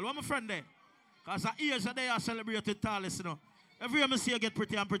personal. What's my friend there? Because the years that they are celebrated Talis, you know. Every year I see you get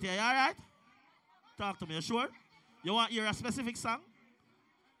pretty and pretty. Are you all right? Talk to me. You sure? You want to hear a specific song?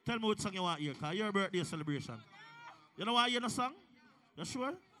 Tell me what song you want to hear, because your birthday celebration. You know why you hear the song? You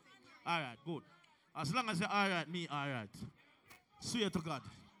sure? All right, good. As long as you're all right, me all right. Swear to God.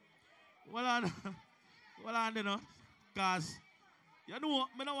 Well on, you know, because, you know,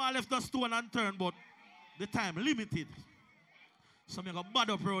 I don't want to left the stone unturned, but the time limited. So I'm going to bad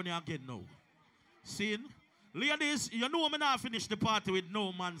up around here again now. See? Ladies, you know I'm not finish the party with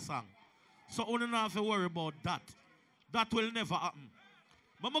no man song. So you don't have to worry about that. That will never happen.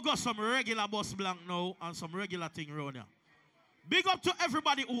 But I got some regular bus blank now and some regular thing around here. Big up to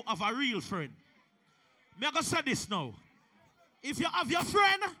everybody who have a real friend. Me I go say this now. If you have your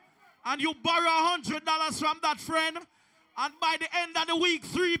friend and you borrow $100 from that friend, and by the end of the week,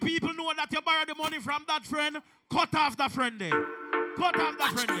 3 people know that you borrowed the money from that friend, cut off the friend there. Cut off the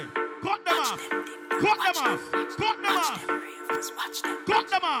friend there. Cut them off. Cut them off. Cut them off. Cut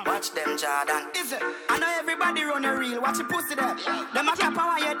them off. Watch them, Jordan. Is it? I know everybody run a reel. Watch your pussy there. Them a clap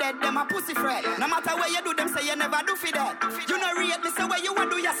while you're dead. Them a pussy fret. No matter where you do, them say you never do for that. You know rate me, say where you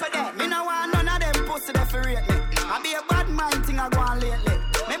want do yesterday. Me no want none of them pussy there for rate me. I be a bad mind thing I go on lately.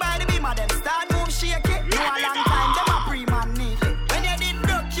 Me by the beam of them start move shake it. No a long time, them a pre-man neatly. When you did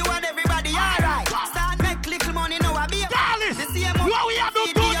broke, you and everybody alright. Start make little money, now I be a Dallas, the same money. What we have to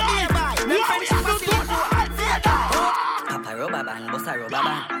do tonight? What we have to do tonight? Papa rubber band, bossa rubber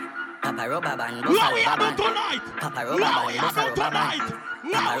band. Papa rubber band, bossa What we rubber have to band. do tonight? Papa rubber band, bossa rubber band.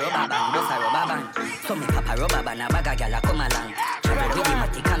 Papa rubber band, bossa rubber band. So me papa rubber band, a bag a gyal a come along. Travel with the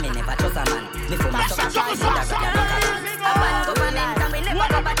matic and me never trust a man. Me for me suck a try, so that brother rock a band. A man government and we never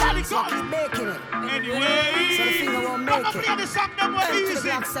go back and so keep making it. Anyway, so the finger won't make it. Play the song them was easy.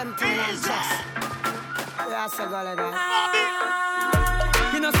 Easy. That's a girl again.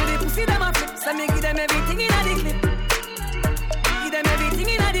 You know see the pussy them a flip, so me give them everything in a the clip. Give them everything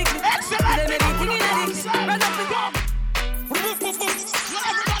in a the clip. Give them everything in a the clip. Run up and go.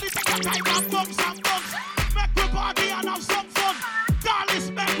 Everybody take a time and bump some bumps. Make we party and have some fun. Dallas,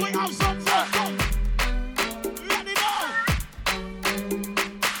 make we have some fun. Come. Ready now.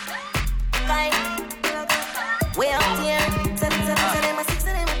 We out here. Tell them a six,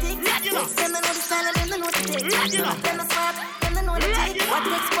 tell them a tick. Them know the style and them know the tick. Them no smart, them know the tick. What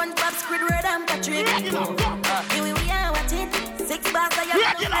makes SpongeBob, Squidward and Patrick? Here we are, watch it. 6 bars of your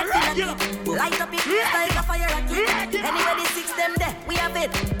regular. Light up it, like a fire rocket. Anybody 6 them there, we have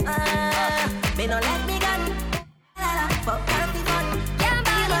it. Me no like me gun. Fuck happy fun. Can't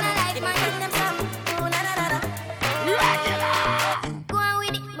buy me no life, man, bring them some. Oh, na na na na. Go on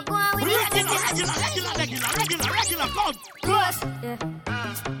with it, go on with it. Regular, come. Course,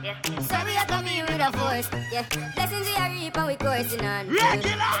 yeah. So we are coming with a force, yeah. Blessings we are reaping, we coursing on.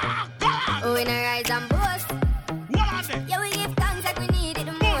 Regular, oh, we no rise and boast. What are they? Yeah, we give thanks like we need it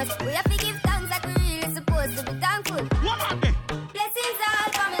the most. We have to give thanks like we really supposed to be thankful. What are they? Blessings all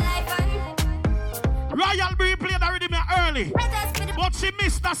for my life and Royal Bree played already me early, but she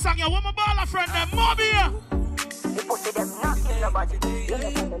missed that song. You want my baller friend them, Bobby? You pussy them not in your body.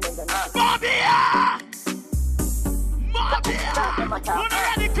 Bobby! Bobby!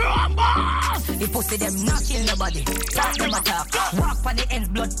 Ready to boss! The pussy them not kill nobody. Talk them attack. Walk on the ends,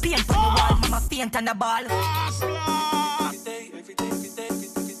 blood paint on the wall. Mama faint on the ball.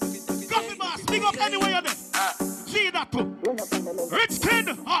 Coffee boss, big up anywhere you're there. See that too. Rich kid,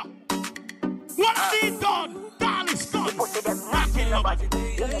 what have they done? Dallas done. Not kill nobody.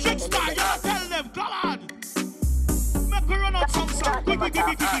 Trick star, you tell them, come on. Make me run out some song. Quick.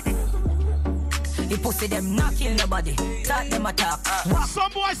 The pussy them not kill nobody. Talk them attack.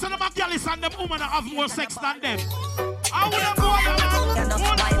 Some boys say them a gallus and them women have more sex than them. I wouldn't boy,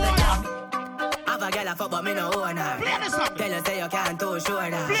 have a girl a fuck but me no own her. Play this up. Tell her say you can't too sure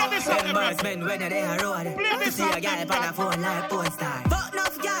that. Play this up. Embarrassment when you're there road. Play this see up. a girl on a phone like porn star. Fuck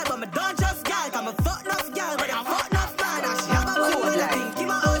enough girl but me don't just girl. Cause me fuck enough girl but I fuck enough man. And she have a cool like give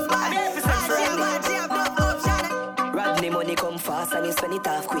my husband. She have no option. Rodney money come fast and he spend it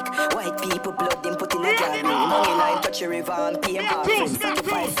off quick. White people blood them put in a jar. Money line touch a river and pay him friends.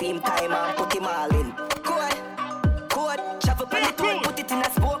 Sacrifice him time and put him all in. Code, chop up on the tool, put it in a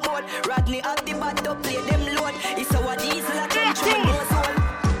sport mode. Rodney at the bad up, play them load. It's our diesel a jump through no soul.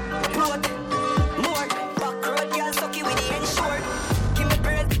 Blood, more, back road, girl sucky with the ensure. Give me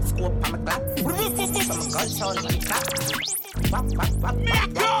bread, scope on my clap. Some gun sound on the clap.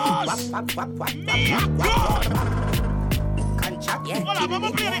 Contract, yeah. Hold on, Mama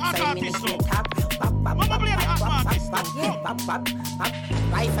play the hot artist now. Mama play the hot artist now.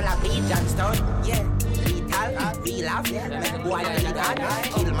 Rifle a beat, Johnstone, yeah. We laugh, yeah. Boy, I need that.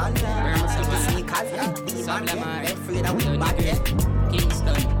 Kill man, sneakers, demon, yeah. Afraid of bad, yeah.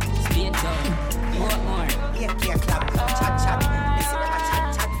 Kingston, Speed Town, Portmore. Yeah, clap, chat. Listen to my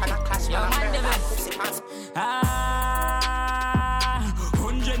chat for the clash. Yo, man, Ah,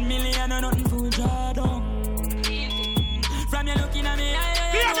 100 million and nothing for Jordan. From you looking at me, I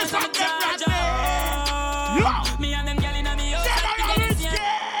know some charge. Me and them girl in me, yo,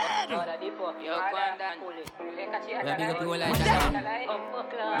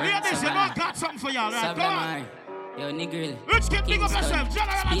 Ladies, you know I got something for y'all, right? Go on. Yo, nigga. Rich kid, big up yourself.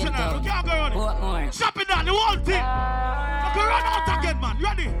 General. We can't go on it. Portmore. Chop it down, the whole thing. Go run out again, man.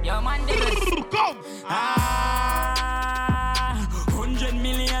 Ready?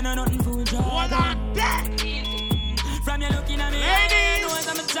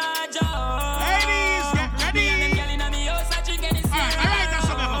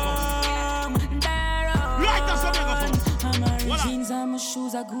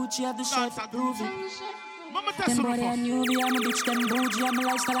 shoes are Gucci, have the shirt for groovy. Mama test Them body a newbie, I'm a bitch, them bougie, I'm a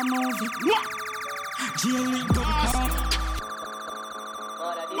lifestyle, I'm movie. What? G-Link, good.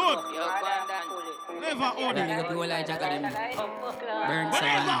 Never order. Burn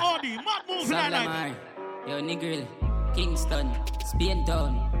Never order. Mad move like Yo, Negril, Kingston, Spain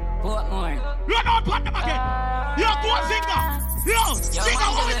Town, Portmore. Run out, put them again. Yo, go on, Zinger. Yo, Zinger,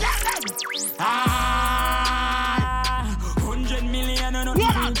 what we tell them? 100 million and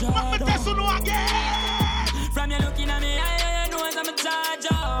what? Let me test you again. From you looking at me, I know I'm a charger.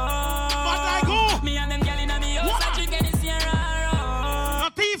 But like who? Me and them girl in me house, I drink any Sierra. No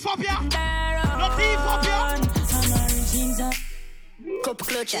thief up here. No thief up here. Cup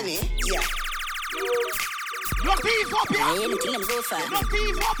clutcher. Yeah. No thief up here. Anything them go for. No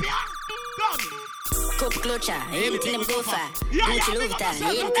thief up here. Come. Cup clutcher. Anything them go for. Gucci Louis Vuitton.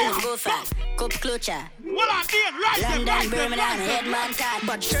 Anything them go for. Cup clutcher. What I did, right London, there, Birmingham, Headman card.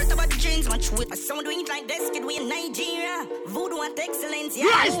 But shirt about the jeans, much with. Someone doing it like this, kid, we in Nigeria. Voodoo and excellence, yeah.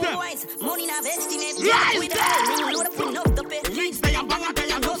 Rise them. Money not estimate. Rise them. Load up with no the pay. Reach the young bang,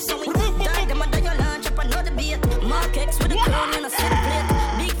 I go somewhere. Die them under your lunch, up another beat. Markex with a crown and a set plate.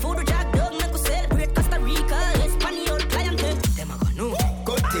 Big food, jack dog, make us celebrate. Costa Rica, Espanol, clientele. Them I go, no.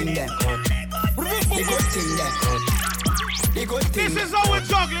 Good thing then. The good thing then. The good thing. This is how we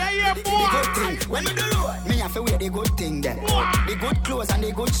juggle, yeah, boy. The good thing. When you do road, me have to wear the good thing then. The good clothes and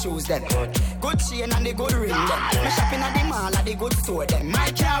the good shoes then. Good chain and the good ring then. Me shopping at the mall at the good store then.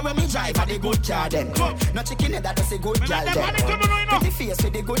 My car when me drive at the good car then. No chicken head that does a good gal then. Pretty face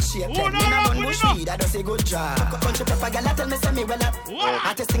with the good shape then. Me no gun bush weed that does a good job. Country pepper gal tell me say me well up.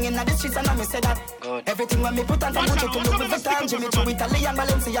 Artist singing at the streets and I me say that. Everything when me put on from Gucci to Louis Vuitton, Jimmy to Italian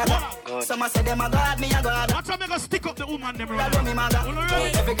Balenciaga. Some say them a god, me a god. What's up, me go stick up the woman them right?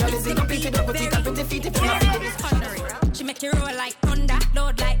 Every girl is in a pretty dog, pretty and pretty feet. She make you roll like thunder,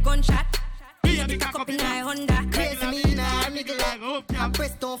 load like gunshot. Be a cock up in my Honda. Crazy me now, nigga like I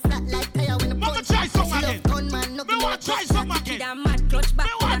press don't flat like tire when the punch. Try some again. Me want try some again. Mad clutch back.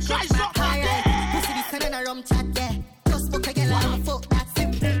 Me want try some again. Pussy this kind of rum chat, yeah. Just book a girl and fuck that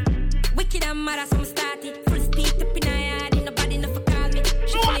simple. Wicked and mad as some started. Full speed up in my yard, ain't nobody enough for call me.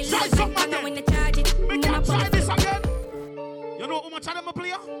 She want try some again. When they charge it. Me can try this again. You know how much of them a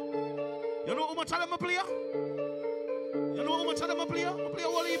player? You know how much of them a player? You know how much of them a player? A player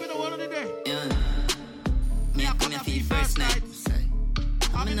will leave in the world of the day. Yeah. Me I come here for the first night.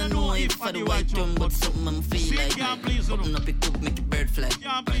 I mean I know if for the white drum, but something I'm feel like. Yeah, please don't open up it cook, make the bird fly.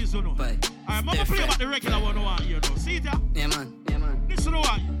 Yeah, please don't know. Alright, I'm gonna play about the regular one over here though. See it ya? Yeah man, yeah man. Listen to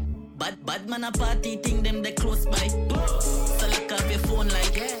one. Bad man a party thing them they close by. So lock up your phone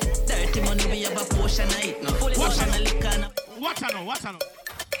like dirty money we have a portion of it. No full portion of liquor. Watch I know.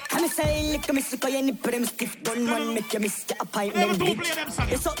 I'm say lick me sick of any prim stiff gun one make you miss your appointment bitch.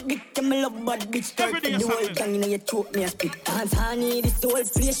 You suck dick and me love bad bitch. Start the whole gang in your throat me a spit. Dance honey this whole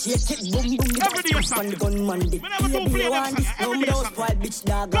place shake it boom boom. The fun gun man dick. Baby you want this no me don't spoil bitch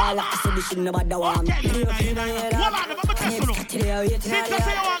dog. All I say this shit nobody want me. You know you know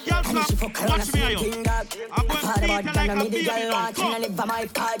watch me ayo. I'm going to beat like a baby dog.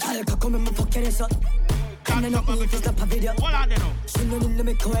 Come and fuck your ass up. Come and eat this up a video. What are they now? She no need to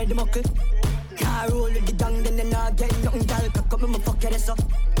make her the muckle. Car roll the gang, then they not get nothing. Girl, come and fuck your ass up.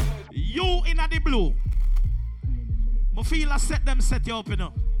 You in the blue. I feel I set you up, you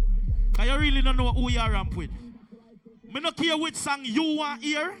know. Cause you really don't know who you are ramp with. Me not care which song you want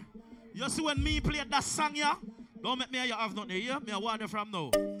here. You see when me play that song here, don't make me hear you have nothing here. Me I want you from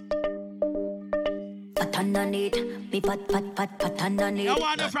now. Pat underneath, me pat underneath. I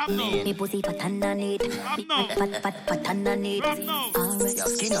want you from now. Me pussy pat underneath. From now. Pat underneath. From now. Alright, your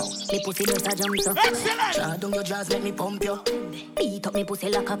skin out. Me pussy does a jump so. Excellent. Draw down your jaws, let me pump you. Beat up me pussy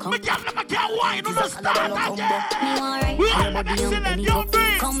like a cum. Me can't wine on the start again. Me alright. Everybody young penny up.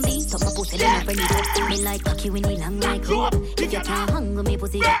 Come beat up my pussy like a penny up. Me like cocky when he long like rope. If you can't hang me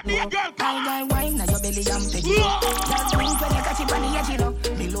pussy get more. I wine now your belly and peggy. That wings when you catch it on the edge, you know.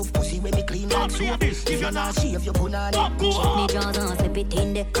 Me love pussy when me clean like soap. If you're not shave, you put on it. Check me jaws and slip it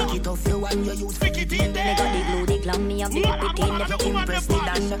in there. Kick it off you and you use pick it in there. Me got the glue, the glam, me have the dip it in there. Impress the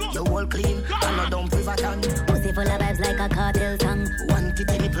land, you all clean. And no dump river tan. Pussy full of vibes like a cartel song. One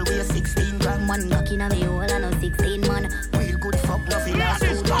kitty nipple weigh 16 gram. One cock in a me hole and no 16 man. Real good fuck, nothing last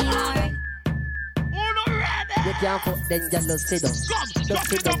too long. You can't fuck, then just sit down. Just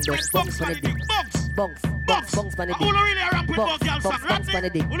sit down, just bounce on the dick. Bounce on the dick. Bounce on the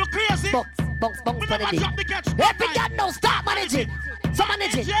dick. Bounce on the dick. Every cat now start manage it. So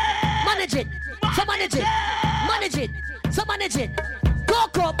manage it. Manage it. So manage it. Manage it. So manage it.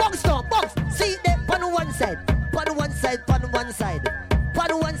 Go, bounce down, bounce. See them on one side. On one side.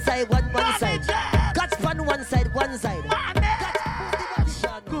 Pan one side, one side. Catch pan one side, one side.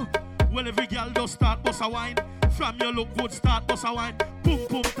 Well, every girl does start bust a wine. From your look good, start bust a wine. Boom,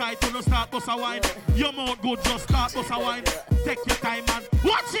 boom, tight, you no start bust a wine. Your mouth good, just start bust a wine. Take your time, man.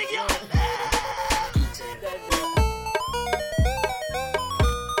 Watching you.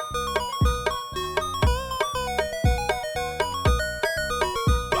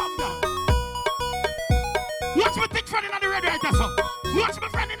 Watch me take friend in the red right there, so. Watch me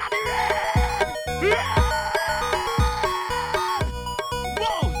friend in the red. Yeah.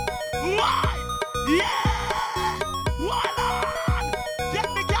 Whoa. Why? Yeah. Why on? Get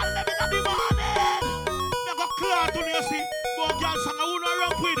me girl, let me know the morning. Me go clear to you, see. But girl, song I wanna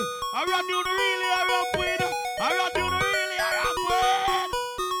run with. I run you the really I run with. I run you the really I run with.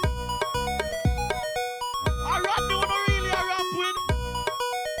 I run you the really I run with.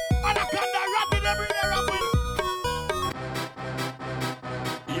 And I can't run with every day run with.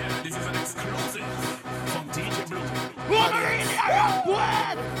 This is an exclusive from DJ Blue. Who really are up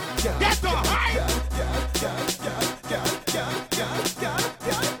with? Get the hype!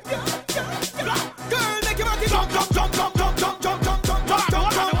 Girl, make your body jump, jump, jump, jump, jump, jump, jump, jump, jump,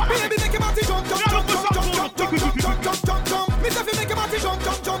 jump, jump. Baby, make your body jump, jump, jump, jump, jump, jump, jump, jump, jump, jump, jump. Mr. Fi, make your body jump,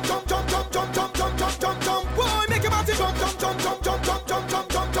 jump, jump, jump, jump, jump, jump, jump, jump, jump, jump, jump. Boy, make your body jump, jump, jump, jump, jump, jump, jump, jump,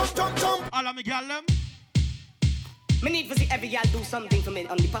 jump, jump, jump, jump. All of me gal them. Me need to see every girl do something for me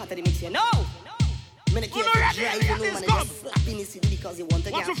on the part of the mix here. No! Me not care to drive you know, man, and just slap in the city because you want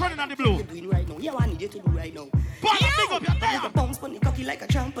to get. What's your friend in the blue? You're doing right now. Yeah, what I need you to do right now. Pick up your Let me bounce on the cocky like a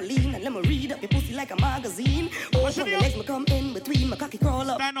trampoline, and let me read up your pussy like a magazine. Open your legs, me come in between, my cocky crawl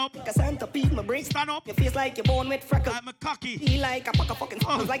up. Stand up. Like a centipede, my brain stand up. Your face like you're born with freckles. I'm a cocky. Feel like a pack of fucking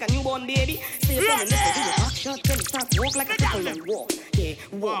suckers, like a newborn baby. Stay up on the neck, do your back shot, tell you start walk like a couple and walk. Yeah,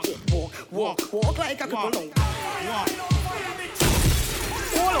 walk, walk like a couple and walk.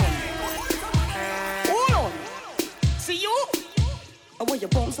 Hold on. See you? I want your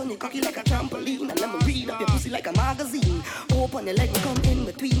bones on your cocky like a trampoline, and let me read up your pussy like a magazine. Open your leg, come in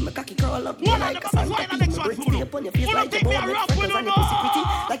between, my cocky curl up like a centipede. My breast stay up on your face like a bone with freckles, and your pussy pretty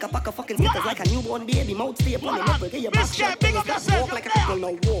like a pack of fucking skittles, like a newborn baby. Mouth stay up on your nipple, get your back shot, then you start walk like a couple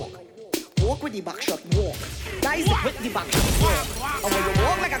now walk. Walk with the back shot, walk. That is it with the back shot, walk. I want you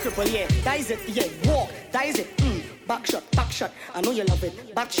walk like a cripple, yeah. That is it, yeah, walk. That is it, back shot, back shot. I know you love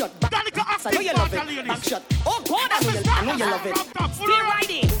it. Back shot, back shot. I know you love it. Back shot. Oh God, I know you love it. Still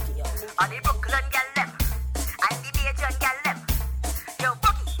riding. On the Brooklyn girl them, and the Bajan girl them. Yo,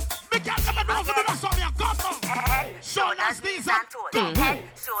 Bucky. Big girl them don't do that song, yeah. Come on. Shoulders, knees and toes.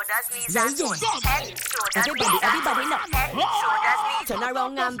 Shoulders, knees and toes. Shoulders, knees and everybody know. Shoulders, knees. Turn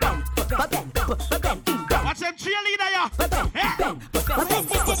around and bend. Watch them cheerleader, yeah.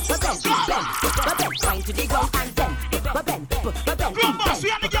 Bend to the ground and bend. Come on, we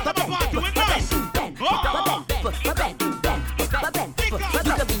have to get them apart. Doing nice.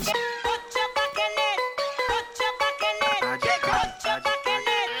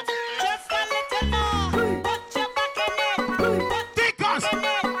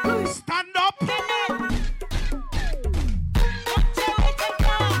 Stand up.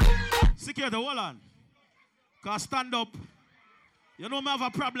 Secure the wall on. Cause stand up. You know me have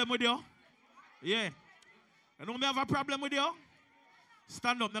a problem with you? Yeah. You know me have a problem with you?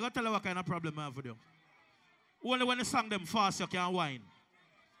 Stand up. I'm going to tell you what kind of problem I have with you. Only when you sing them fast, you can whine.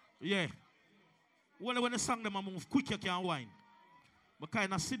 Yeah. Only when you sing them and move quick, you can whine. I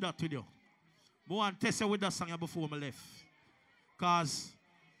kind of see that with you. I want to test you with that song before I left. Because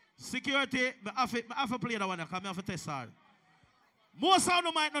security, I have to play that one because I have to test her. Most of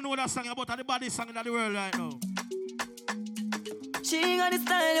you might not know that song about the baddest song in the world right now. She got the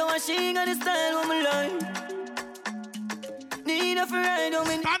style, she got the style of my life. Need her for ride on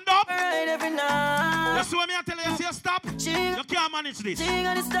me. Stand up. Ride every night. You see what I tell you? Say stop. You can't manage this. She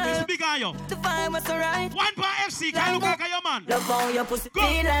got the style. It's big on you. The vibe was alright. One per FC. Can you look like your man? Love how your pussy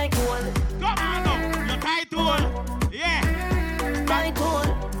feel like gold. Come on now. You're tight to all. Yeah. Tight to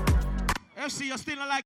all. FC, you're still like